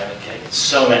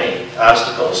 so many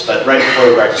obstacles, but right before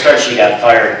we were about to start, she got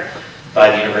fired by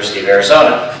the University of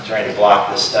Arizona, trying to block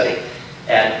this study.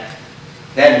 And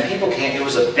then people came, it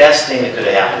was the best thing that could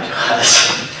have happened to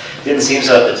us. Didn't seem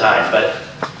so at the time, but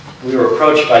we were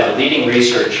approached by the leading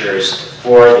researchers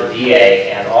for the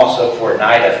VA and also for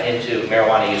NIDA into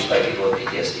marijuana use by people with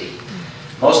PTSD.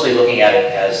 Mostly looking at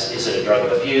it as, is it a drug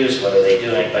of abuse, what are they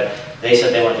doing, but they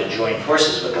said they wanted to join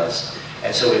forces with us.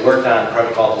 And so we worked on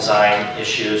protocol design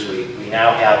issues. We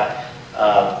now have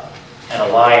an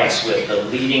alliance with the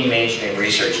leading mainstream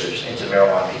researchers into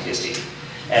marijuana PTSD.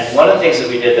 And one of the things that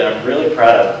we did that I'm really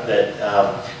proud of, that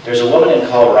there's a woman in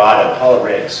Colorado, Paula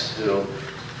Riggs, who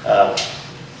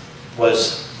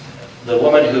was the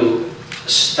woman who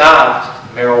stopped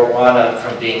marijuana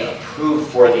from being approved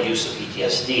for the use of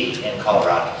PTSD in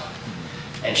Colorado.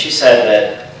 And she said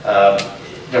that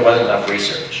there wasn't enough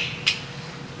research.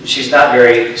 She's not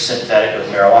very sympathetic with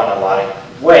marijuana in a lot of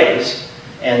ways.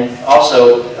 And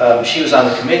also, she was on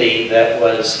the committee that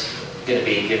was going to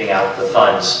be giving out the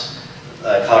funds.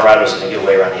 Colorado was going to give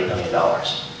away around $8 million.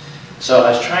 So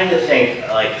I was trying to think,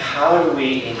 like, how do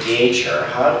we engage her?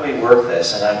 How do we work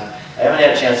this? And I haven't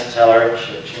had a chance to tell her.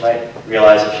 She might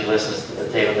realize if she listens to the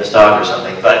tape of this talk or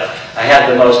something. But I had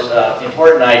the most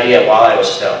important idea while I was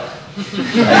stoned.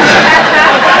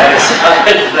 I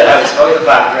decided that I was smoking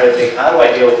pot and trying to think, how do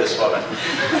I deal with this woman?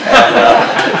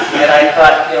 And I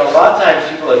thought, a lot of times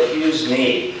people accuse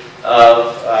me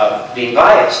of being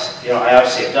biased. I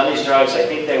obviously have done these drugs. I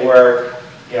think they work.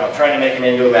 Trying to make them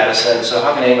into a medicine. So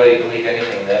how can anybody believe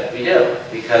anything that we do?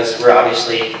 Because we're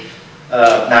obviously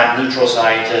not neutral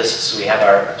scientists. We have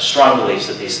our strong beliefs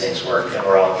that these things work, and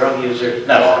we're all drug users.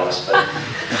 Not all of us, but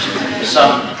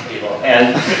some people.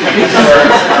 And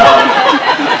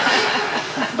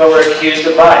but we're accused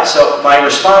of bias. So my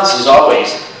response is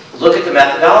always, look at the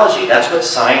methodology. That's what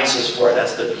science is for.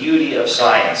 That's the beauty of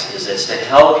science, is it's to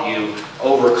help you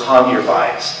overcome your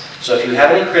bias. So if you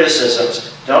have any criticisms,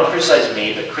 don't criticize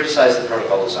me, but criticize the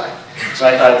protocol design. So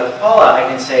I thought, with Paula, I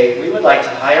can say, we would like to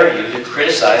hire you to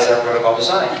criticize our protocol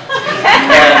design.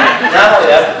 And not only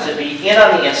that, but to be in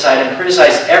on the inside and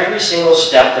criticize every single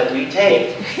step that we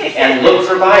take. And look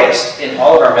for bias in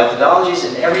all of our methodologies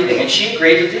and everything. And she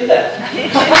agreed to do that.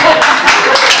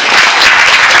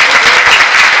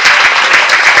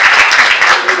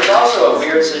 It was also a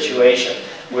weird situation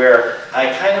where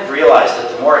I kind of realized that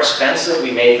the more expensive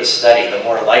we made the study, the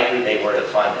more likely they were to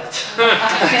fund it.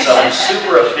 So I'm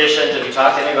super efficient. If you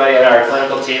talk to anybody on our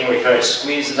clinical team, we try to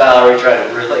squeeze the dollar, we try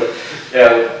to really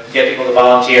get people to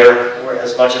volunteer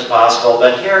as much as possible.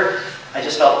 But here, I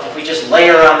just felt if we just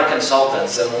layer on the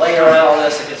consultants and layer on all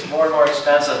this, it gets more and more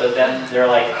expensive, but then they're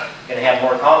like going to have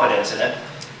more confidence in it.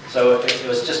 So it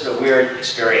was just a weird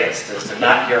experience to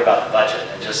not care about the budget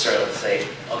and just sort of say,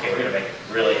 okay, we're going to make it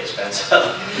really expensive.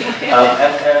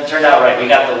 And it turned out right. We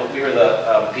were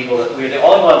the people that we were the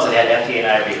only ones that had FDA and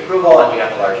IRB approval, and we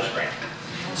got the largest grant.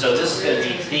 So this is going to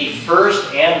be the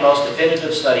first and most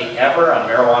definitive study ever on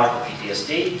marijuana for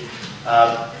PTSD.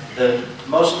 The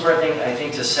most important thing I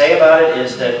think to say about it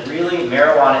is that really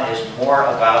marijuana is more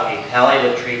about a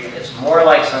palliative treatment. It's more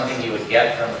like something you would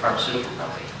get from a pharmaceutical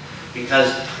company.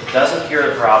 because it doesn't cure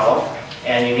the problem,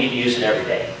 and you need to use it every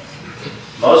day.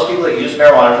 Most people that use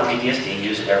marijuana for PTSD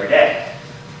use it every day.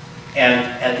 And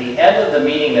at the end of the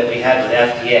meeting that we had with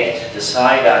FDA to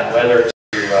decide on whether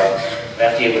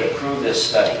FDA would approve this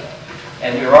study,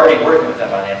 and we were already working with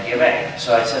them on MDMA.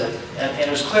 So I said, and it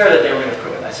was clear that they were going to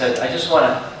approve it. I said, I just want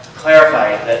to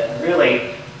clarify that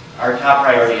really our top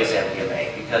priority is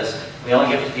MDMA, because we only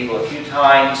give it to people a few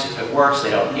times. If it works, they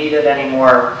don't need it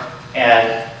anymore,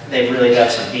 and they've really done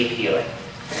some deep healing.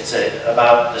 It's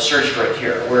about the search for a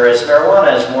cure, whereas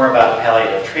marijuana is more about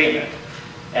palliative treatment.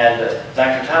 And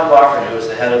Dr. Tom Walker, who was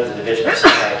the head of the Division of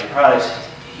Psychiatry Products,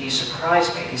 he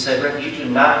surprised me. He said, Rick, you do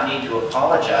not need to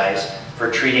apologize for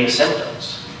treating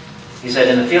symptoms. He said,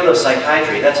 in the field of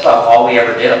psychiatry, that's about all we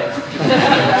ever do.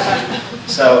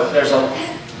 So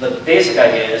the basic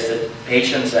idea is that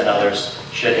patients and others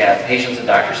should have, patients and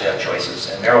doctors should have choices.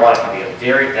 And marijuana can be a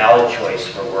very valid choice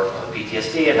for working with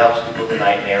PTSD. It helps people with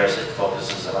nightmares. It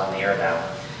focuses them on the here and now.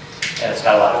 And it's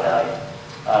got a lot of value.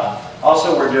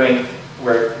 Also, we're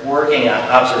working on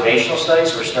observational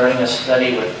studies. We're starting a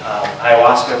study with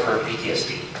ayahuasca for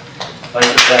PTSD.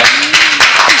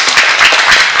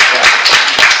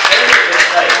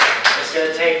 It's going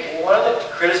to take, one of the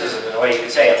criticisms, in a way you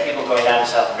could say, of people going down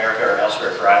to South America or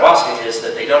elsewhere for ayahuasca is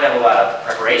that they don't have a lot of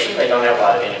preparation, they don't have a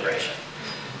lot of integration.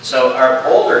 So our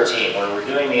Boulder team, where we're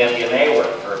doing the MDMA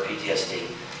work for PTSD,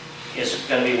 is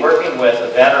going to be working with a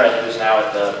veteran who's now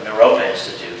at the Naropa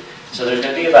Institute. So there's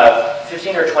going to be about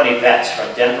 15 or 20 vets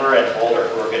from Denver and Boulder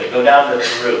who are going to go down to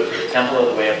Peru, to the Temple of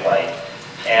the Way of Light,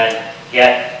 and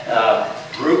get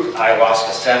group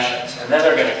ayahuasca sessions. And then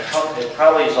they're going to come, it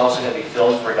probably is also going to be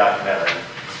filmed for a documentary.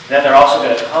 Then they're also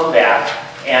going to come back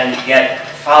and get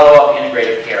follow-up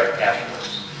integrative care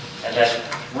afterwards. And then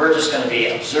we're just going to be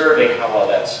observing how well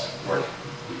that's working.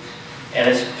 And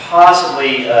it's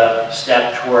possibly a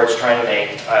step towards trying to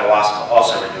make ayahuasca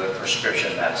also into a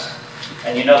prescription medicine.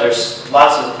 And you know, there's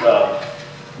lots of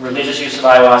religious use of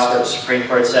ayahuasca. The Supreme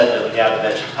Court said that without a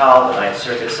vegetal. The Ninth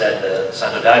Circuit said that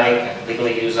Santo Daime can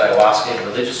legally use ayahuasca in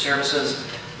religious services.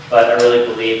 But I really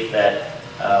believe that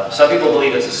some people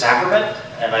believe it's a sacrament,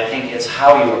 and I think it's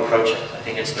how you approach it. I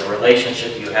think it's the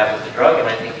relationship you have with the drug, and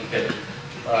I think you can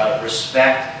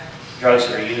respect drugs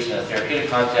that are used in a therapeutic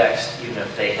context, even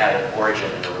if they had an origin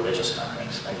in a religious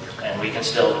context. And we can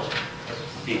still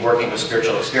be working with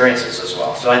spiritual experiences as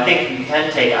well. So I think you can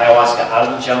take ayahuasca out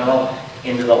of the jungle,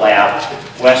 into the lab,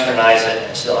 westernize it,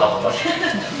 and still help them.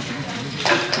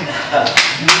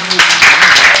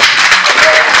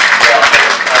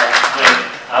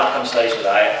 Outcome studies with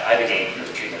ibogaine for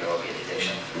the treatment of opiate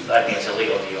addiction. That means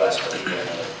illegal in the US, but legal in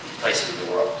other places of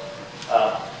the world.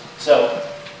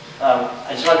 I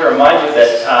just want to remind you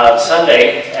that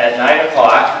Sunday at 9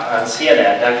 o'clock on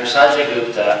CNN, Dr. Sanjay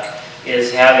Gupta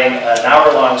is having an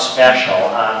hour-long special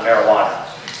on marijuana.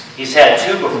 He's had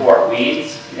two before,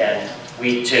 weeds and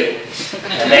weed 2.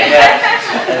 And they've had,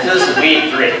 and this is weed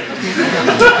 3.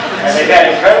 And they've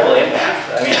had incredible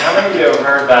impact. I mean, how many of you have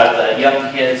heard about the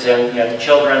young kids and young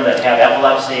children that have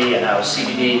epilepsy and how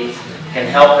CBD can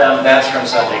help them? That's from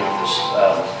Sanjay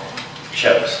Gupta's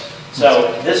shows.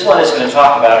 So this one is going to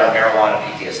talk about our marijuana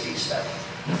PTSD study.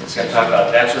 It's going to talk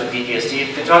about vets with PTSD.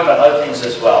 It's going to talk about other things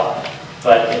as well,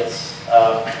 but it's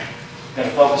going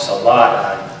to focus a lot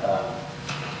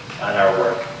on our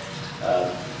work.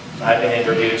 I've been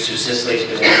interviewed, Sue Sisley's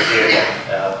been interviewed,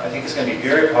 and I think it's going to be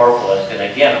very powerful, and it's going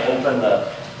to, again, open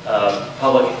the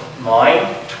public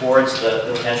mind towards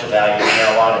the potential value of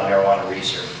marijuana and marijuana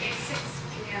research.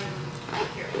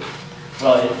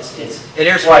 Well, it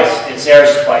airs twice. It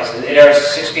airs twice. It airs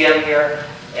 6 p.m. here,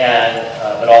 and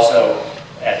but also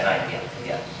at 9 p.m.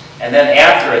 again. And then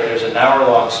after it, there's an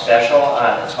hour-long special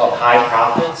on, it's called High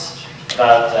Profits,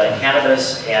 about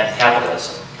cannabis and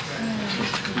capitalism.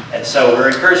 And so we're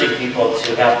encouraging people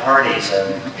to have parties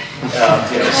and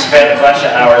spend a bunch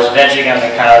of hours vegging on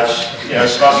the couch,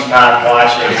 smoking pot,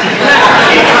 watching.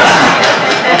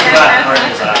 Not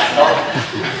parties optional.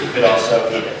 You could also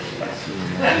eat it.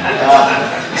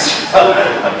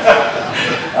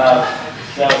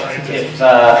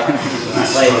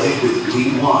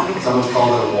 Weed 1, some would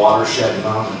call it a watershed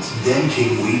moment. Then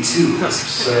came Weed 2, this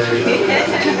absurd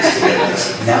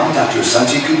Now Dr.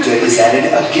 Sanjay Gupta is at it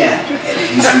again, and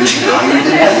he's reaching higher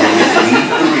than ever with Weed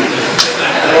 3.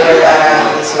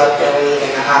 I smoked the weed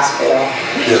in the hospital.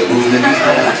 The movement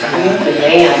behind it. The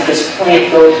man, this plant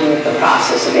goes through the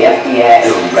process of the FDA.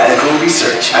 The radical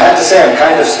research. I have to say, I'm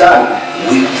kind of stunned.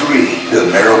 Week 3, the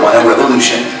marijuana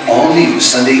revolution. All new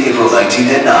Sunday, April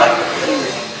 19th at 9.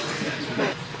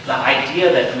 The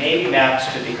idea that maybe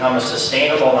MAPS could become a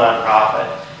sustainable nonprofit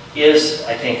is,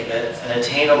 I think, an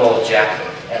attainable objective.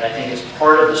 And I think it's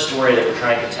part of the story that we're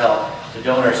trying to tell to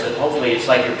donors, that hopefully it's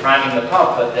like you're priming the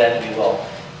pump, but then we will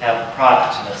have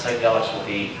products, and that psychedelics will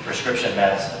be prescription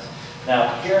medicines.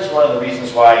 Now, here's one of the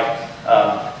reasons why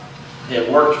it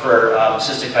worked for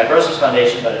Cystic Fibrosis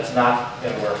Foundation, but it's not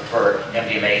going to work for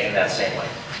MDMA in that same way.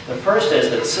 The first is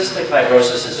that cystic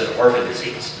fibrosis is an orphan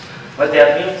disease. What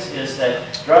that means is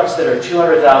that drugs that are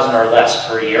 200,000 or less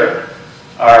per year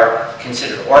are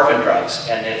considered orphan drugs.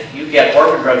 And if you get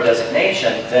orphan drug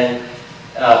designation, then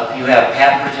you have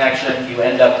patent protection. You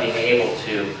end up being able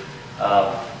to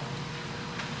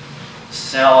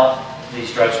sell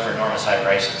these drugs for enormous high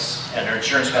prices. And their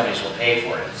insurance companies will pay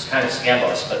for it. It's kind of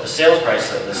scandalous, but the sales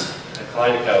price of this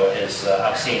Kalydeco is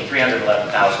obscene,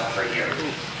 $311,000 per year.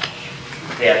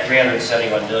 They had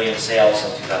 371 million sales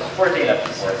in 2014, up to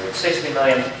 460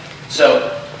 million.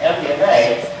 So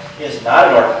MDMA is not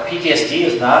an orphan. PTSD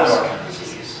is not an orphan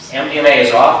disease. MDMA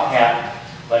is off patent,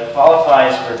 but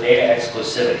qualifies for data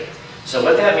exclusivity. So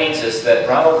what that means is that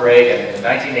Ronald Reagan in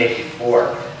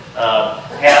 1984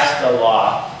 passed a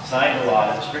law, signed a law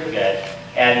that was pretty good.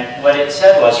 And what it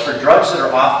said was, for drugs that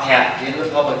are off patent in the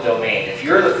public domain, if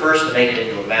you're the first to make it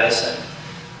into a medicine,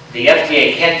 the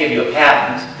FDA can't give you a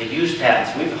patent. They use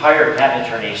patents. We've hired patent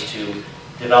attorneys to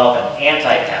develop an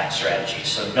anti-patent strategy,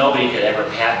 so nobody could ever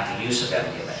patent the use of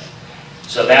MDMA.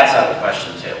 So that's out of the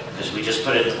question too, because we just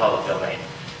put it in the public domain.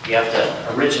 You have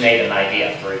to originate an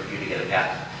idea for you to get a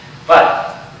patent.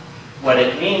 But what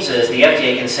it means is the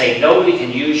FDA can say nobody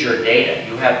can use your data.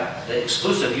 You have the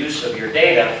exclusive use of your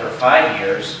data for 5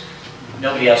 years.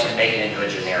 Nobody else can make it into a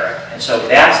generic. And so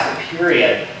that's the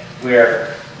period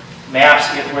where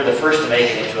MAPS, if we're the first to make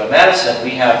it into a medicine,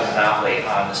 we have a monopoly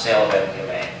on the sale of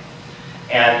MDMA.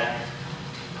 And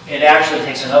it actually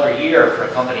takes another year for a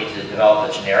company to develop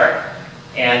a generic.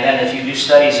 And then if you do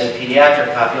studies in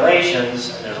pediatric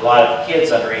populations, and there's a lot of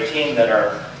kids under 18 that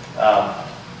are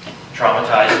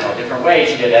traumatized in all different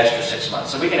ways, you get an extra 6 months.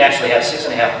 So we can actually have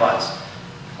 6.5 months,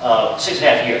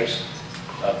 6.5 years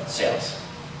of sales.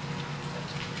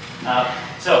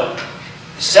 So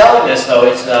selling this, though,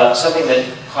 it's something that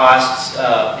costs,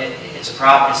 it's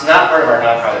not part of our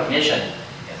nonprofit mission.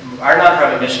 Our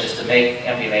nonprofit mission is to make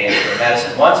MDMA into a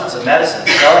medicine. Once it's a medicine,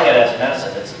 selling it as a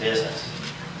medicine, it's a business.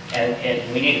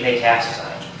 And we need to pay taxes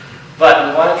on it. But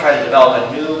we want to try to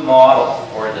develop a new model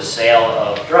for the sale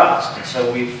of drugs. And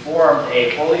so we formed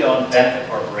a wholly owned benefit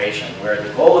corporation where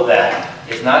the goal of that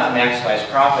is not to maximize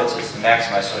profits, it's to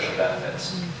maximize social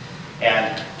benefits.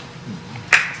 And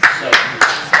so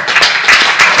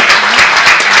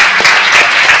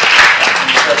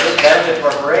this benefit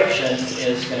corporation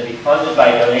is going to be funded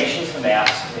by donations to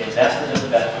MAPS. We invested in the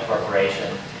benefit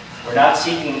corporation. We're not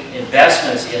seeking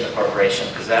investments in the corporation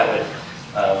because that would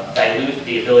dilute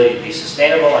the ability to be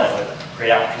sustainable, and it would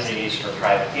create opportunities for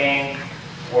private gain.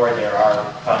 Or there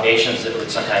are foundations that would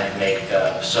sometimes make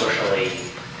socially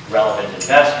relevant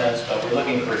investments, but we're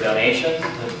looking for donations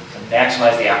to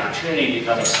maximize the opportunity of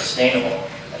becoming sustainable.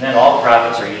 And then all the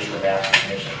profits are used for MAPS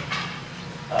mission.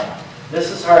 This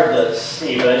is hard to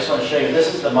see, but I just want to show you,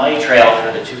 this is the money trail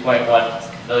for the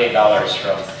 $2.1 million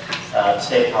from the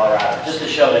state of Colorado, just to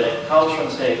show that it comes from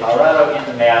the state of Colorado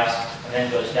into MAPS and then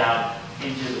goes down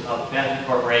into the Public Benefit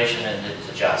Corporation and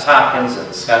into Johns Hopkins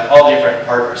and Scott, all different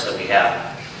partners that we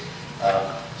have.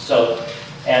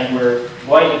 And we're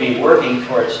going to be working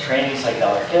towards training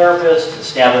psychedelic therapists,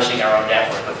 establishing our own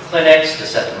network of clinics to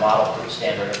set the model for the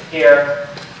standard of care.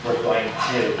 We're going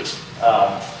to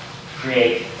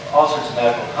create all sorts of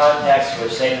medical contexts for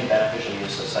safe and beneficial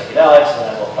use of psychedelics, and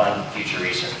then we'll fund future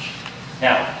research.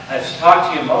 Now, I've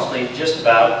talked to you mostly just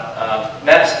about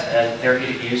medicine and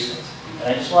therapeutic uses.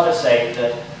 And I just want to say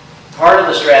that part of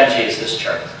the strategy is this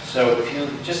chart. So if you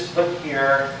just look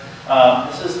here,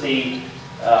 this is the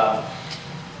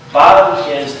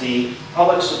bottom is the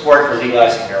public support for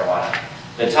legalizing marijuana.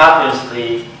 The top is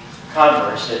the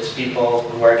converse. It's people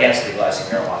who are against legalizing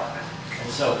marijuana. And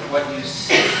so what you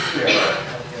see here,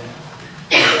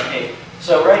 okay,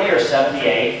 so right here is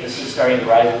 78. This is starting to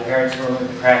rise in the parents'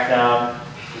 movement, the crackdown.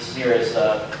 This here is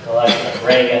the election of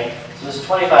Reagan. So this is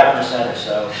 25% or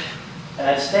so. And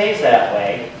it stays that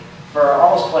way for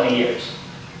almost 20 years.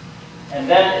 And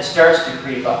then it starts to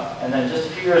creep up. And then just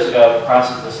a few years ago, it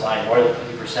crosses this line, more than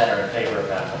 50% are in favor of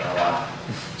medical marijuana.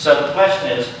 So the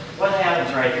question is, what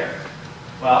happens right here?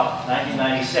 Well,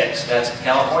 1996, that's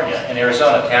California and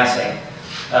Arizona passing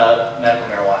medical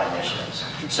marijuana initiatives.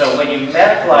 So when you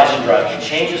medicalize a drug, it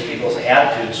changes people's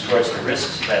attitudes towards the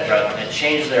risks of that drug, and it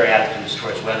changes their attitudes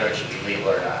towards whether it should be legal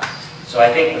or not. So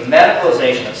I think the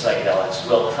medicalization of psychedelics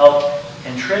will help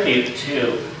contribute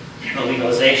to the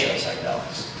legalization of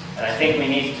psychedelics. And I think we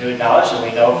need to acknowledge, and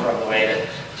we know from the way that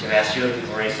Jim asked you,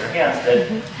 people raise their hands, that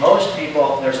most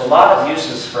people, there's a lot of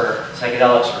uses for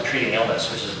psychedelics for treating illness,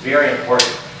 which is very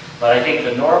important. But I think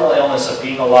the normal illness of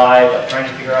being alive, of trying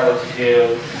to figure out what to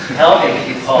do, helping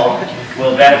people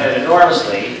will benefit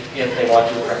enormously if they want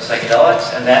to do it from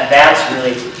psychedelics. And that's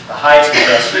really the highest and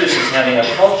best use, is having a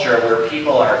culture where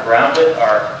people are grounded,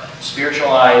 are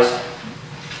spiritualized,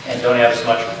 and don't have as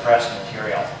much repressed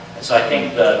material. And so I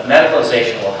think the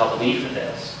medicalization will help lead to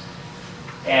this.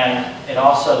 And it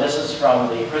also, this is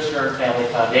from the Christopher Family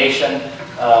Foundation.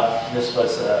 This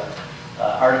was an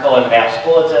article in the MAPS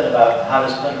Bulletin about how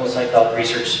does clinical psychedelic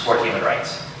research support human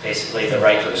rights. Basically, the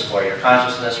right to explore your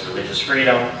consciousness, religious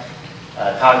freedom,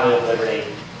 cognitive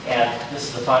liberty. And this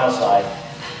is the final slide.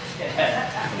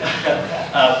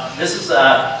 This is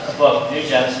a book, New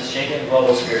Genesis, Shaping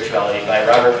Global Spirituality, by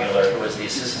Robert Mueller, who was the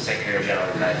Assistant Secretary General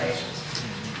of the United Nations.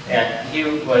 And he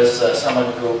was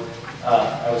someone who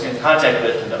I was in contact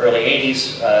with in the early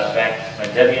 80s, back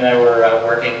when Debbie and I were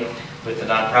working with the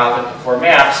nonprofit before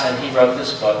MAPS, and he wrote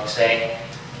this book saying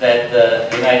that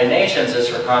the United Nations is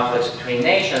for conflicts between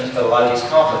nations, but a lot of these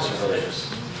conflicts are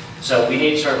religious. So we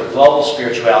need sort of a global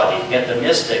spirituality to get the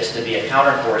mystics to be a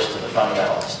counterforce to the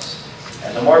fundamentalists.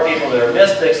 And the more people that are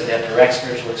mystics, that have direct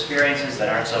spiritual experiences, that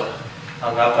aren't so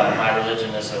hung up on my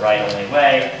religion is the right only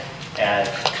way, and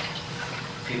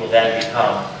people then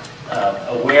become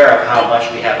aware of how much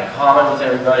we have in common with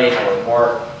everybody, how we're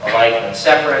more alike than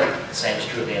separate. The same is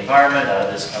true of the environment. Out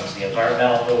of this comes the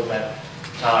environmental movement.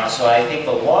 So I think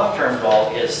the long-term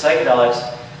goal is psychedelics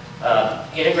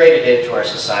integrated into our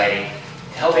society,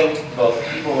 helping both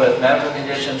people with medical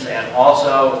conditions and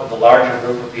also the larger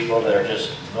group of people that are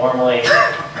just normally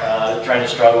trying to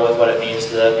struggle with what it means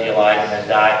to be alive and then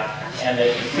die. And that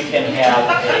if we can have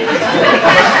a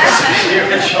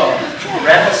spiritual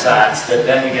renaissance, that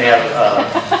then we can have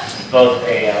both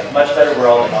a much better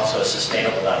world and also a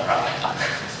sustainable nonprofit.